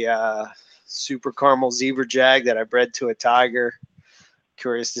have a super caramel zebra jag that I bred to a tiger.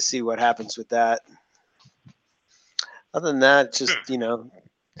 Curious to see what happens with that. Other than that, it's just,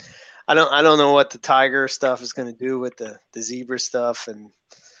 I don't know what the tiger stuff is going to do with the zebra stuff, and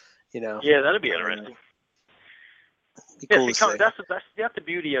Yeah, that'd be interesting. Cool that's the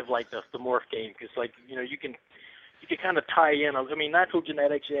beauty of like the morph game, because you can kind of tie in. I mean, natural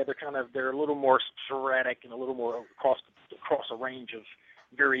genetics, they're a little more sporadic and a little more across a range of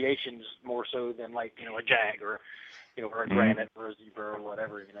variations, more so than like a jag or or a granite or a zebra or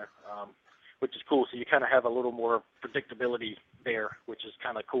whatever, which is cool. So you kind of have a little more predictability there, which is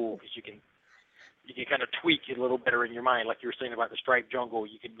kind of cool because you can kind of tweak it a little better in your mind, like you were saying about the striped jungle.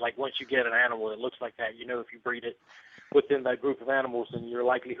 You can, like, once you get an animal that looks like that, if you breed it within that group of animals, then your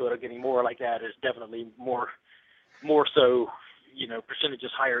likelihood of getting more like that is definitely more so,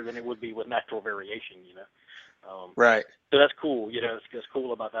 percentages higher than it would be with natural variation, Right. So that's cool. It's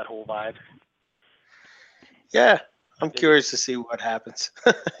cool about that whole vibe. Yeah. I'm curious to see what happens.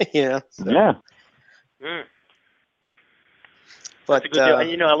 So. Yeah. But that's a good deal.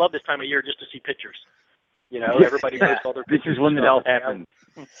 And I love this time of year just to see pictures. Everybody posts all their pictures. This is when it all happens.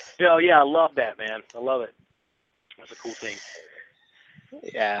 Yeah, I love that, man. I love it. That's a cool thing.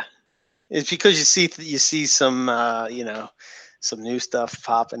 Yeah, it's because you see some some new stuff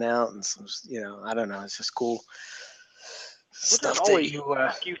popping out, and some I don't know. It's just cool. There's always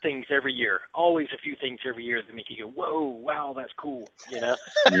a few things every year. Always a few things every year that make you go, "Whoa, wow, that's cool." Yeah.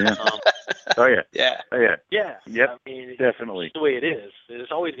 Oh yeah. Yeah. Oh yeah. Yeah. Yep. I mean, Definitely. It's the way it is.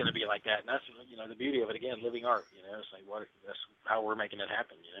 It's always going to be like that, and that's the beauty of it. Again, living art. It's like that's how we're making it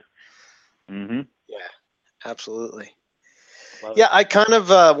happen. Mhm. Yeah. Absolutely. Love Yeah, I kind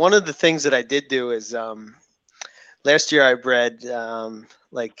of one of the things that I did do is last year I bred an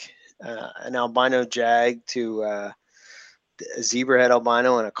albino jag to a zebra head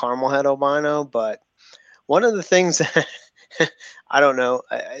albino and a caramel head albino, but one of the things I don't know,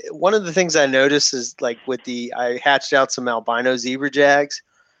 one of the things I noticed is like I hatched out some albino zebra jags,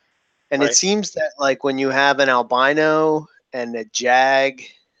 and It seems that like when you have an albino and a jag,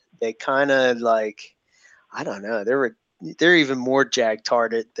 they kind of like, I don't know, they're even more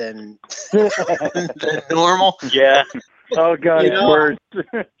jag-tarded than normal. Yeah. Oh God, it's worse.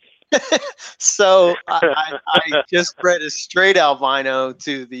 So I just bred a straight albino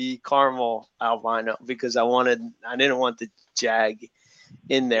to the caramel albino because I didn't want the jag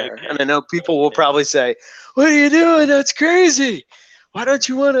in there. Okay. And I know people will probably say, "What are you doing? That's crazy. Why don't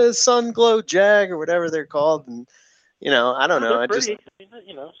you want a sun glow jag or whatever they're called?" And I don't know.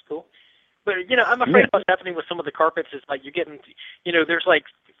 It's cool. But I'm afraid what's happening with some of the carpets is like you're getting, there's like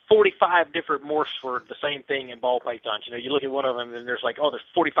 45 different morphs for the same thing in ball pythons. You look at one of them and there's like, there's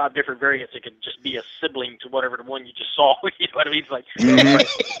 45 different variants. It could just be a sibling to whatever the one you just saw. You know what I mean? It's like,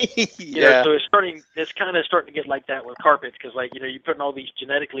 yeah. So it's kind of starting to get like that with carpets because like you're putting all these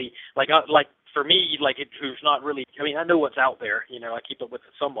genetically like for me, like who's not really, I mean, I know what's out there, you know, I keep up with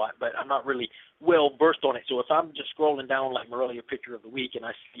it somewhat, but I'm not really well versed on it. So if I'm just scrolling down like Morelia Picture of the Week and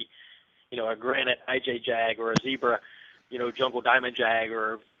I see, you know, a granite IJ Jag or a zebra, you know, jungle diamond jag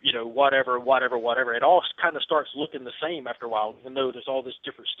or, you know, whatever, it all kind of starts looking the same after a while, even though there's all this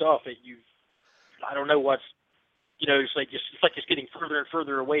different stuff that I don't know what's, you know, it's like it's getting further and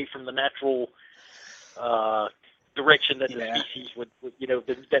further away from the natural direction that the species would you know,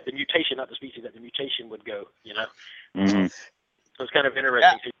 that the mutation, not the species, that the mutation would go, you know. Mm-hmm. So it's kind of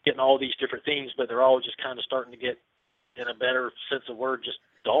interesting. So you're getting all these different things, but they're all just kind of starting to get, in a better sense of word, just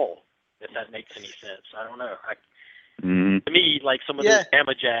dull, if that makes any sense. I don't know. To me, like some of those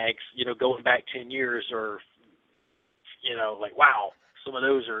Gamma Jags, you know, going back 10 years are, you know, like, wow, some of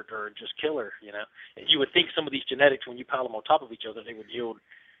those are just killer, you know. And you would think some of these genetics, when you pile them on top of each other, they would yield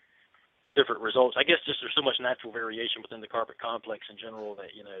different results. I guess just there's so much natural variation within the carpet complex in general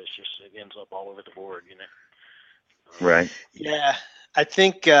that, you know, it ends up all over the board, you know. Right. Yeah, I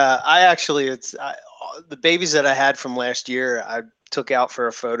think the babies that I had from last year, I took out for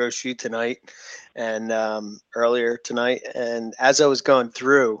a photo shoot tonight and earlier tonight. And as I was going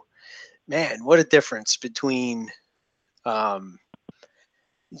through, man, what a difference between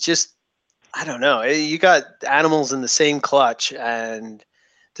just, I don't know, you got animals in the same clutch, and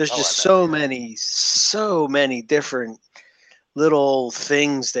there's just so many different little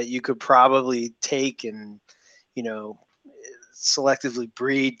things that you could probably take and, you know, selectively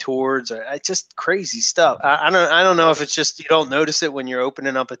breed towards. Just crazy stuff. I don't know if it's just you don't notice it when you're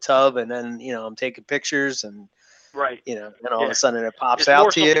opening up a tub, and then, you know, I'm taking pictures and, you know, then all of a sudden it pops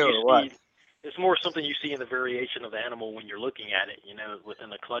out to you, or what? It's more something you see in the variation of the animal when you're looking at it, you know, within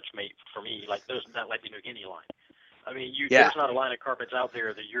the clutch mate. For me, like not like the New Guinea line. I mean, there's not a line of carpets out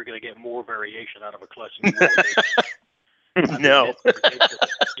there that you're going to get more variation out of a clutch than you will. No.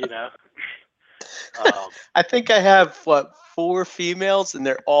 You know. I think I have 4 females, and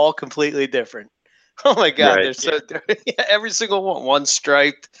they're all completely different. Oh my God, they're so different. Every single one. One's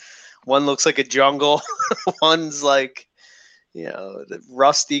striped, one looks like a jungle, one's like, you know, the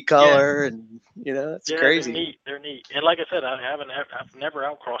rusty color, and, you know, it's crazy. They're neat. And like I said, I've never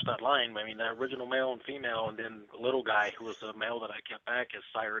outcrossed that line. I mean, the original male and female, and then the little guy who was the male that I kept back has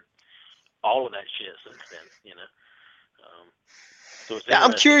sired all of that shit since then, you know. So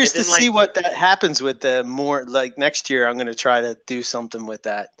I'm curious to see what that happens with the more, like, next year. I'm going to try to do something with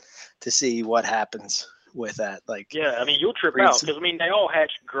that to see what happens with that. Like, I mean, you'll trip out because, I mean, they all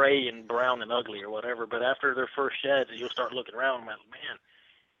hatch gray and brown and ugly or whatever, but after their first sheds, you'll start looking around and like, man,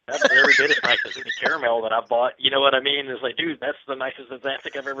 that's every bit as nice as any caramel that I bought. You know what I mean? It's like, dude, that's the nicest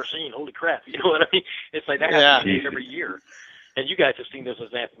Xanthic I've ever seen. Holy crap. You know what I mean? It's like that happens every year. And you guys have seen those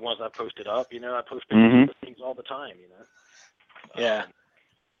Xanthic ones I posted up. You know, I post pictures of things all the time, you know.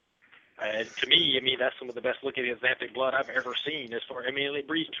 And to me, I mean, that's some of the best looking Xanthic blood I've ever seen. As far, I mean, it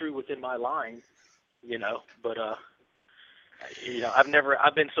breeds true within my line, you know. But you know,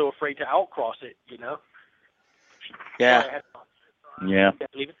 I've been so afraid to outcross it, you know. Yeah,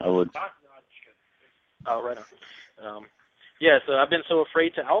 I would. Oh, right on. So I've been so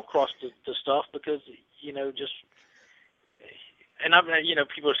afraid to outcross the stuff because, you know, just. And I've, you know,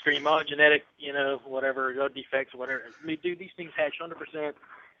 people are screaming, oh, genetic, you know, whatever, defects, whatever. I mean, dude, these things hatch 100%,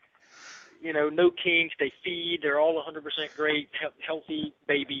 you know, no kinks. They feed. They're all 100% great, healthy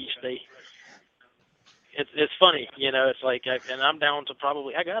babies. It's funny, you know. It's like, and I'm down to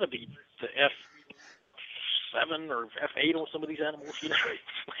probably, I gotta be the F7 or F8 on some of these animals, you know.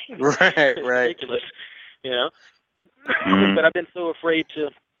 It's ridiculous, you know. But I've been so afraid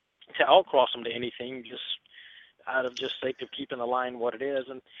to outcross them to anything, just out of just sake of keeping the line what it is.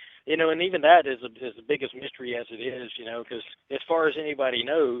 And, you know, and even that is the biggest mystery as it is, you know, because as far as anybody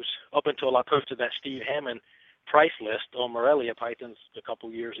knows, up until I posted that Steve Hammond price list on Morelia pythons a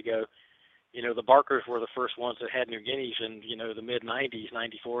couple years ago, you know, the Barkers were the first ones that had New Guineas in, you know, the mid-90s,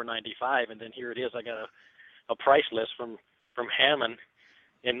 94, 95, and then here it is, I got a price list from Hammond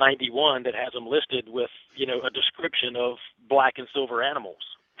in 91 that has them listed with, you know, a description of black and silver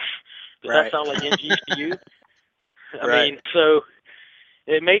animals. Does that sound like NGs to you? I mean, so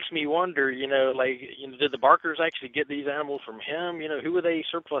it makes me wonder, you know, like, you know, did the Barkers actually get these animals from him? You know, who are they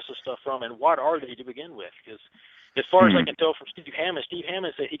surplus of stuff from, and what are they to begin with? Because as far as I can tell from Steve Hammond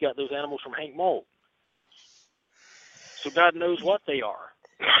said he got those animals from Hank Mold. So God knows what they are.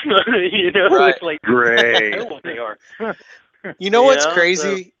 You know, it's like, great. I know what they are. You know what's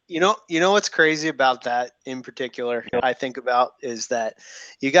crazy? So, you know what's crazy about that in particular, I think about, is that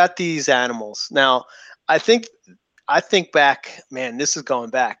you got these animals. Now, I think back, man, this is going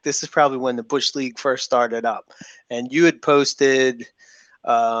back. This is probably when the Bush League first started up. And you had posted,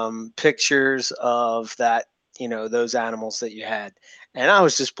 pictures of that, those animals that you had, and I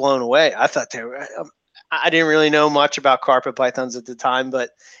was just blown away. I thought they were. I didn't really know much about carpet pythons at the time, but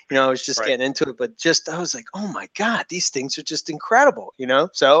I was just getting into it. But I was like, oh my god, these things are just incredible,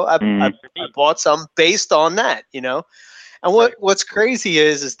 So I bought some based on that, And what's crazy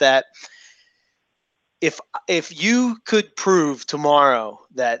is that if you could prove tomorrow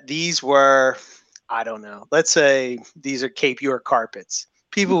that these were, I don't know, let's say these are Cape York carpets,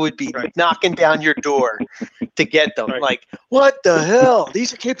 people would be knocking down your door to get them. Like, what the hell?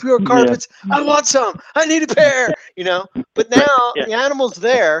 These are Cape York carpets. Yeah. I want some. I need a pair, But now the animal's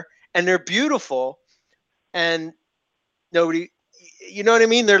there and they're beautiful and nobody, you know what I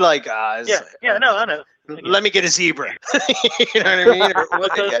mean? They're like, I know. Let me get a zebra. You know what I mean?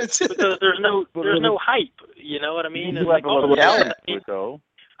 Because there's no hype. You know what I mean? It's like, done.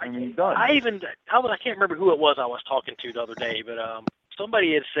 I can't remember who it was I was talking to the other day, but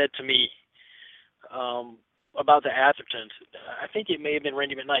somebody had said to me about the Athertons. I think it may have been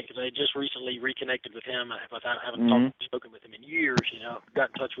Randy McKnight, because I had just recently reconnected with him. I haven't spoken with him in years. Got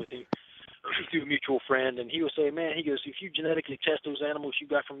in touch with him through a mutual friend, and he was saying, man, he goes, if you genetically test those animals you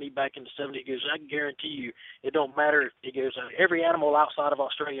got from me back in the 70s, he goes, I can guarantee you it don't matter. He goes, every animal outside of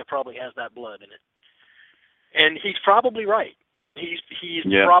Australia probably has that blood in it. And he's probably right. He's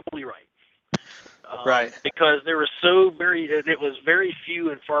probably right. Right. Because it was very few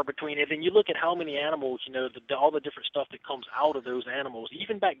and far between. And then you look at how many animals, all the different stuff that comes out of those animals.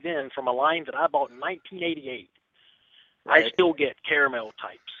 Even back then, from a line that I bought in 1988, I still get caramel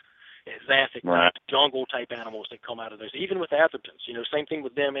types, Xanthic types, jungle type animals that come out of those. Even with Athertons, same thing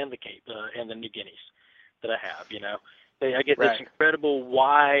with them and the Cape and the New Guineas that I have. I get this incredible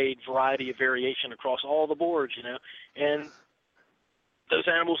wide variety of variation across all the boards. And those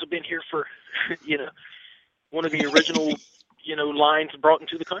animals have been here for, one of the original, lines brought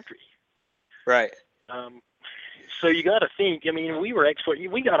into the country. Right. So you got to think, we were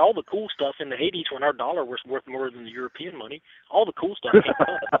we got all the cool stuff in the 80s when our dollar was worth more than the European money. All the cool stuff came to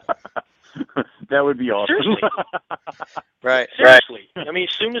us. That would be awesome. Seriously. Right. Seriously.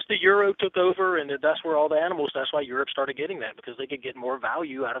 As soon as the euro took over, and that's where all the animals, that's why Europe started getting that, because they could get more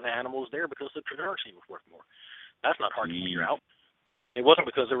value out of the animals there because the currency was worth more. That's not hard to figure out. It wasn't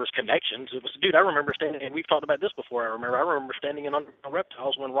because there was connections. It was, dude, I remember standing, and we've talked about this before, I remember standing in Underground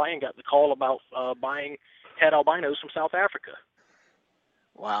Reptiles when Ryan got the call about buying het albinos from South Africa.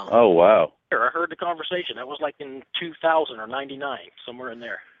 Wow. Oh, wow. I heard the conversation. That was like in 2000 or 99, somewhere in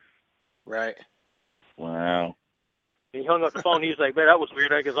there. Right. Wow. He hung up the phone. He's like, man, that was weird.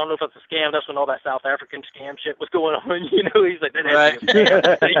 Because I don't know if that's a scam. That's when all that South African scam shit was going on. He's like, that has to be a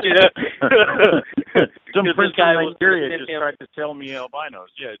scam. Some prince guy in Nigeria just tried to sell me albinos.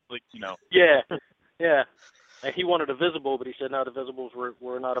 Yeah, it's like, Yeah. And he wanted a visible, but he said, no, the visibles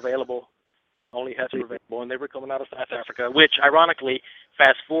were not available. Only hets were available, and they were coming out of South Africa, which, ironically,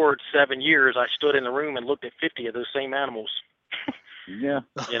 fast forward 7 years, I stood in the room and looked at 50 of those same animals. Yeah.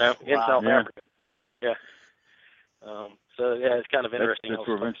 In South Africa. Yeah. So it's kind of interesting. That's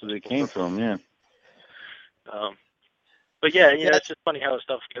where eventually they came from, yeah. But it's just funny how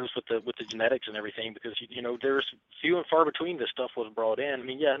stuff goes with the genetics and everything, because there's few and far between this stuff was brought in.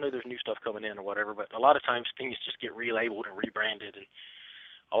 I know there's new stuff coming in or whatever, but a lot of times things just get relabeled and rebranded, and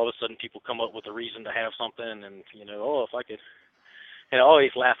all of a sudden people come up with a reason to have something, and if I could. And I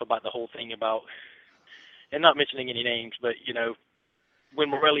always laugh about the whole thing about, and not mentioning any names, but when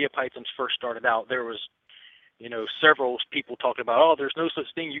Morelia pythons first started out, there was several people talking about, there's no such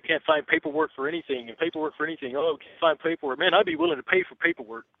thing. You can't find paperwork for anything, and paperwork for anything. Oh, can't find paperwork. Man, I'd be willing to pay for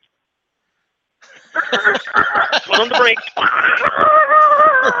paperwork. Put on the brakes.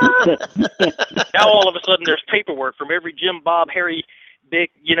 Now all of a sudden there's paperwork from every Jim, Bob, Harry,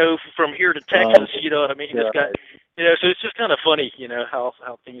 Dick, from here to Texas. You know what I mean? Yeah. It's got, so it's just kind of funny,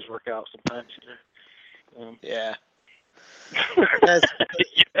 how things work out sometimes. Yeah.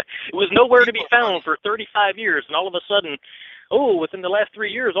 It was nowhere to be found for 35 years, and all of a sudden, within the last 3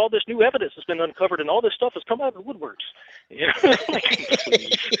 years, all this new evidence has been uncovered, and all this stuff has come out of the woodworks. I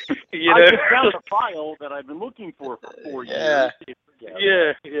just found a file that I've been looking for 4 years. Yeah.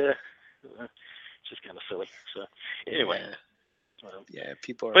 It's just kind of silly. So anyway.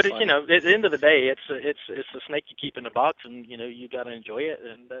 People are. But funny. at the end of the day, it's a snake you keep in the box, and you got to enjoy it,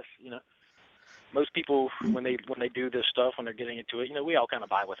 and that's most people, when they do this stuff, when they're getting into it, we all kind of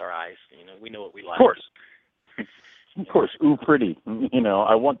buy with our eyes. We know what we like. Of course. Ooh, pretty.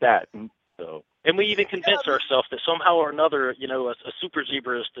 I want that. So. And we even convince ourselves that somehow or another, a super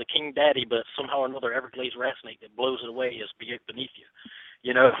zebra is the king daddy, but somehow or another Everglades rat snake that blows it away is beneath you.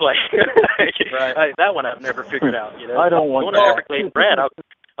 You know, like Right. that one I've never figured out. You know, I don't want going that. to Everglades Brad,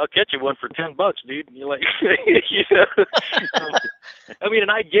 I'll catch you one for $10, dude. And you're like, you know. I mean, and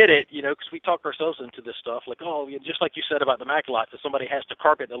I get it, you know, because we talk ourselves into this stuff. Like, oh, just like you said about the Macalots, if somebody has to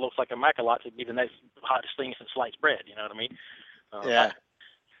carpet that looks like a Macalot, it'd be the next hottest thing since sliced bread. You know what I mean? Yeah.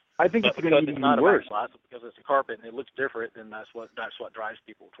 I think But it's going to because be it's even not a worse. Macalot, because it's a carpet and it looks different, then that's what drives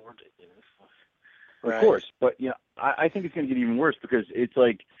people towards it. You know? Of course, but I think it's going to get even worse because it's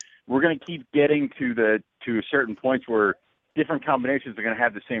like we're going to keep getting to certain points where different combinations are going to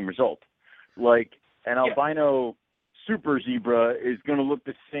have the same result. Like an albino super zebra is going to look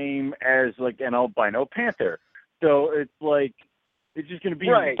the same as like an albino panther. So it's like it's just going to be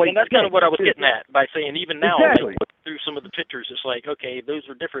right. like, And that's kind of what I was getting at by saying even now, Exactly. like, through some of the pictures, it's like, okay, those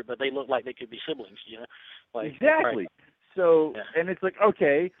are different, but they look like they could be siblings. You know? Like, Exactly. Right. So and it's like,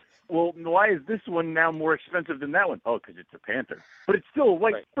 okay, well, why is this one now more expensive than that one? Oh, because it's a panther. But it's still a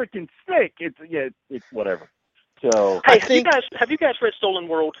white freaking snake. It's whatever. So Hey, have you guys read Stolen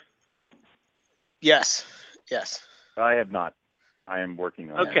World? Yes. I have not. I am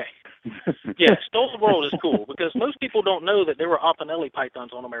working on Okay. that. Yeah, Stolen World is cool because most people don't know that there were Opinelli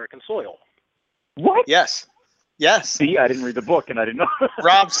pythons on American soil. What? Yes. See, I didn't read the book and I didn't know.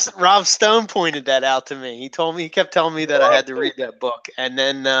 Rob Stone pointed that out to me. He kept telling me that I had to read that book. And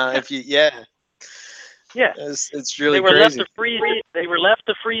then it's really they were crazy. left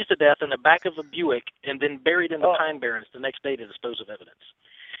to freeze to death in the back of a Buick and then buried in the Pine Barrens the next day to dispose of evidence.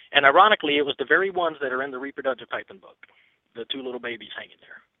 And ironically, it was the very ones that are in the reproductive python book, the two little babies hanging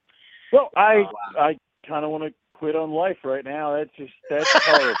there. Well, I kind of want to quit on life right now. That's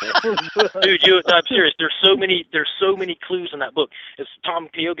horrible. Dude, I'm serious. There's so many clues in that book. It's Tom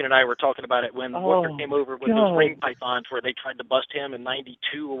Keoghan and I were talking about it when Walker came over with those ring pythons where they tried to bust him in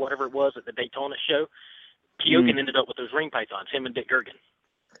 '92 or whatever it was at the Daytona show. Keoghan ended up with those ring pythons, him and Dick Gergen.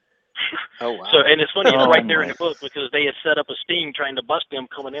 Oh wow! So, and it's funny, it's right there in the book because they had set up a sting trying to bust them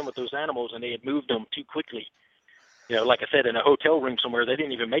coming in with those animals, and they had moved them too quickly. You know, like I said, in a hotel room somewhere, they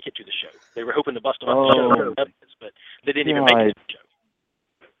didn't even make it to the show. They were hoping to bust them up the show, but they didn't even make it to the show.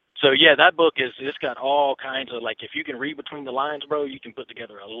 So yeah, that book it's got all kinds of, like, if you can read between the lines, bro, you can put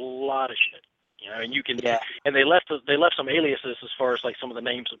together a lot of shit. You know, and you can, and they left some aliases as far as like some of the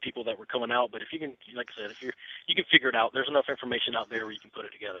names of people that were coming out. But if you can, like I said, you can figure it out. There's enough information out there where you can put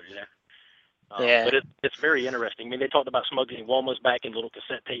it together. You know. But it's very interesting. I mean, they talked about smuggling walmas back in little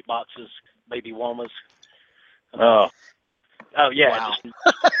cassette tape boxes, baby walmas. Wow. Just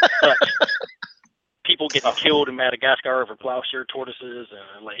people getting killed in Madagascar over plowshare tortoises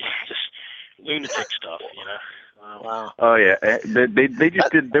and like just lunatic stuff. You know. Wow. Oh yeah, they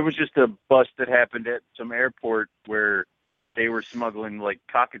just did. There was just a bust that happened at some airport where they were smuggling like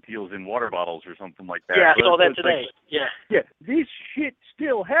cockatiels in water bottles or something like that. Yeah, I saw that today. Like, yeah, this shit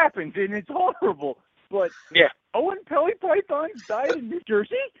still happens and it's horrible. But Owen Pelly Python died in New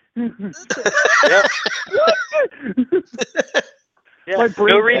Jersey. My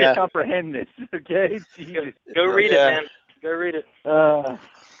brain can't comprehend this. Okay, Jesus. Go read it, man. Go read it.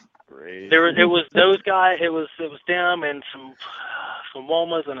 Great. It was those guys. It was them and some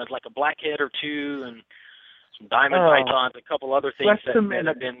walmas and like a blackhead or two and some diamond pythons, a couple other things. Left them in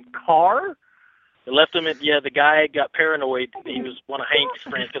a car. They left them in. Yeah, the guy got paranoid. He was one of Hank's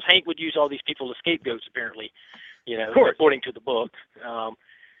friends because Hank would use all these people as scapegoats, apparently. You know, according to the book.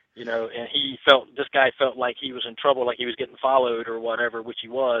 You know, and this guy felt like he was in trouble, like he was getting followed or whatever, which he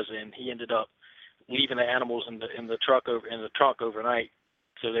was, and he ended up leaving the animals in the trunk overnight.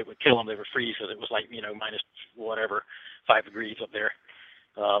 So they would kill them. They would freeze because it was like, you know, minus whatever 5 degrees up there.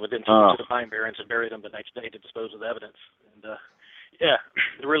 But then took them to the Pine Barrens and buried them the next day to dispose of the evidence. And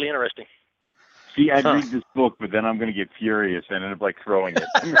really interesting. See, I'd read this book, but then I'm going to get furious and end up like throwing it.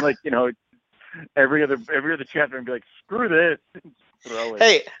 I'm like, you know, every other chapter and be like, screw this. Throw it.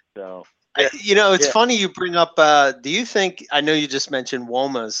 Hey, so you know, it's funny you bring up. Do you think? I know you just mentioned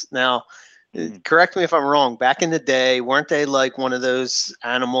walmas. Now, correct me if I'm wrong. Back in the day, weren't they like one of those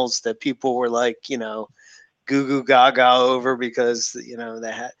animals that people were like, you know, goo goo gaga over because, you know,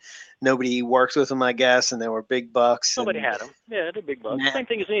 they had nobody worked with them, I guess, and they were big bucks. Nobody had them. Yeah, they're big bucks. Same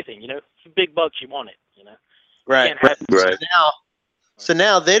thing as anything, you know. Big bucks, you want it, you know. Right. So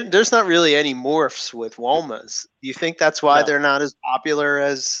now there's not really any morphs with walmas. Do you think that's why they're not as popular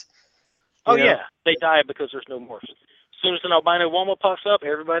as? Oh yeah, they die because there's no morphs. As soon as an albino walma pops up,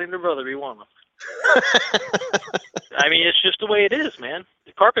 everybody and their brother be walma. I mean, it's just the way it is, man.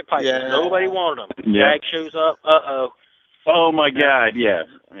 The carpet pythons, nobody wanted them. Jag shows up. Oh my God, yeah.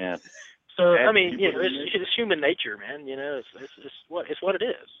 So I mean, you know, it's human nature, man. You know, it's what it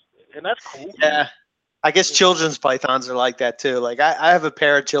is, and that's cool. Yeah. I guess children's pythons are like that too. Like I have a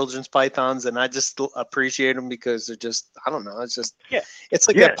pair of children's pythons, and I just appreciate them because they're just, I don't know. It's just, it's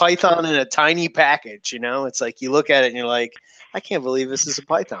like a python in a tiny package. It's like you look at it and you're like, I can't believe this is a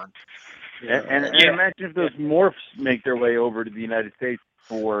python. And imagine if those morphs make their way over to the United States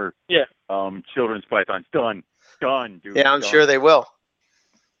for children's pythons. Done, dude. Yeah, I'm sure they will.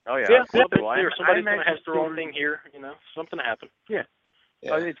 Oh yeah. Yeah, somebody's gonna have their own thing here. Something to happen. Yeah.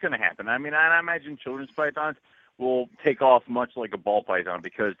 It's going to happen. I mean, I imagine children's pythons will take off much like a ball python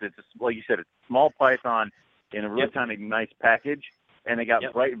because it's, like you said, it's a small python in a really kind of nice package, and they got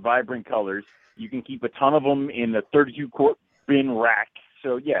bright, vibrant colors. You can keep a ton of them in the 32-quart bin rack.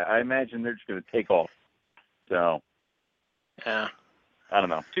 So, yeah, I imagine they're just going to take off. So, yeah, I don't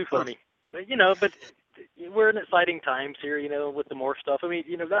know. Too funny. But we're in exciting times here, with the more stuff. I mean,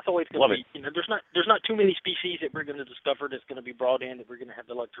 that's always going to be, there's not too many species that we're going to discover that's going to be brought in that we're going to have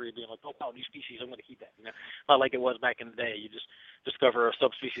the luxury of being like, oh, wow, new species, I'm going to keep that. Not like it was back in the day. You just discover a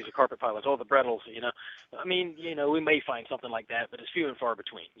subspecies of carpet pilots, the Brettles, I mean, we may find something like that, but it's few and far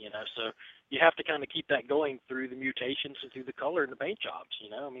between, So you have to kind of keep that going through the mutations and through the color and the paint jobs,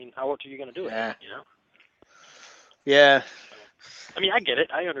 I mean, how else are you going to do it, Yeah. I mean, I get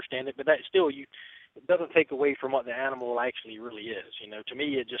it. I understand it, but that still, it doesn't take away from what the animal actually really is. To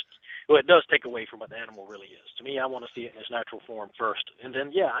me, it does take away from what the animal really is. To me, I want to see it in its natural form first, and then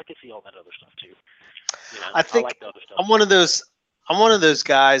I can see all that other stuff too. I think I like the other stuff. I'm one of those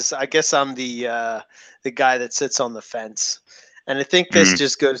guys. I guess I'm the guy that sits on the fence, and I think this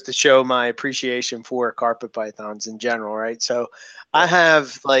just goes to show my appreciation for carpet pythons in general, right? So, I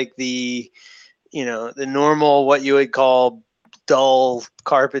have like the normal, what you would call dull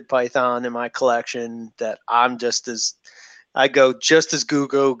carpet python in my collection that I go just as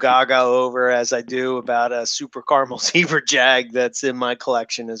goo gaga over as I do about a super caramel zebra jag that's in my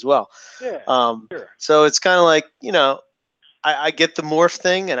collection as well. Sure. So it's kind of like, I get the morph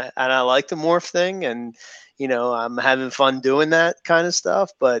thing and I like the morph thing, and I'm having fun doing that kind of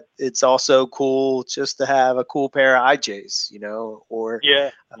stuff, but it's also cool just to have a cool pair of IJs, or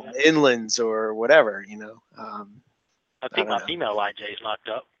inlands or whatever, I think my female IJ is knocked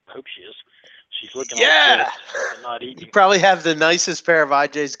up. I hope she is. She's looking like good, not eating. You probably have the nicest pair of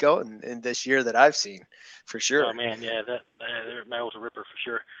IJs going in this year that I've seen, for sure. Oh man, yeah, that male's a ripper for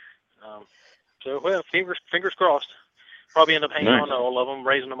sure. So fingers crossed. Probably end up hanging on to all of them,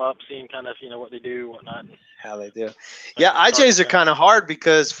 raising them up, seeing kind of what they do, whatnot. How they do. Yeah, IJs are kind of hard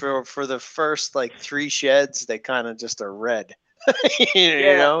because for the first like 3 sheds, they kind of just are red.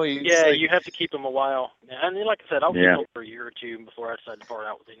 You have to keep them a while. And like I said, I'll keep them for a year or two before I decide to part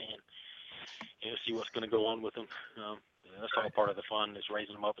out with any and see what's going to go on with them. That's all part of the fun, is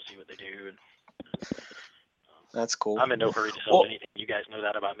raising them up and see what they do. And, that's cool. I'm in no hurry to sell anything. You guys know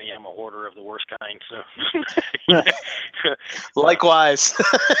that about me. I'm a hoarder of the worst kind. So likewise.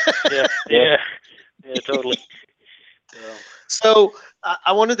 yeah, totally. So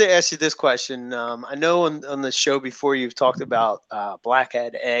I wanted to ask you this question. I know on the show before you've talked about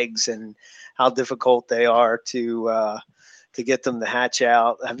blackhead eggs and how difficult they are to get them to hatch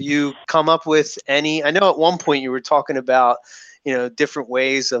out. Have you come up with any? I know at one point you were talking about different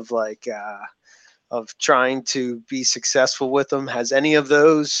ways of like of trying to be successful with them. Has any of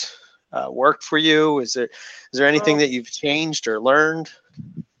those worked for you? Is there anything that you've changed or learned?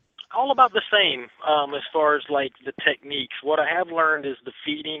 All about the same as far as like the techniques. What I have learned is the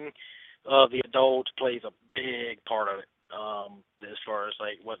feeding of the adults plays a big part of it, as far as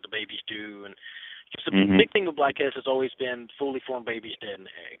like what the babies do. And just the big thing with blackheads has always been fully formed babies dead in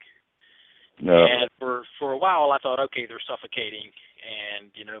the egg. No. And for a while I thought, okay, they're suffocating, and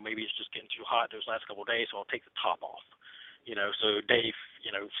maybe it's just getting too hot those last couple of days, so I'll take the top off. So day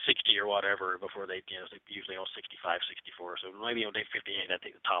 60 or whatever before they they're usually on 65, 64. So maybe on day 58 I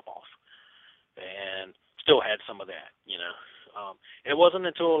take the top off, and still had some of that. It wasn't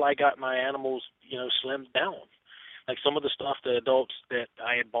until I got my animals slimmed down, like some of the stuff, the adults that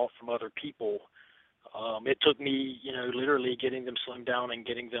I had bought from other people. It took me literally getting them slimmed down and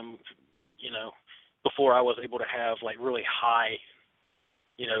getting them before I was able to have like really high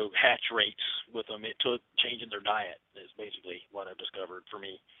hatch rates with them. It took changing their diet is basically what I've discovered for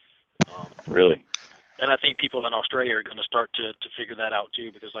me. Really? And I think people in Australia are going to start to figure that out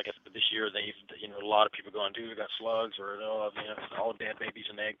too, because like I said, this year they've a lot of people going, dude, we got slugs, or all dead babies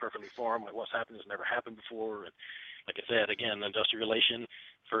in the egg perfectly formed. Like what's happened has never happened before. And like I said, again, industrialization,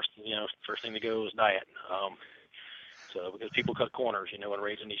 first thing to go is diet. So because people cut corners, when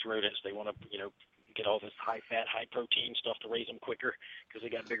raising these rodents, they want to get all this high fat, high protein stuff to raise them quicker because they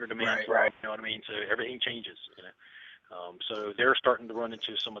got bigger demands. Right. You know what I mean? So everything changes. So they're starting to run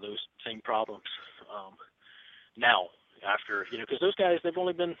into some of those same problems now. After because those guys they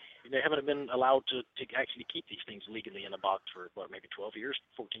haven't been allowed to actually keep these things legally in a box for maybe 12 years,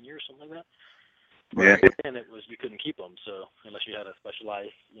 14 years, something like that. Yeah. And it was you couldn't keep them, so unless you had a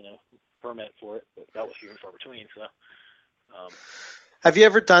specialized permit for it, but that was few and far between. So. Have you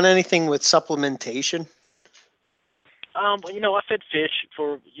ever done anything with supplementation? I fed fish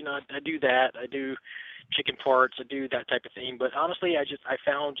for I do that. I do chicken parts. I do that type of thing. But honestly, I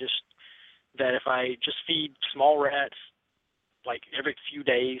found that if I just feed small rats like every few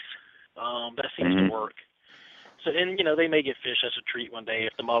days, that seems to work. So then they may get fish as a treat one day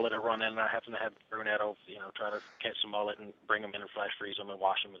if the mullet are running and I happen to have brunette. I'll try to catch some mullet and bring them in and flash freeze them and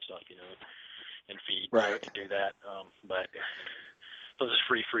wash them and stuff. And feed. Right. I can do that. But so it's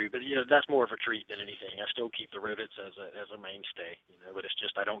free fruit. But that's more of a treat than anything. I still keep the rodents as a mainstay. But it's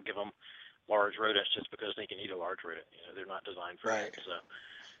just I don't give them large rodents just because they can eat a large rodent. They're not designed for right. it. So.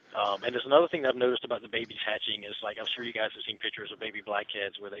 And there's another thing that I've noticed about the babies hatching is I'm sure you guys have seen pictures of baby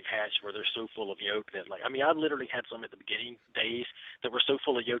blackheads where they've hatched where they're so full of yolk that I literally had some at the beginning days that were so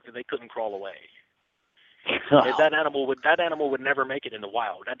full of yolk that they couldn't crawl away. That animal would never make it in the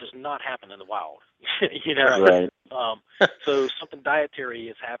wild. That does not happen in the wild. Right. So something dietary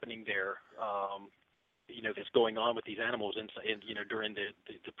is happening there. That's going on with these animals during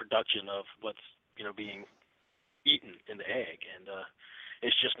the production of what's being eaten in the egg, and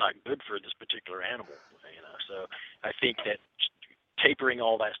it's just not good for this particular animal. So I think that tapering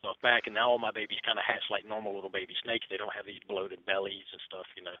all that stuff back, and now all my babies kind of hatch like normal little baby snakes. They don't have these bloated bellies and stuff.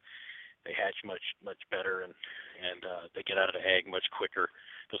 They hatch much better, and they get out of the egg much quicker.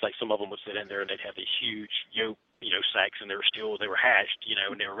 Because like some of them would sit in there and they'd have these huge yolk, sacs, and they were hatched,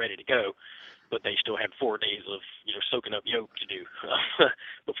 and they were ready to go, but they still had 4 days of soaking up yolk to do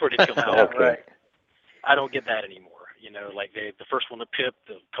before they come out. Okay. Right. I don't get that anymore. Like the first one to pip,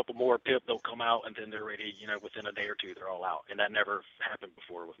 the couple more pip, they'll come out, and then they're ready. Within a day or two, they're all out, and that never happened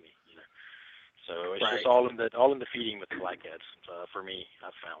before with me. So it's just all in the feeding with the blackheads for me.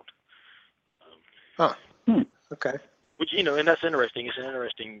 I've found. Okay. Which and that's interesting. It's an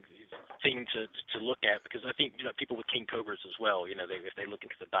interesting thing to look at because I think people with king cobras as well. If they look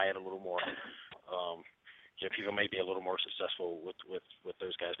into the diet a little more, people may be a little more successful with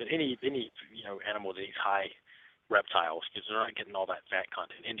those guys. But any animal that eats high reptiles because they're not getting all that fat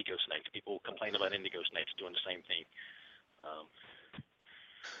content. Indigo snakes. People complain about indigo snakes doing the same thing.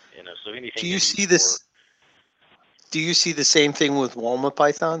 So anything. Do you see this? Do you see the same thing with Woma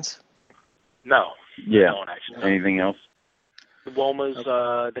pythons? No. Yeah. Don't actually. Anything else? The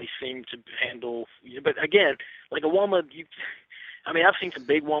Womas, they seem to handle, but again, like a Woma, I've seen some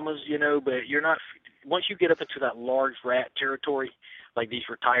big Womas, but you're not, once you get up into that large rat territory, like these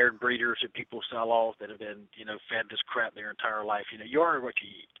retired breeders that people sell off that have been, fed this crap their entire life, you are what you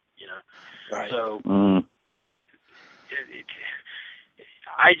eat, Right. So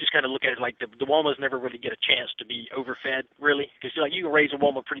I just kind of look at it like the Womas never really get a chance to be overfed, really, because you can raise a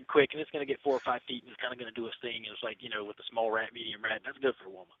Woma pretty quick, and it's going to get 4 or 5 feet, and it's kind of going to do its thing. And it's like with the small rat, medium rat, that's good for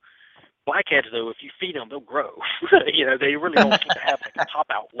a Woma. Blackheads, though, if you feed them, they'll grow. They really don't seem to have like a top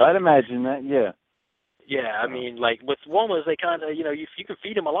out. I'd imagine that. Yeah. Yeah, like with Womas, they kind of you can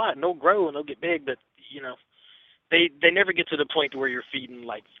feed them a lot, and they'll grow and they'll get big, but they never get to the point to where you're feeding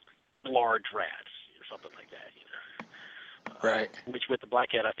like large rats or something like that. Right. Which with the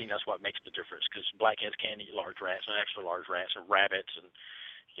blackhead, I think that's what makes the difference because blackheads can eat large rats and extra large rats and rabbits and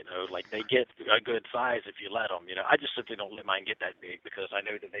they get a good size if you let them. I just simply don't let mine get that big because I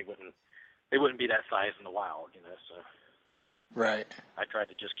know that they wouldn't be that size in the wild. So. Right. I try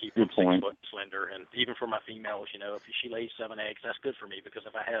to just keep them 6 foot slender, and even for my females, if she lays 7 eggs, that's good for me because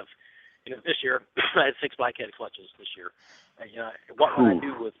if I have, this year I had 6 blackhead clutches this year. What would I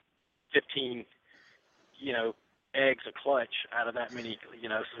do with 15, eggs a clutch out of that many,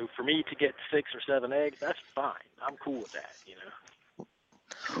 so for me to get 6 or 7 eggs, that's fine. I'm cool with that,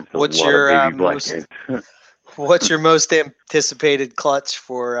 What's your most anticipated clutch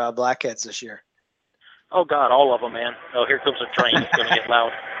for blackheads this year? Oh God, all of them, man. Oh, here comes a train. It's going to get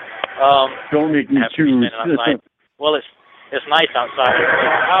loud. Don't make me choose. Well, it's nice outside.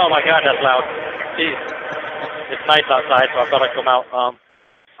 Oh my God, that's loud. Jeez. It's nice outside, so I thought I'd come out.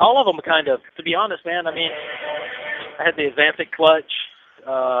 All of them are kind of, to be honest, man, I had the Xanthic clutch,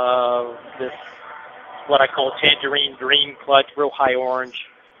 this, what I call tangerine green clutch, real high orange,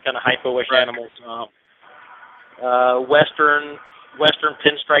 kind of hypo-ish animals. Western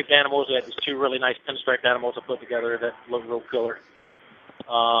pinstriped animals. I had these 2 really nice pinstriped animals I put together that look real killer.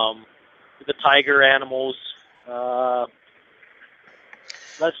 The tiger animals,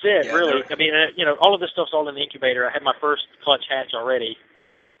 That's it, Yeah, really. I mean, all of this stuff's all in the incubator. I had my first clutch hatch already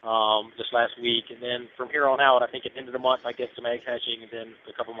this last week, and then from here on out, I think at the end of the month, I get some egg hatching, and then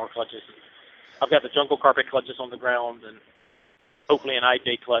a couple more clutches. I've got the jungle carpet clutches on the ground, and hopefully an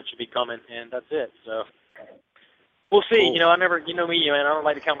IJ clutch will be coming, and that's it. So we'll see. Cool. I never, me, man. I don't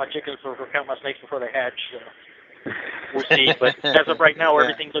like to count my chickens or count my snakes before they hatch. So we'll see. But as of right now,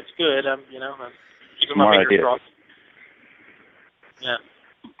 everything looks good. I'm keeping my fingers crossed. Yeah.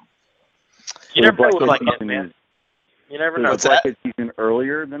 You never know with blackhead, man. You never know. Is the blackhead season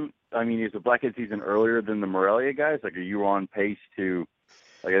earlier than? I mean, is the blackhead season earlier than the Morelia guys? Like, are you on pace to?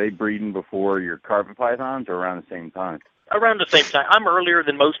 Like, are they breeding before your carpet pythons or around the same time? Around the same time. I'm earlier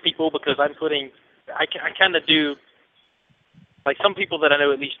than most people because I kind of do, like some people that I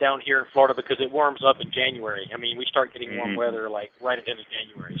know, at least down here in Florida, because it warms up in January. I mean, we start getting warm weather like right at the end of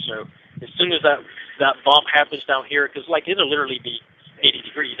January. So as soon as that bump happens down here, because like it'll literally be 80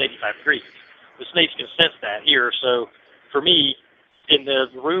 degrees, 85 degrees. The snakes can sense that here. So for me, in the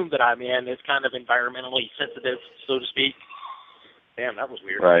room that I'm in, it's kind of environmentally sensitive, so to speak. Damn, that was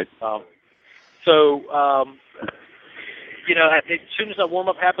weird. Right. As soon as that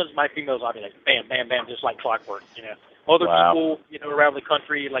warm-up happens, my females, I'll be like, bam, bam, bam, just like clockwork, Other people, around the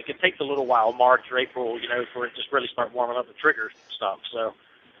country, like it takes a little while, March or April, for it just really start warming up the triggers and stuff. So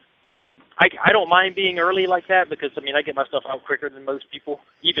I don't mind being early like that because, I get my stuff out quicker than most people.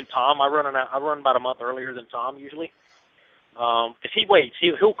 Even Tom, I run about a month earlier than Tom usually. If he waits,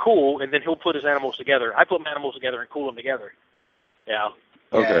 he'll cool, and then he'll put his animals together. I put my animals together and cool them together. Yeah.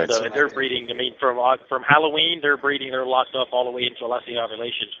 Okay. So they're breeding. From Halloween, they're breeding. They're locked up all the way until I see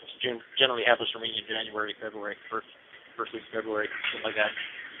ovulation, which generally happens for me in January, February, first week of February, something like that.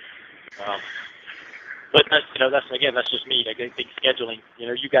 But that's just me. I think scheduling.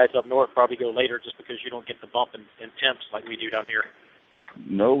 You guys up north probably go later just because you don't get the bump in temps like we do down here.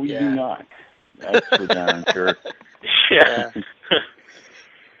 No, we do not. That's for darn sure. Yeah.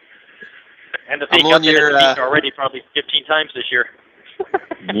 And the thing I've been in the beach already probably 15 times this year.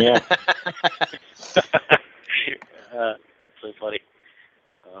 Yeah. So funny.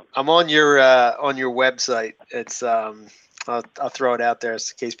 I'm on your website. It's I'll throw it out there in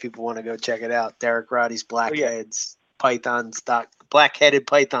case people want to go check it out. Derek Roddy's Blackheads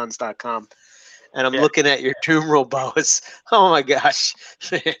blackheadedpythons.com. And I'm looking at your Doomrel boas. Oh my gosh.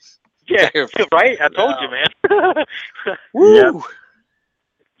 Yeah, right? I told you, man. Woo! Yep.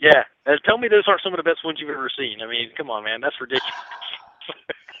 Yeah. Tell me those aren't some of the best ones you've ever seen. Come on, man. That's ridiculous.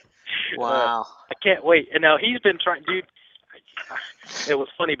 Wow. I can't wait. And now he's been trying, dude. It was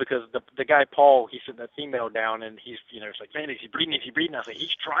funny because the guy, Paul, he sent that female down and he's, it's like, man, is he breeding? Is he breeding? I was like,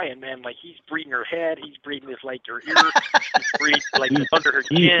 he's trying, man. Like, he's breeding her head. He's breeding this, like, her ear. He's breeding, like, under her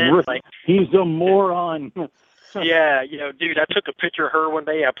chin. He's a moron. Yeah, dude, I took a picture of her one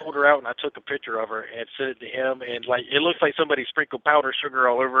day. I pulled her out and I took a picture of her and sent it to him. And, like, it looks like somebody sprinkled powdered sugar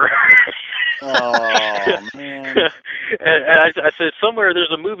all over her. Oh, man. And I said, somewhere there's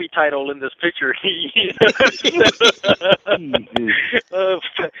a movie title in this picture.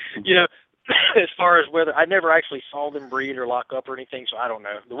 As far as whether, I never actually saw them breed or lock up or anything, so I don't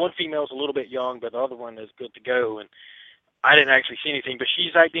know. The one female's a little bit young, but the other one is good to go. And I didn't actually see anything, but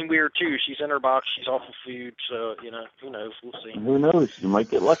she's acting weird too. She's in her box. She's off of food, so who knows? We'll see. Who knows? You might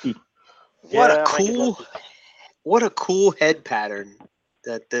get lucky. What a cool head pattern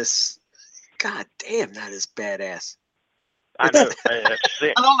that this. God damn, that is badass. I know. I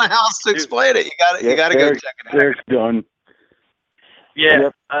don't know how else to explain it. You gotta go check it out. Derek's done. Yeah,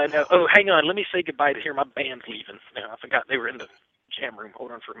 Yep. I know. Oh, hang on. Let me say goodbye to here. My band's leaving. No, I forgot they were in the jam room.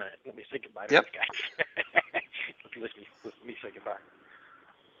 Hold on for a minute. Let me say goodbye to these guys. Let me say goodbye.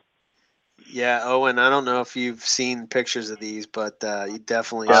 Yeah, Owen, I don't know if you've seen pictures of these, but you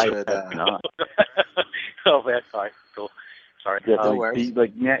definitely should. Not. Oh, man. All right. Cool. Sorry. Yeah, No worries.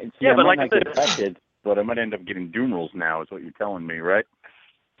 but but like I said, get blackheads, but I might end up getting Doomrels now, is what you're telling me, right?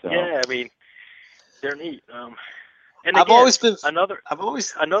 So. Yeah, they're neat. And I've again, always been another animal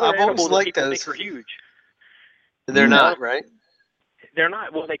that liked people those. think are huge. They're not, right? They're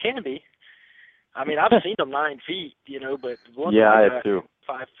not. Well, they can be. I've seen them 9 feet, but one I have too.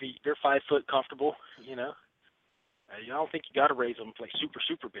 5 feet. They're 5 foot comfortable, I don't think you got to raise them like super,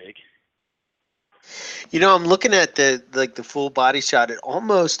 super big. I'm looking at the full body shot. It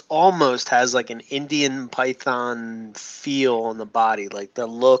almost has like an Indian python feel on the body, like the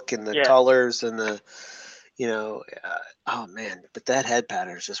look and the colors and the, oh man! But that head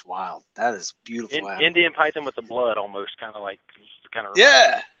pattern is just wild. That is beautiful. Indian python with the blood, almost kind of.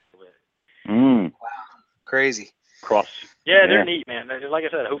 Yeah. Wow. Crazy. Cross. Yeah, they're neat, man. Like I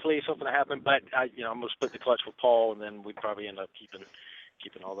said, hopefully something will happen. But I'm gonna split the clutch with Paul, and then we'd probably end up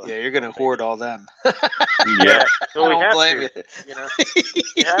keeping all the. Yeah, you're gonna hoard all them. Yeah, so we I don't have blame to. you. You know,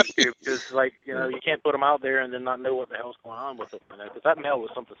 you have to, because like you can't put them out there and then not know what the hell's going on with them. You know, because that male was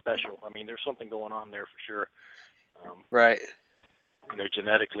something special. I mean, there's something going on there for sure. Right.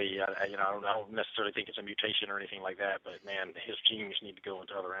 Genetically, I don't necessarily think it's a mutation or anything like that, but man, his genes need to go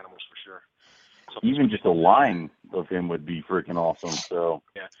into other animals for sure. Even just a line of him would be freaking awesome. So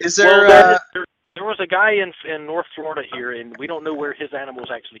yeah. Is there? There was a guy in North Florida here, and we don't know where his animals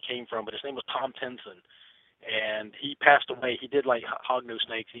actually came from, but his name was Tom Tenson, and he passed away. He did like hognose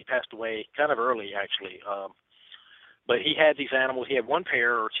snakes. He passed away kind of early, actually. But he had these animals. He had one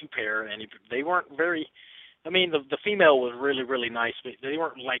pair or two pair, and they weren't very. I mean, the female was really, really nice, but they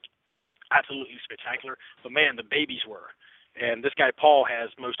weren't like absolutely spectacular. But man, the babies were. And this guy Paul has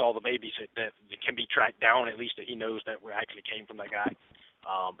most all the babies that can be tracked down. At least that he knows that we actually came from that guy.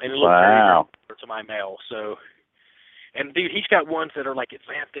 And it looked very similar to my male. So, and dude, he's got ones that are like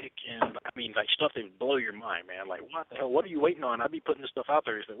Atlantic, and I mean, like stuff that would blow your mind, man. Like, what the hell? What are you waiting on? I'd be putting this stuff out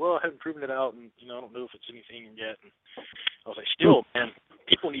there. He said, well, I haven't proven it out, and I don't know if it's anything yet. And I was like, still, man,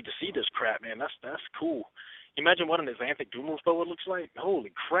 people need to see this crap, man. That's cool. Imagine what an Atlantic Dumo's boa looks like.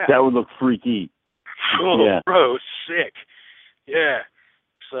 Holy crap! that would look freaky. Oh, Yeah. bro, sick. Yeah.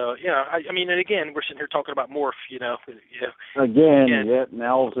 So, I mean, and again, we're sitting here talking about morph, Yeah. Again, Yeah. yeah.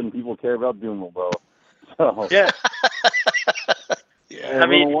 Now all of a sudden people care about Dumo boa. So Yeah. Yeah. I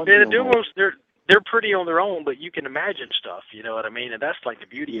mean, everyone the wants Dumo. Dumos, they're pretty on their own, but you can imagine stuff, you know what I mean? And that's like the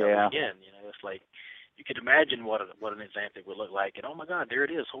beauty of it Yeah. again, It's like you can imagine what an Atlantic would look like, and oh my God, there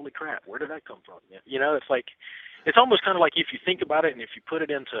it is. Holy crap, where did that come from? It's like, it's almost kind of like if you think about it, and if you put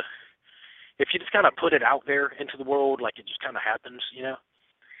it into, if you just kind of put it out there into the world, like it just kind of happens,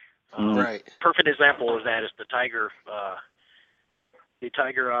 Right. Perfect example of that is the tiger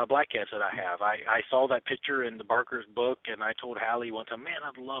blackcats that I have. I saw that picture in the Barker's book, and I told Hallie one time, man,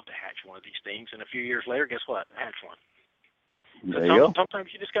 I'd love to hatch one of these things. And a few years later, guess what? I hatched one. There you go. Sometimes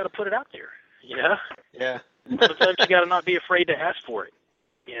you just got to put it out there, Yeah. Sometimes you got to not be afraid to ask for it,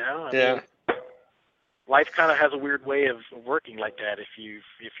 I mean, life kind of has a weird way of working like that if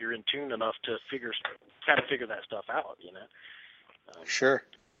you're in tune enough to figure that stuff out, Sure.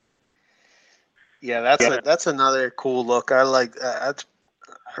 Yeah, that's another cool look. I like that.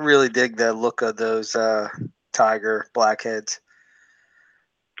 I really dig the look of those tiger blackheads.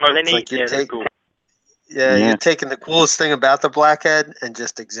 Oh, they It's neat. like you're They're cool. Yeah, you're taking the coolest thing about the blackhead and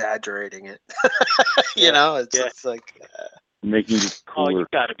just exaggerating it. It's like Making it Oh, cooler. you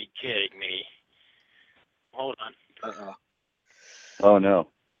got to be kidding me. Hold on. Oh no.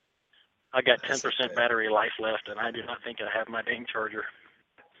 I got 10% battery life left, and I do not think I have my dang charger.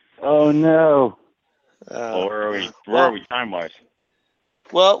 Oh no. Where are we time-wise?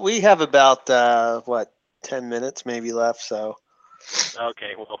 Well, we have about 10 minutes maybe left. So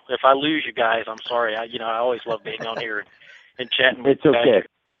Okay, well, if I lose you guys, I'm sorry. I always love being on here and chatting with It's you guys. okay.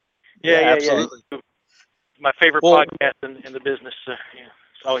 Yeah. absolutely. My favorite podcast in the business.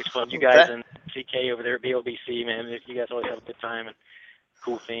 It's always fun. You guys and CK over there at BOBC, man. You guys always have a good time and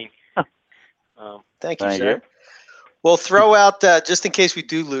cool thing. Thank you, Thank sir. you. Well, throw out just in case we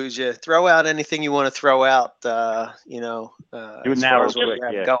do lose you. Throw out anything you want to throw out. Do it as now, far as real what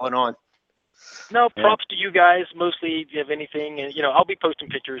quick, we have going on. No, props to you guys. Mostly, if anything, and I'll be posting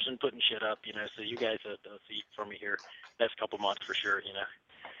pictures and putting shit up. So you guys will see from me here next couple months for sure.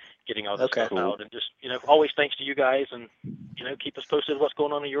 Getting all this stuff out, and just always thanks to you guys, and keep us posted what's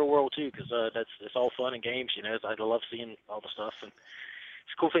going on in your world too, because it's all fun and games. I love seeing all the stuff, and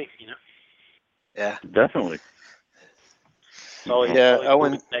it's a cool thing. Yeah, Definitely. It's always cool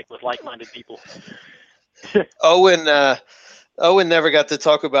to connect with like-minded people. Owen never got to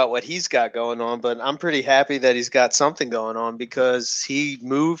talk about what he's got going on, but I'm pretty happy that he's got something going on because he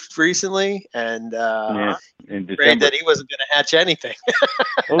moved recently and In December. afraid that he wasn't going to hatch anything.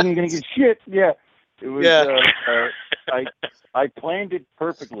 I wasn't gonna get shit. Yeah. It was. I planned it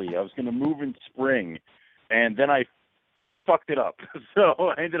perfectly. I was gonna move in spring, and then I fucked it up. So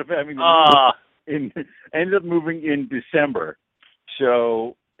I ended up having to moving in December.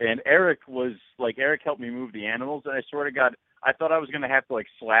 So Eric helped me move the animals, and I sort of I thought I was gonna have to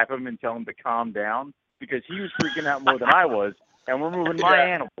slap him and tell him to calm down because he was freaking out more than I was. And we're moving my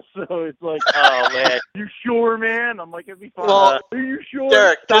animals, so it's like, oh man, you sure, man? I'm like, it'll be fine. Well, Are you sure?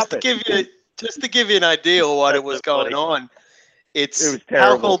 Derek, Stop just to give you an idea of what was going on. It was how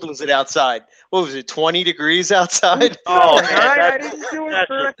terrible. cold was it outside? What was it? 20 degrees outside? Oh man, all right, I didn't do it that's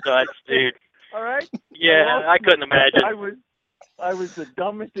correct. just nuts, dude. All right. Yeah, I couldn't imagine. I was the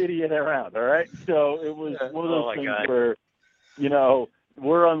dumbest idiot around. All right. So it was one of those things God. where,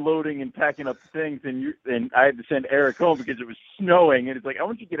 we're unloading and packing up things, and I had to send Eric home because it was snowing, and it's like, I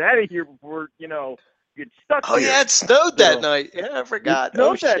want you to get out of here before you get stuck Oh here. yeah, it snowed that night. Yeah, I forgot. It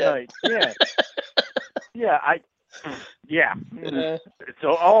snowed that shit. Night. Yeah. Yeah.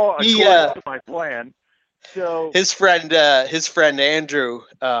 So all according to my plan. So his friend Andrew,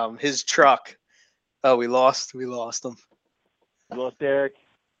 his truck. Oh, we lost him. You lost Eric?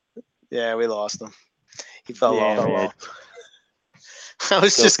 Yeah, we lost him. He fell off. I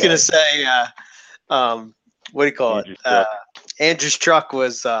was It's just okay. gonna say, what do you call Andrew's it? Andrew's truck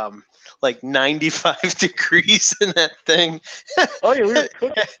was like 95 degrees in that thing. Oh yeah, we were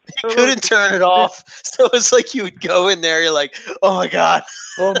cooking. You couldn't turn it off, so it's like you would go in there. You're like, oh my god.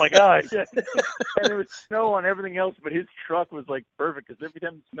 Oh my god. Yeah. And there was snow on everything else, but his truck was like perfect because every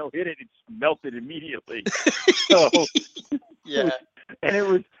time the snow hit it, it melted immediately. So yeah. And it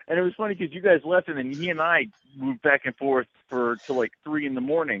was funny because you guys left, and then he and I moved back and forth till like 3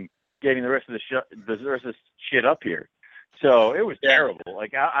 a.m, getting the rest of the shit up here. So it was terrible.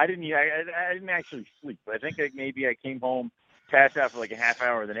 Like I didn't actually sleep. I think maybe I came home, passed out for like a half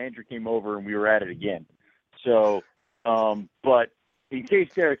hour, then Andrew came over and we were at it again. So, but in case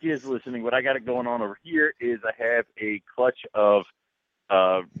Derek is listening, what I got going on over here is I have a clutch of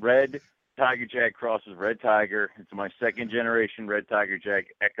red Tiger Jag crosses Red Tiger. It's my second generation Red Tiger Jag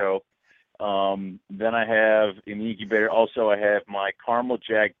Echo. Then I have in the incubator, also I have my Caramel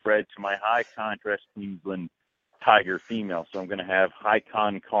Jag bred to my high contrast Queensland Tiger female. So I'm going to have high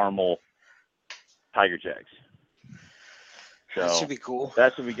con caramel Tiger Jags. So that should be cool.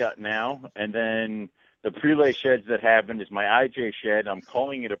 That's what we got now. And then the prelay sheds that happened is my IJ shed. I'm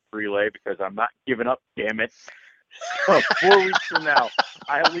calling it a prelay because I'm not giving up, damn it. So 4 weeks from now,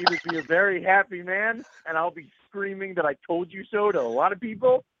 I'll either be a very happy man and I'll be screaming that I told you so to a lot of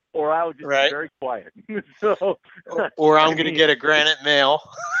people, or I'll just be very quiet. So, or I'm going to get a granite mail.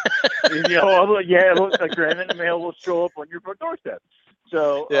 A granite mail will show up on your front doorstep.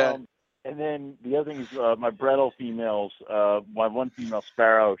 So, and then the other thing is my Brettle females, my one female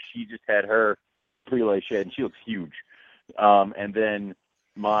Sparrow, she just had her prelay shed and she looks huge. And then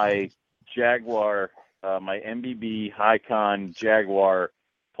my Jaguar, my MBB High-Con Jaguar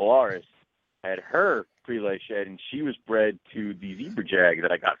Polaris had her prelay shed, and she was bred to the Zebra Jag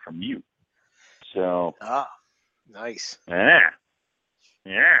that I got from you. So, nice. Yeah.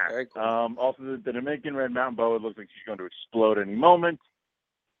 Very cool. Also, the Dominican Red Mountain Boa looks like she's going to explode any moment.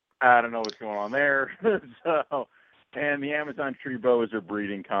 I don't know what's going on there. And the Amazon tree boas are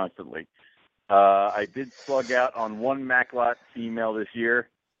breeding constantly. I did slug out on one Maclot female this year,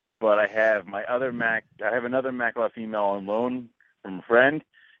 but I have another Maclot female on loan from a friend,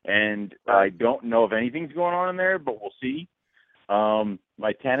 and I don't know if anything's going on in there, but we'll see.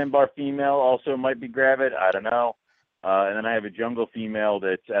 My Tannenbar female also might be gravid. I don't know. And then I have a jungle female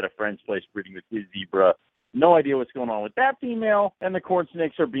that's at a friend's place breeding with his zebra. No idea what's going on with that female, and the corn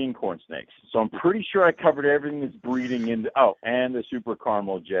snakes are being corn snakes. So I'm pretty sure I covered everything that's breeding in. And the super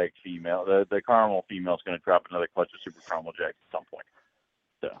caramel jag female. The caramel female is going to drop another clutch of super caramel jags at some point.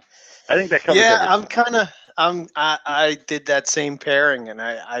 So I think that covers everything. I did that same pairing, and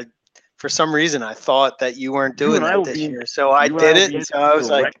I for some reason I thought that you weren't doing that this year, so I did it. And so I was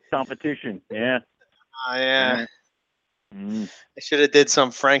like, competition, yeah. Yeah. I should have did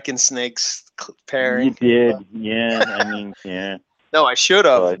some Frankensnakes pairing. You did, yeah. I mean, yeah. No, I should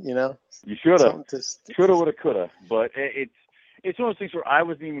have. You should have. Shoulda, woulda, coulda. But it's one of those things where I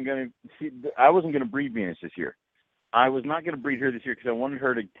wasn't going to breed Venus this year. I was not going to breed her this year because I wanted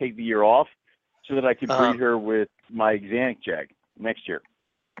her to take the year off so that I could breed her with my Xanic Jag next year.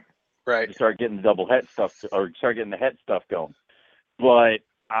 Right. To start getting the double het stuff, or start getting the het stuff going. But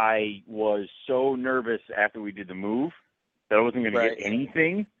I was so nervous after we did the move that I wasn't going to get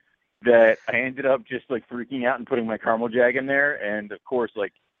anything, that I ended up just like freaking out and putting my Caramel Jag in there. And of course,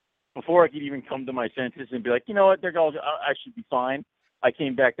 like before I could even come to my senses and be like, you know what, they're all, I should be fine. I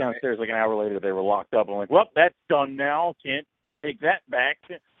came back downstairs like an hour later. They were locked up. I'm like, well, that's done now. Can't take that back.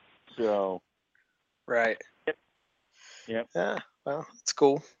 So. Right. Yep. Yeah. Well, it's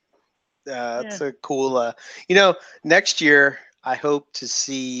cool. It's a cool, next year, I hope to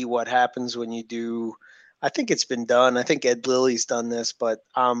see what happens when you do. I think it's been done. I think Ed Lilly's done this, but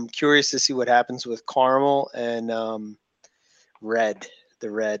I'm curious to see what happens with caramel and the red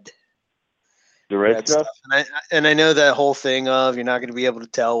stuff. And I know that whole thing of you're not going to be able to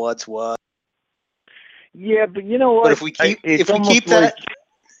tell what's what. Yeah, but you know what? But if we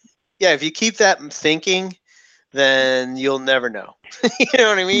keep that thinking, then you'll never know. You know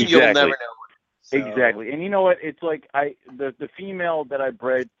what I mean? Exactly. You'll never know. So. Exactly. And you know what? It's like the female that I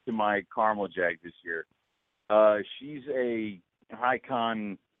bred to my Caramel Jag this year, she's a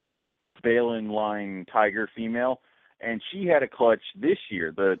Con Balin line tiger female, and she had a clutch this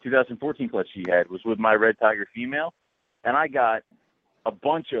year. The 2014 clutch she had was with my red tiger female, and I got a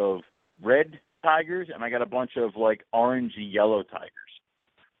bunch of red tigers, and I got a bunch of like orangey yellow tigers.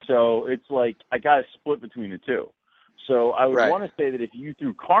 So it's like I got a split between the two. So I would want to say that if you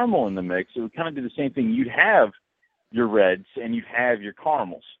threw caramel in the mix, it would kind of do the same thing. You'd have your reds and you'd have your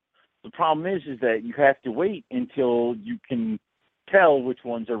caramels. The problem is that you have to wait until you can tell which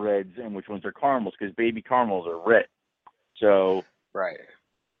ones are reds and which ones are caramels, because baby caramels are red. So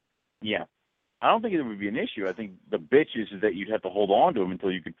yeah. I don't think it would be an issue. I think the bitch is that you'd have to hold on to them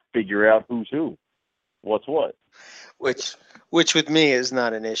until you could figure out who's who, what's what. Which with me is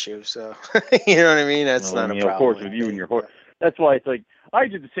not an issue. So you know what I mean. That's not a problem. Of course, with you and your horse. That's why it's like I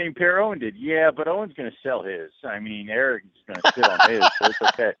did the same pair Owen did. Yeah, but Owen's going to sell his. I mean, Eric's going to sit on his. So it's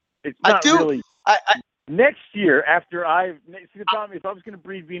okay. It's not really. Next year, after see the problem, if I was going to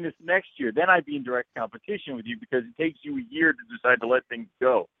breed Venus next year, then I'd be in direct competition with you, because it takes you a year to decide to let things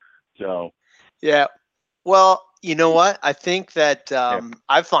go. So. Yeah. Well, you know what? I think that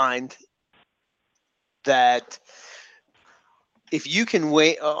I find that if you can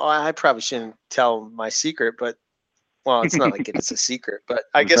wait, I probably shouldn't tell my secret, but well, it's not like it's a secret, but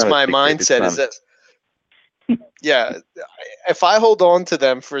I guess my mindset is this. Yeah. If I hold on to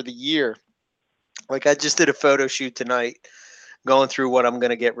them for the year, like I just did a photo shoot tonight, going through what I'm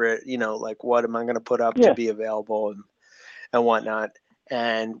going to get rid, like what am I going to put up to be available and whatnot.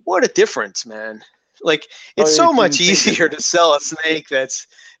 And what a difference, man. Like it's so much easier to sell a snake that's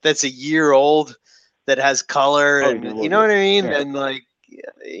a year old, that has color, and you know what I mean? Yeah. And like,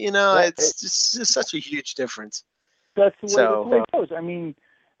 it's just such a huge difference. That's the way it goes. I mean,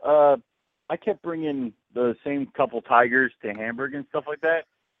 I kept bringing the same couple tigers to Hamburg and stuff like that.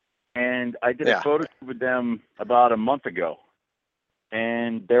 And I did a photo shoot with them about a month ago,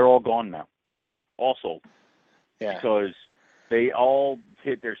 and they're all gone now, all sold. Yeah. Because they all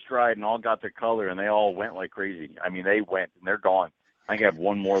hit their stride and all got their color, and they all went like crazy. I mean, they went, and they're gone. I have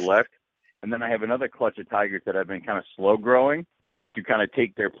one more left. And then I have another clutch of tigers that I've been kind of slow growing to kind of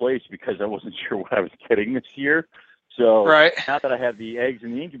take their place, because I wasn't sure what I was getting this year. So now that I have the eggs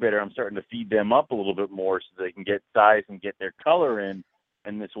in the incubator, I'm starting to feed them up a little bit more so they can get size and get their color in,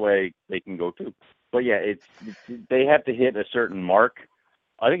 and this way they can go too. But yeah, it's they have to hit a certain mark.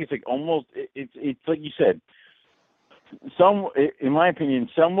 I think it's like almost it's like you said. Some, in my opinion,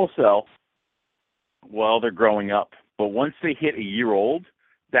 some will sell while they're growing up, but once they hit a year old,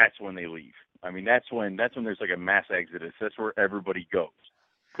 that's when they leave. I mean, that's when there's like a mass exodus. That's where everybody goes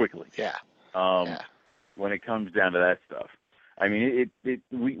quickly. Yeah. When it comes down to that stuff, I mean,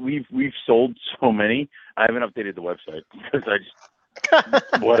 we've sold so many. I haven't updated the website because I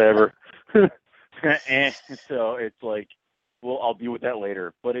just whatever. And so it's like, well, I'll deal with that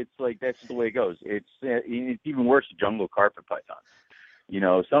later. But it's like that's the way it goes. It's even worse with jungle carpet pythons.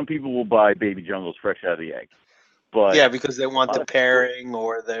 Some people will buy baby jungles fresh out of the egg. But yeah, because they want the pairing,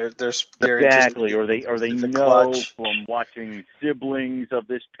 or they're exactly, or they know from watching siblings of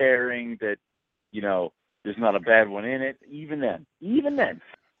this pairing that there's not a bad one in it. Even then,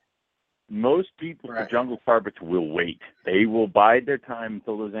 most people for jungle carpets will wait. They will bide their time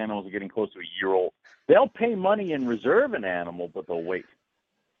until those animals are getting close to a year old. They'll pay money and reserve an animal, but they'll wait.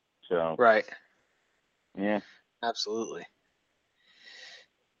 So yeah, absolutely.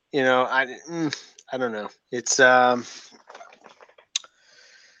 I don't know. It's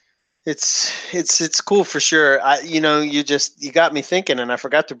cool for sure. You got me thinking, and I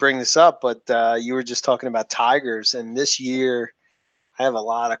forgot to bring this up, but you were just talking about tigers, and this year I have a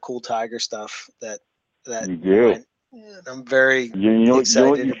lot of cool tiger stuff that you do. I'm very excited you know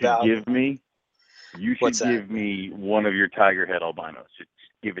what you about. Should give me? You should give me one of your tiger head albinos. Just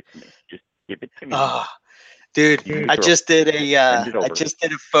give it to me. Just give it to me. Dude, I just did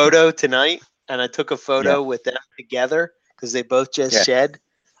a photo tonight, and I took a photo with them together because they both just shed.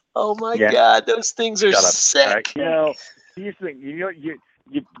 Oh my God, those things are sick. Here's the thing.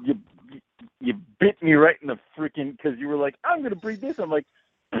 You bit me right in the freaking, because you were like, I'm gonna breed this. I'm like,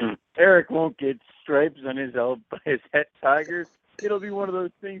 Eric won't get stripes on his het tigers. It'll be one of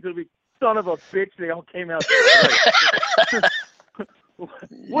those things. It'll be, son of a bitch, they all came out stripes.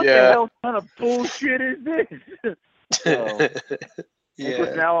 What the hell kind of bullshit is this?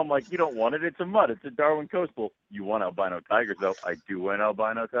 Because now I'm like, you don't want it. It's a mutt. It's a Darwin Coastal. You want albino tigers, though. I do want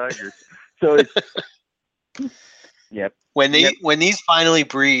albino tigers. So it's When these finally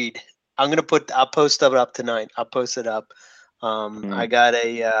breed, I'll post it up tonight. I'll post it up. I got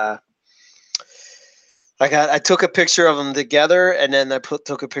I took a picture of them together, and then I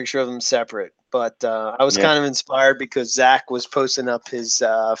took a picture of them separate. But I was kind of inspired because Zach was posting up his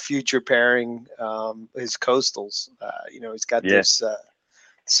future pairing, his coastals. He's got those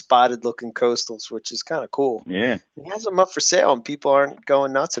spotted looking coastals, which is kind of cool. Yeah, he has them up for sale, and people aren't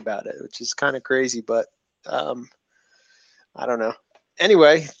going nuts about it, which is kind of crazy. But I don't know.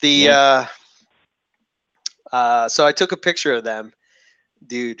 Anyway, so I took a picture of them,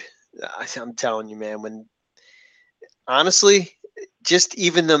 dude. I'm telling you, man, honestly, just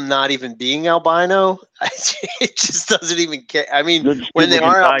even them not even being albino, it just doesn't even care. I mean, when they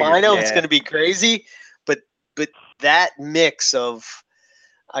are albino, it's going to be crazy. But that mix of,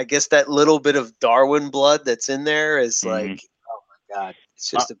 I guess, that little bit of Darwin blood that's in there is like, oh my God, it's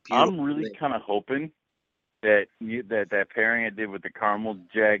just a beautiful. I'm really kind of hoping that that pairing I did with the caramel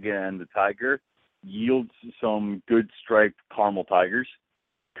Jaga and the tiger yields some good striped caramel tigers,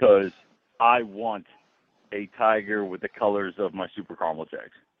 because I want a tiger with the colors of my super caramel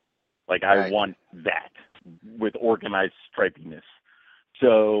jags. Like, I want that with organized stripiness.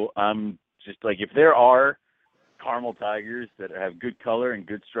 So I'm just like, if there are caramel tigers that have good color and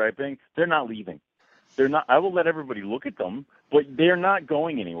good striping, they're not leaving. They're not. I will let everybody look at them, but they're not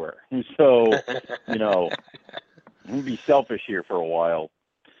going anywhere. So, I'm gonna be selfish here for a while.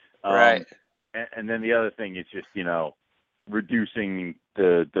 Right. And then the other thing is just, reducing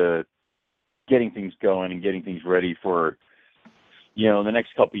the getting things going and getting things ready for, the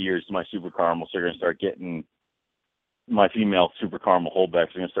next couple of years. My super caramels are going to start getting, my female super caramel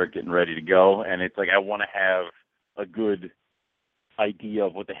holdbacks are going to start getting ready to go. And it's like, I want to have a good idea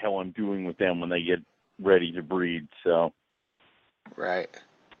of what the hell I'm doing with them when they get ready to breed. So. Right.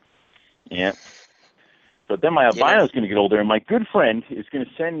 Yeah. But then my albino is going to get older, and my good friend is going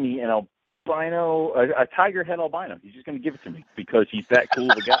to send me an albino, a tiger head albino. He's just going to give it to me because he's that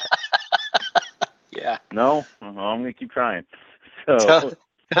cool of a guy. Yeah. No? I'm going to keep trying. So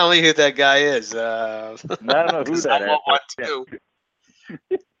tell me who that guy is. I don't know who that is. I want one too.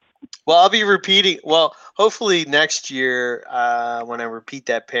 Well, I'll be repeating. Well, hopefully next year when I repeat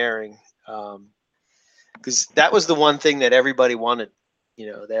that pairing, because that was the one thing that everybody wanted.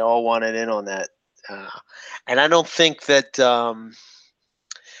 They all wanted in on that. And I don't think that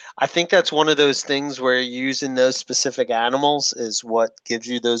I think that's one of those things where using those specific animals is what gives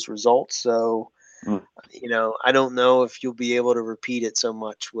you those results. So, I don't know if you'll be able to repeat it so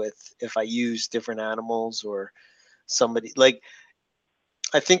much with if I use different animals or somebody like.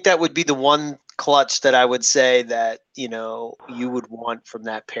 I think that would be the one clutch that I would say that you would want from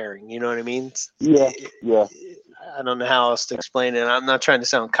that pairing. You know what I mean? Yeah. I don't know how else to explain it. I'm not trying to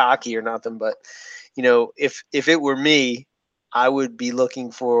sound cocky or nothing, but if it were me, I would be looking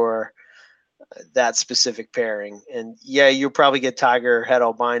for that specific pairing. And yeah, you'll probably get tiger head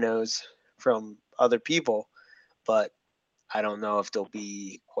albinos from other people, but I don't know if they'll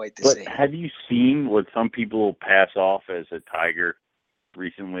be quite the same. Have you seen what some people pass off as a tiger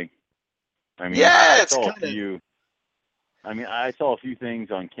recently? I mean, I saw a few things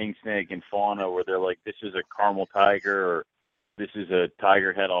on King Snake and Fauna where they're like, this is a caramel tiger or this is a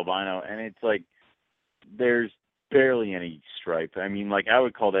tiger head albino, and it's like there's barely any stripe. I mean, like, I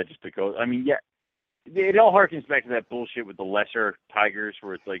would call that just a coast. I mean, yeah, it all harkens back to that bullshit with the lesser tigers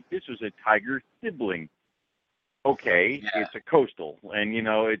where it's like, this was a tiger sibling. Okay, It's a coastal, and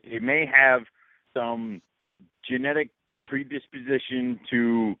it may have some genetic predisposition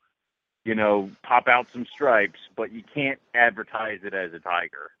to pop out some stripes, but you can't advertise it as a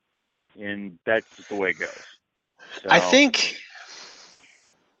tiger, and that's just the way it goes. So. I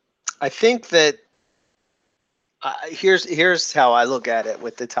think that here's how I look at it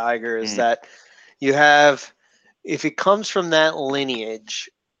with the tiger is that you have, if it comes from that lineage,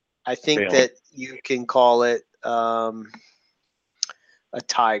 I think that you can call it a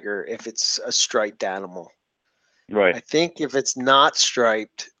tiger if it's a striped animal. Right. I think if it's not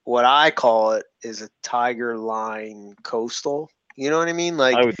striped, what I call it is a tiger line coastal. You know what I mean?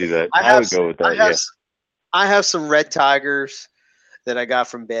 Like, I would do that. I would go with that. I have some red tigers that I got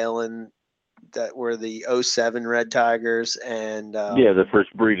from Balin that were the 07 red tigers, and the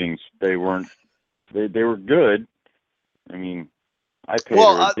first breedings, they weren't. They were good. I mean, I paid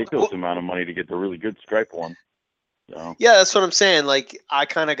a ridiculous amount of money to get the really good striped one. So. Yeah, that's what I'm saying. Like, I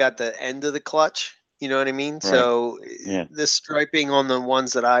kind of got the end of the clutch. You know what I mean? Right. So the striping on the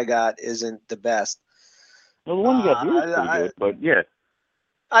ones that I got isn't the best. Well, the one you got here is pretty good, but yeah.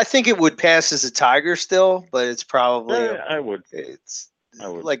 I think it would pass as a tiger still, but it's probably I would. I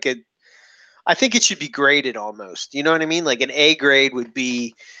would. Like it. I think it should be graded almost. You know what I mean? Like an A grade would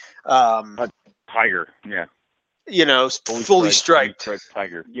be a tiger. Yeah. fully striped.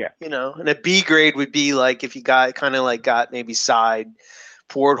 Tiger. Yeah. And a B grade would be like if you got maybe side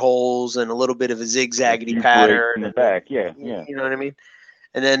portholes and a little bit of a zigzaggedy pattern in the back. Yeah. You know what I mean?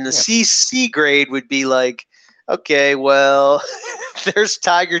 And then the C grade would be like, okay, well, there's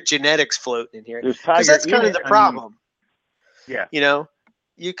tiger genetics floating in here. Because that's kind of the problem. Yeah.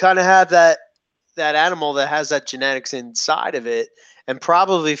 You kind of have that animal that has that genetics inside of it. And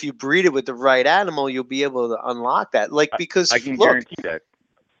probably if you breed it with the right animal, you'll be able to unlock that. Because I can guarantee that.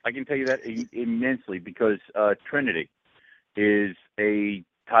 I can tell you that immensely because Trinity is a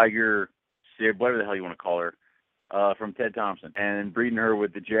tiger, whatever the hell you want to call her, from Ted Thompson. And breeding her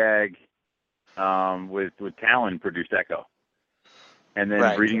with the Jag with Talon produced Echo. And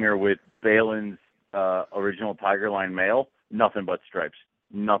then breeding her with Balin's original Tiger Line male, nothing but stripes.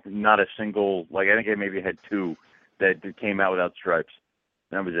 Nothing, not a single, I think I maybe had 2 that came out without stripes.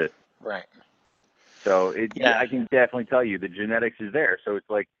 That was it. Right. So I can definitely tell you the genetics is there. So it's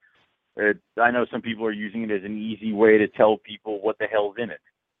like, I know some people are using it as an easy way to tell people what the hell's in it.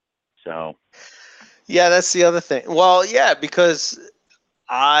 So. Yeah, that's the other thing. Well, yeah, because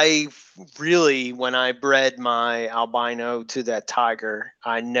I really, when I bred my albino to that tiger,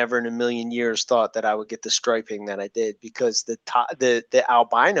 I never in a million years thought that I would get the striping that I did because the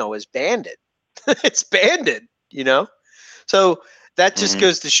albino is banded. It's banded, So that just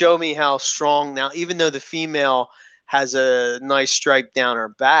goes to show me how strong now, even though the female has a nice stripe down her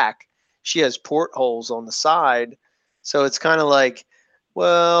back, she has portholes on the side. So it's kind of like,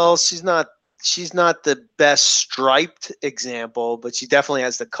 well, she's not the best striped example, but she definitely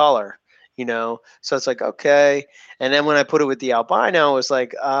has the color, So it's like, okay. And then when I put it with the albino, it was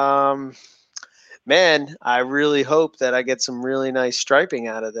like, man, I really hope that I get some really nice striping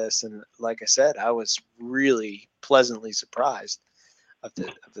out of this. And like I said, I was really pleasantly surprised of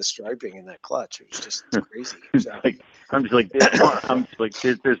the striping in that clutch. It was just crazy. So. I'm just like,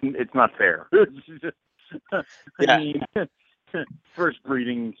 it's not fair. I mean, first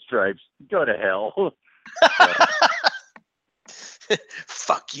breeding stripes, go to hell.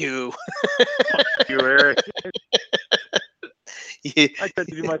 Fuck you. Fuck you, Eric. I tried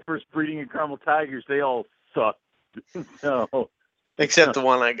to do my first breeding in Carmel Tigers. They all sucked. No. Except the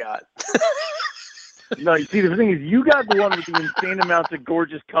one I got. No, you see, the thing is, you got the one with the insane amounts of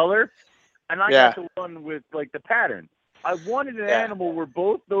gorgeous color, and I got the one with, the pattern. I wanted an animal where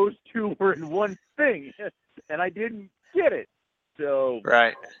both those two were in one thing, and I didn't get it. So,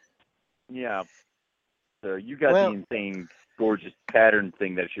 right. Yeah. So you got the insane, gorgeous pattern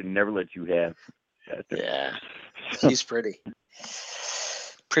thing that I should never let you have. Yeah. She's pretty.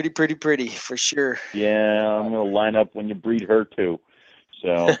 Pretty, for sure. Yeah, I'm going to line up when you breed her, too.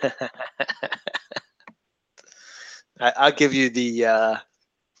 So. I'll give you the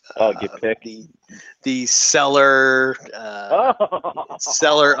get picked. The seller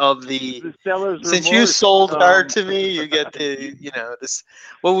seller of the seller's since remorse, you sold her to me, you get the this,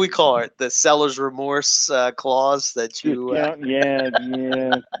 what we call it, the seller's remorse clause that you yeah,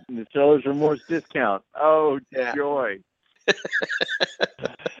 the seller's remorse discount. Oh, joy.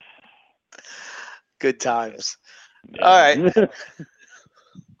 Good times. All right.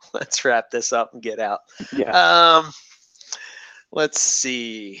 Let's wrap this up and get out. Yeah. Let's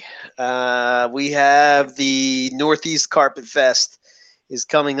see. We have the Northeast Carpet Fest is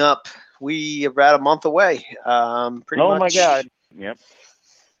coming up. We are about a month away. Pretty much. Oh my God. Yep.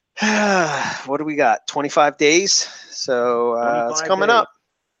 What do we got? 25 days. So it's coming up.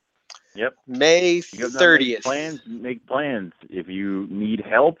 Yep. May 30th. Make plans. If you need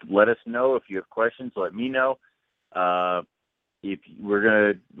help, let us know. If you have questions, let me know. If we're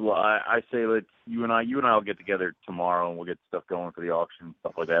gonna, I say you and I will get together tomorrow and we'll get stuff going for the auction,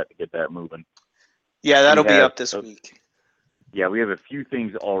 stuff like that, to get that moving. Yeah, that'll be up this week. Yeah, we have a few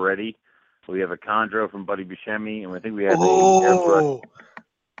things already. We have a Chondro from Buddy Buscemi, and I think we have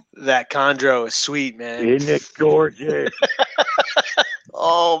that Chondro is sweet, man. Isn't it gorgeous?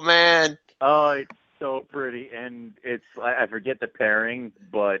 Oh man. Oh, it's so pretty, and I forget the pairing,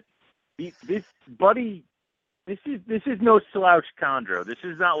 but this Buddy. This is no slouch Chondro. This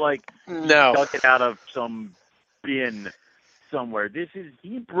is not like he dug it out of some bin somewhere.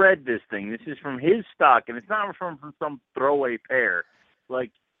 He bred this thing. This is from his stock, and it's not from some throwaway pair.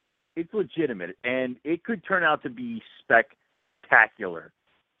 It's legitimate, and it could turn out to be spectacular.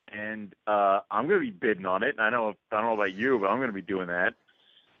 And I'm going to be bidding on it. And I don't know about you, but I'm going to be doing that.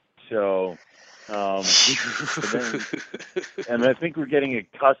 So, and I think we're getting a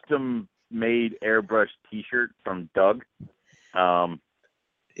custom-made airbrush T-shirt from Doug. For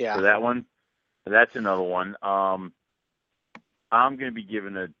that one. That's another one. I'm going to be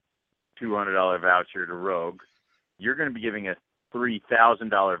giving a $200 voucher to Rogue. you're going to be giving a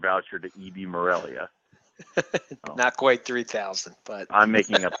 $3,000 voucher to E.B. Morelia. Not quite 3,000, but I'm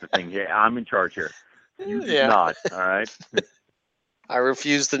making up the thing here. I'm in charge here. You just nod, all right? I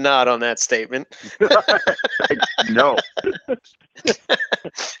refuse to nod on that statement. No.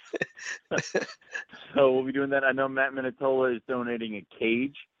 So we'll be doing that. I know Matt Minatola is donating a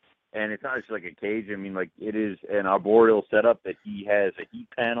cage, and it's not just like a cage. I mean, like, it is an arboreal setup that he has a heat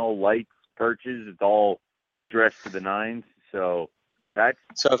panel, lights, perches. It's all dressed to the nines. So that's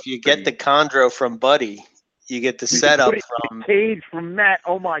so if you get the chondro from Buddy, you get the setup from cage from Matt.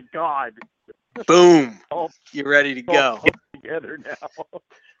 Oh my God! Boom! Oh, you're ready to go. Together now.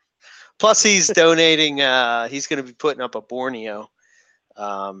 Plus, he's donating. He's going to be putting up a Borneo,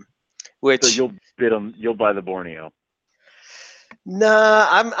 which so you'll buy the Borneo.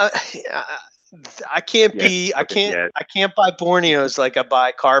 Nah, I can't be. I can't buy Borneos like I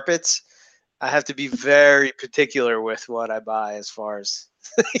buy carpets. I have to be very particular with what I buy as far as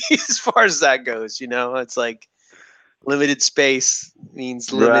that goes. You know, it's like limited space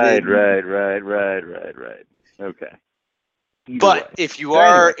means limited. Right. Okay. But if you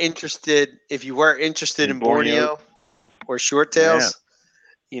are interested in Borneo or short tails,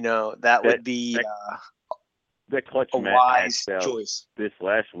 you know, that would be that clutch a wise choice. This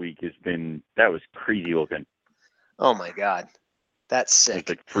last week that was crazy looking. Oh my God, that's sick. It's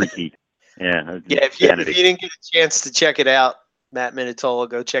like freaky. Yeah. Yeah. If you didn't get a chance to check it out, Matt Minatola,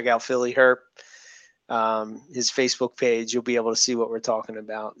 go check out Philly Herp. His Facebook page, you'll be able to see what we're talking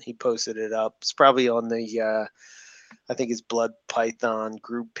about. He posted it up. It's probably on the I think it's Blood Python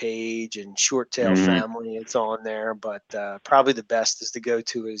group page and Short Tail Family. It's on there, but probably the best is to go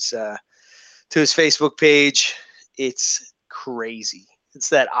to his Facebook page. It's crazy. It's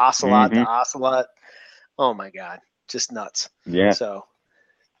that ocelot to ocelot. Oh my God, just nuts. Yeah. So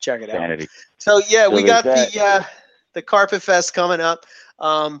check it Sanity. out. So yeah, we got that. the Carpet Fest coming up.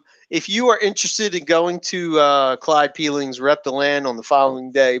 If you are interested in going to Clyde Peeling's Rep the Land on the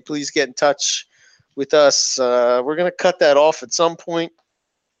following day, please get in touch with us. We're going to cut that off at some point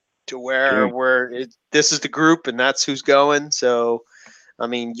to where this is the group and that's who's going. So, I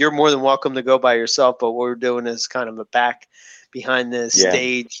mean, you're more than welcome to go by yourself, but what we're doing is kind of a back behind the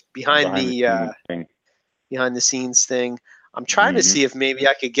stage, behind the scenes thing. I'm trying to see if maybe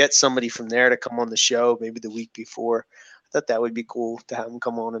I could get somebody from there to come on the show, maybe the week before. I thought that would be cool to have them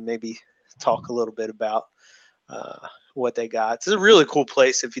come on and maybe talk a little bit about what they got. It's a really cool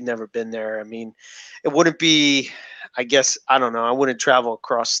place if you've never been there. I mean, it wouldn't be, I guess, I don't know, I wouldn't travel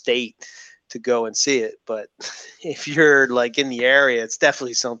across state to go and see it, but if you're like in the area, it's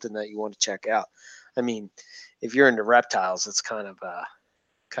definitely something that you want to check out. I mean, if you're into reptiles, it's kind of the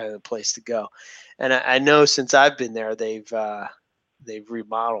place to go. And I know since I've been there, they've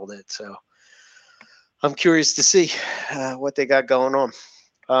remodeled it. So I'm curious to see what they got going on.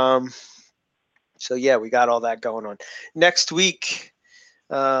 So yeah, we got all that going on. Next week,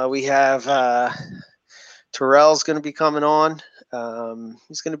 we have Terrell's going to be coming on.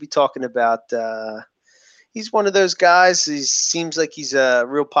 He's going to be talking about. He's one of those guys. He seems like he's a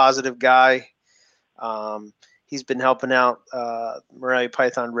real positive guy. He's been helping out Morelia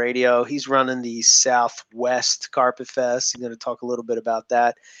Python Radio. He's running the Southwest Carpet Fest. He's going to talk a little bit about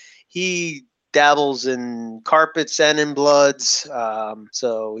that. He dabbles in carpets and in bloods.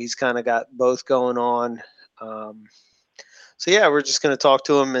 So he's kind of got both going on. So yeah, we're just going to talk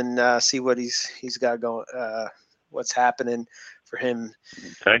to him and see what he's got going, what's happening for him.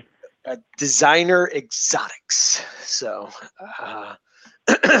 Okay. Designer Exotics. So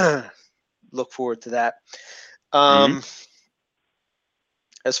look forward to that. As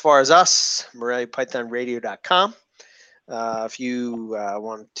far as us, MoreliaPythonRadio.com. If you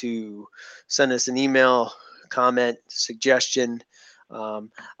want to send us an email, comment, suggestion.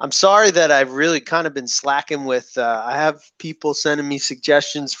 I'm sorry that I've really kind of been slacking with, I have people sending me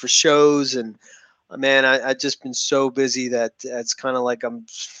suggestions for shows and man, I've just been so busy that it's kind of like I'm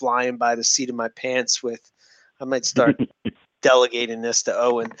flying by the seat of my pants I might start delegating this to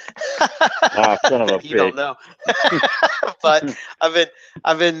Owen. Son of a you don't know. But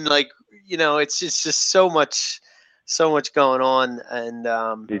I've been like, you know, it's just so much going on, and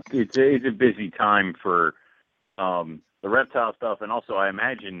it's a busy time for the reptile stuff, and also I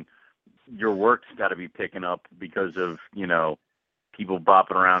imagine your work's got to be picking up because of, you know, people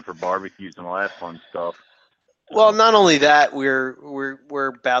bopping around for barbecues and all that fun stuff. Well, not only that, we're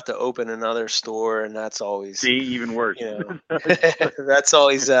about to open another store, and that's always even worse. You know, that's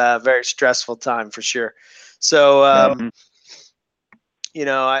always a very stressful time for sure. So, you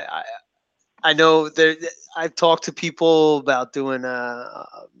know, I know there. I've talked to people about doing a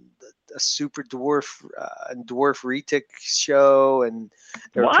a super dwarf dwarf retic show, and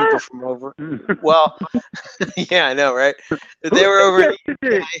there were people from over. Well, yeah, I know, right? They were over in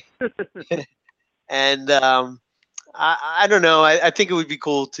the UK, and I don't know. I think it would be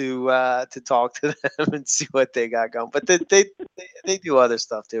cool to talk to them and see what they got going. But they do other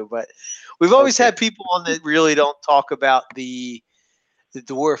stuff too. But we've always had people on that really don't talk about the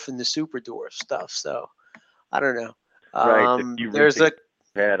dwarf and the super dwarf stuff. So I don't know. Right. There's a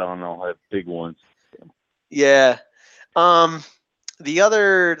had on. I'll have big ones. yeah.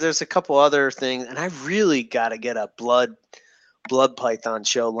 There's a couple other things, and I really got to get a blood python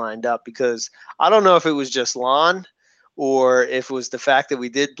show lined up, because I don't know if it was just Lon or if it was the fact that we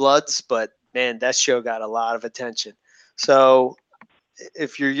did bloods, but man, that show got a lot of attention. So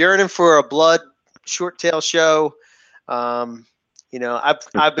if you're yearning for a blood short tail show, I've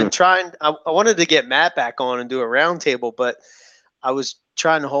been trying. I wanted to get Matt back on and do a roundtable, but I was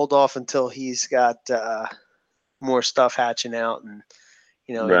trying to hold off until he's got more stuff hatching out, and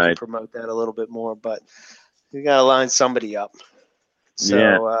he can promote that a little bit more. But we got to line somebody up.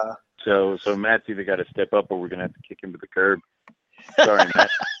 So, so Matt's either got to step up, or we're gonna have to kick him to the curb. Sorry, Matt.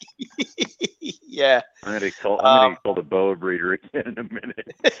 Yeah. I'm gonna call the boa breeder again in a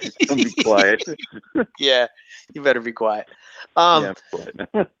minute. Don't be quiet. Yeah, you better be quiet. Yeah, I'm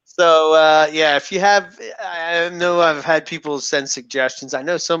quiet. So if you have, I know I've had people send suggestions. I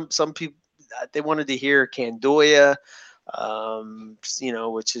know some people they wanted to hear Candoya,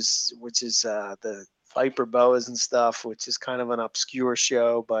 which is the Viper boas and stuff, which is kind of an obscure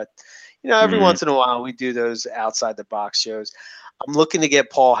show, but every once in a while we do those outside the box shows. I'm looking to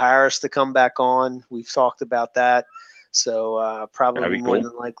get Paul Harris to come back on. We've talked about that, so probably more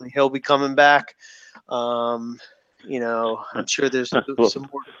than likely he'll be coming back. I'm sure there's some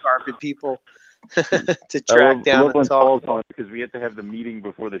more carpet people to track down and talk. On, because we have to have the meeting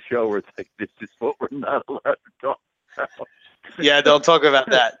before the show where it's like, this is what we're not allowed to talk about. Yeah, don't talk about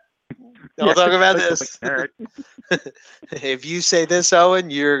that. Don't talk about this. If you say this, Owen,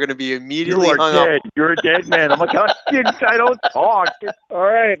 you're going to be immediately hung dead. up. You're a dead man. I'm like, I don't talk. All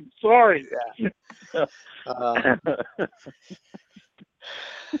right, sorry. Yeah.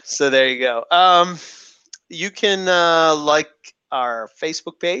 So there you go. You can like our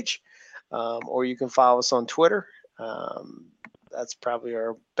Facebook page, or you can follow us on Twitter. That's probably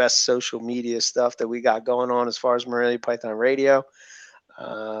our best social media stuff that we got going on as far as Morelia Python Radio.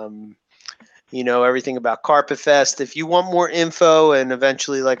 Everything about Carpet Fest. If you want more info, and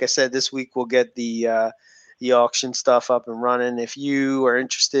eventually, like I said, this week we'll get the auction stuff up and running. If you are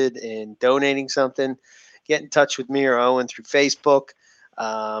interested in donating something, get in touch with me or Owen through Facebook.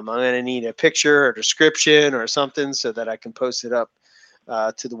 I'm going to need a picture or description or something so that I can post it up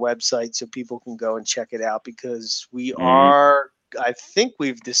to the website so people can go and check it out, because we are, I think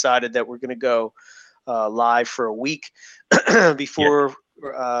we've decided that we're going to go live for a week before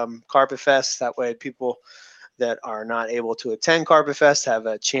Carpet Fest. That way people that are not able to attend Carpet Fest have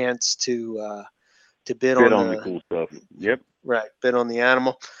a chance to bid on the cool stuff. Yep. Right. Bid on the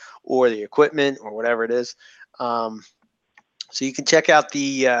animal or the equipment or whatever it is. So you can check out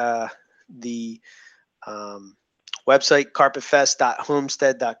the website,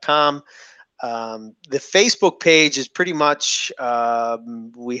 carpetfest.homestead.com. The Facebook page is pretty much, I've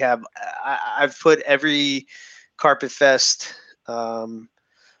put every Carpet Fest.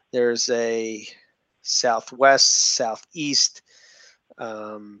 There's a southwest, southeast,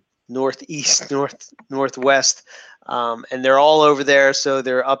 northeast, northwest, and they're all over there. So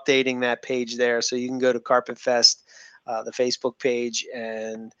they're updating that page there. So you can go to Carpet Fest, the Facebook page,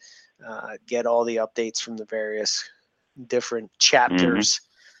 and get all the updates from the various different chapters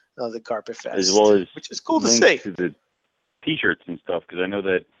of the Carpet Fest, as well as which is cool to see. To the T-shirts and stuff, because I know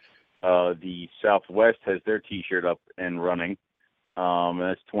that the Southwest has their T-shirt up and running. And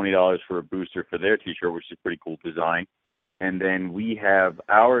that's $20 for a booster for their T-shirt, which is a pretty cool design. And then we have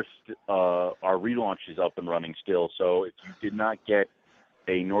our relaunch is up and running still. So if you did not get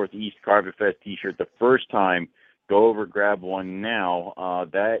a Northeast Carpet Fest T-shirt the first time, go over, grab one now.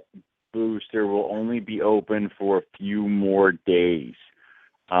 That booster will only be open for a few more days.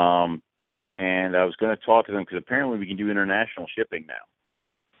 And I was going to talk to them because apparently we can do international shipping now.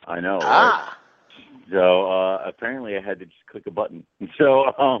 I know. Right? So apparently I had to just click a button.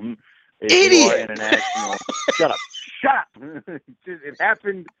 So if Idiot! you are international, shut up. It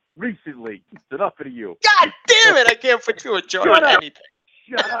happened recently. It's enough of you. God damn it! I can't put you in charge of anything.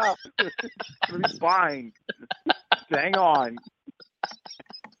 Shut up. It's fine. Hang on.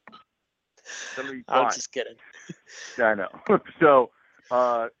 I'm just kidding. I know. So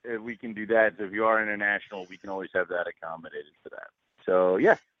if we can do that. So if you are international, we can always have that accommodated for that. So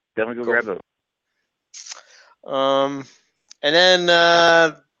yeah. Definitely go Cool. grab those. And then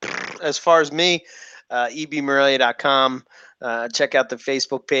as far as me, ebmorelia.com. Check out the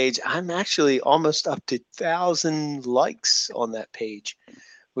Facebook page. I'm actually almost up to 1,000 likes on that page,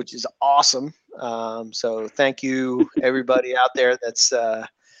 which is awesome. So thank you, everybody out there that's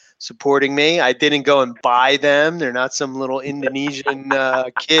supporting me. I didn't go and buy them. They're not some little Indonesian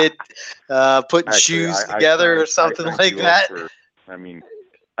kid putting Actually, shoes I together or signed something like you up that.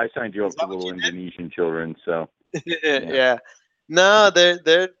 I signed you up Is that for what you little did? Indonesian children, so Yeah. No,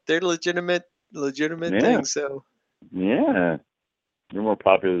 they're legitimate Yeah. things. So yeah, you're more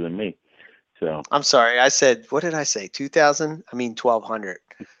popular than me. So I'm sorry. I said, what did I say? 2,000? I mean 1,200.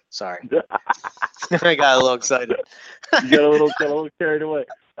 Sorry. I got a little excited. you got a little carried away.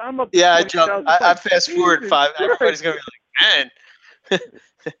 I'm up to Yeah, I 20,000 jumped. I likes. fast forward Jesus 5. Christ. Everybody's gonna be like,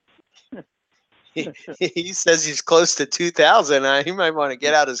 man. he says he's close to 2,000. He might want to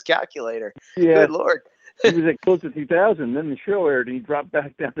get out his calculator. Yeah, Good Lord. he was at close to 2,000. Then the show aired, and he dropped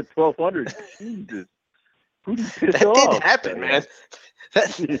back down to 1,200. Jesus, who did you piss That off? didn't happen, man.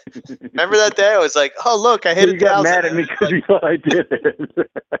 Remember that day? I was like, oh, look, I hit You got 1,000. mad at me because you thought I did it.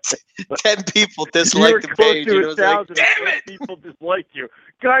 10 people You were disliked the close page. to And it was like, 1,000. damn it. People disliked you.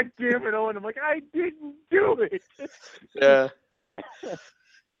 God damn it, Owen. I'm like, I didn't do it. Yeah.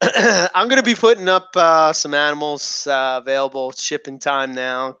 I'm going to be putting up some animals available. Shipping time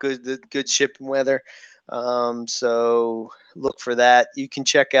now. Good shipping weather. So look for that. You can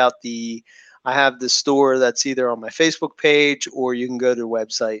check out I have the store that's either on my Facebook page or you can go to the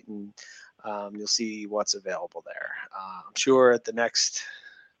website and you'll see what's available there. I'm sure at the next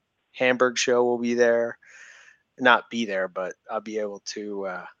Hamburg show we'll be there. Not be there, but I'll be able to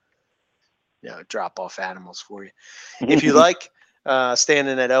drop off animals for you. If you like,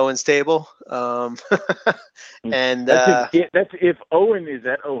 standing at Owen's table. And that's if Owen is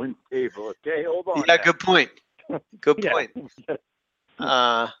at Owen's table. Okay, hold on. Yeah, now. good point. Good Yeah. point.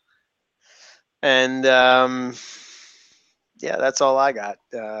 And that's all I got.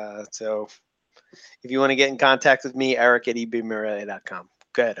 So if you want to get in contact with me, Eric@ebmorelia.com.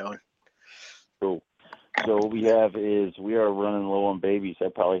 Go ahead, Owen. Cool. So what we are running low on babies. I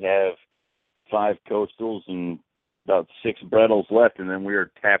probably have 5 coastals and about 6 Brettles left, and then we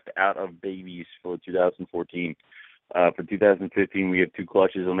are tapped out of babies for 2014. For 2015, we have 2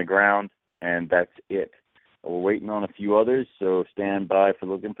 clutches on the ground, and that's it. We're waiting on a few others, so stand by for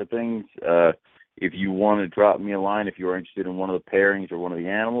looking for things. If you want to drop me a line, if you are interested in one of the pairings or one of the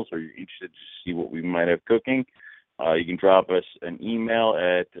animals, or you're interested to see what we might have cooking, you can drop us an email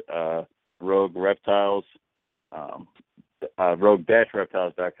at Rogue Reptiles,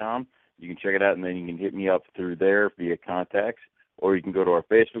 rogue-reptiles.com. You can check it out, and then you can hit me up through there via contacts, or you can go to our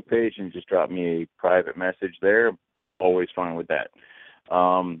Facebook page and just drop me a private message there. Always fine with that.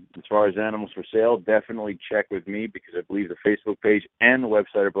 As far as animals for sale, definitely check with me because I believe the Facebook page and the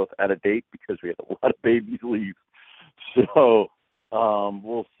website are both out of date because we had a lot of babies leave. So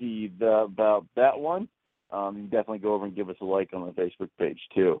we'll see about that one. You can definitely go over and give us a like on the Facebook page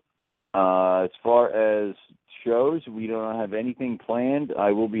too. As far as shows, we don't have anything planned.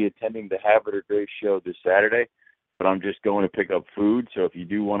 I will be attending the Habit or Grace show this Saturday, but I'm just going to pick up food. So if you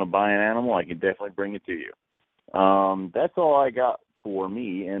do want to buy an animal, I can definitely bring it to you. That's all I got for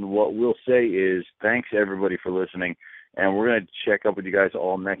me. And what we'll say is thanks everybody for listening. And we're going to check up with you guys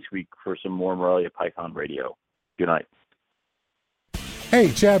all next week for some more Morelia Python Radio. Good night.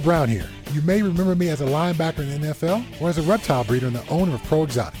 Hey, Chad Brown here. You may remember me as a linebacker in the NFL or as a reptile breeder and the owner of Pro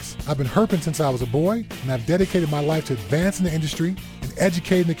Exotics. I've been herping since I was a boy, and I've dedicated my life to advancing the industry and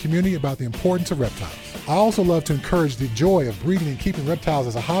educating the community about the importance of reptiles. I also love to encourage the joy of breeding and keeping reptiles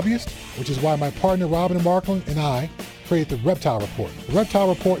as a hobbyist, which is why my partner Robin Markland and I created the Reptile Report. The Reptile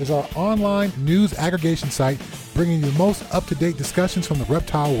Report is our online news aggregation site bringing you the most up-to-date discussions from the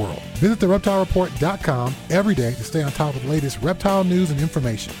reptile world. Visit thereptilereport.com every day to stay on top of the latest reptile news and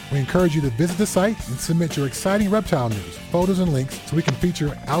information. We encourage you to visit the site and submit your exciting reptile news, photos, and links so we can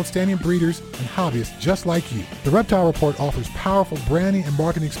feature outstanding breeders and hobbyists just like you. The Reptile Report offers powerful branding and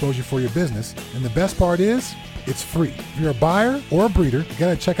marketing exposure for your business, and the best part is, it's free. If you're a buyer or a breeder, you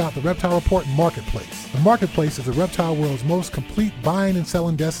gotta check out the Reptile Report Marketplace. The Marketplace is the reptile world's most complete buying and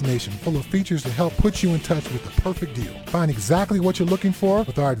selling destination, full of features to help put you in touch with the perfect deal. Find exactly what you're looking for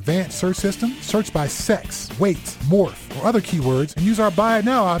with our advanced search system. Search by sex, weight, morph, or other keywords and use our Buy It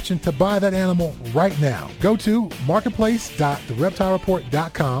Now option to buy that animal right now. Go to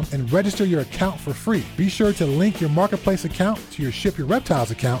marketplace.thereptilereport.com and register your account for free. Be sure to link your Marketplace account to your Ship Your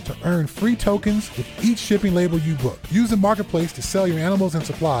Reptiles account to earn free tokens with each shipping label you book. Use the Marketplace to sell your animals and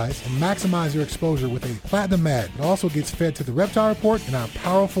supplies and maximize your exposure with a platinum ad. It also gets fed to the Reptile Report and our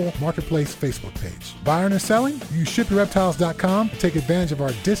powerful Marketplace Facebook page. Buying or selling? Use ShipYourReptiles.com to take advantage of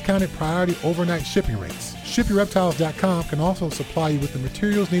our discounted priority overnight shipping rates. ShipYourReptiles.com can also supply you with the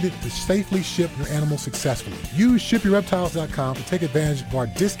materials needed to safely ship your animals successfully. Use ShipYourReptiles.com to take advantage of our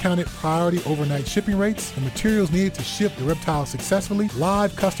discounted priority overnight shipping rates, the materials needed to ship your reptiles successfully,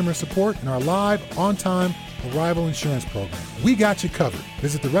 live customer support, and our live on-time arrival insurance program. We got you covered.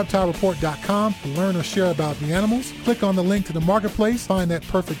 Visit thereptilereport.com to learn or share about the animals. Click on the link to the Marketplace, find that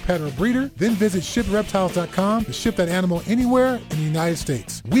perfect pet or breeder, then visit shipyourreptiles.com to ship that animal anywhere in the United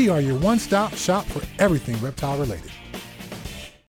States. We are your one-stop shop for everything reptile related.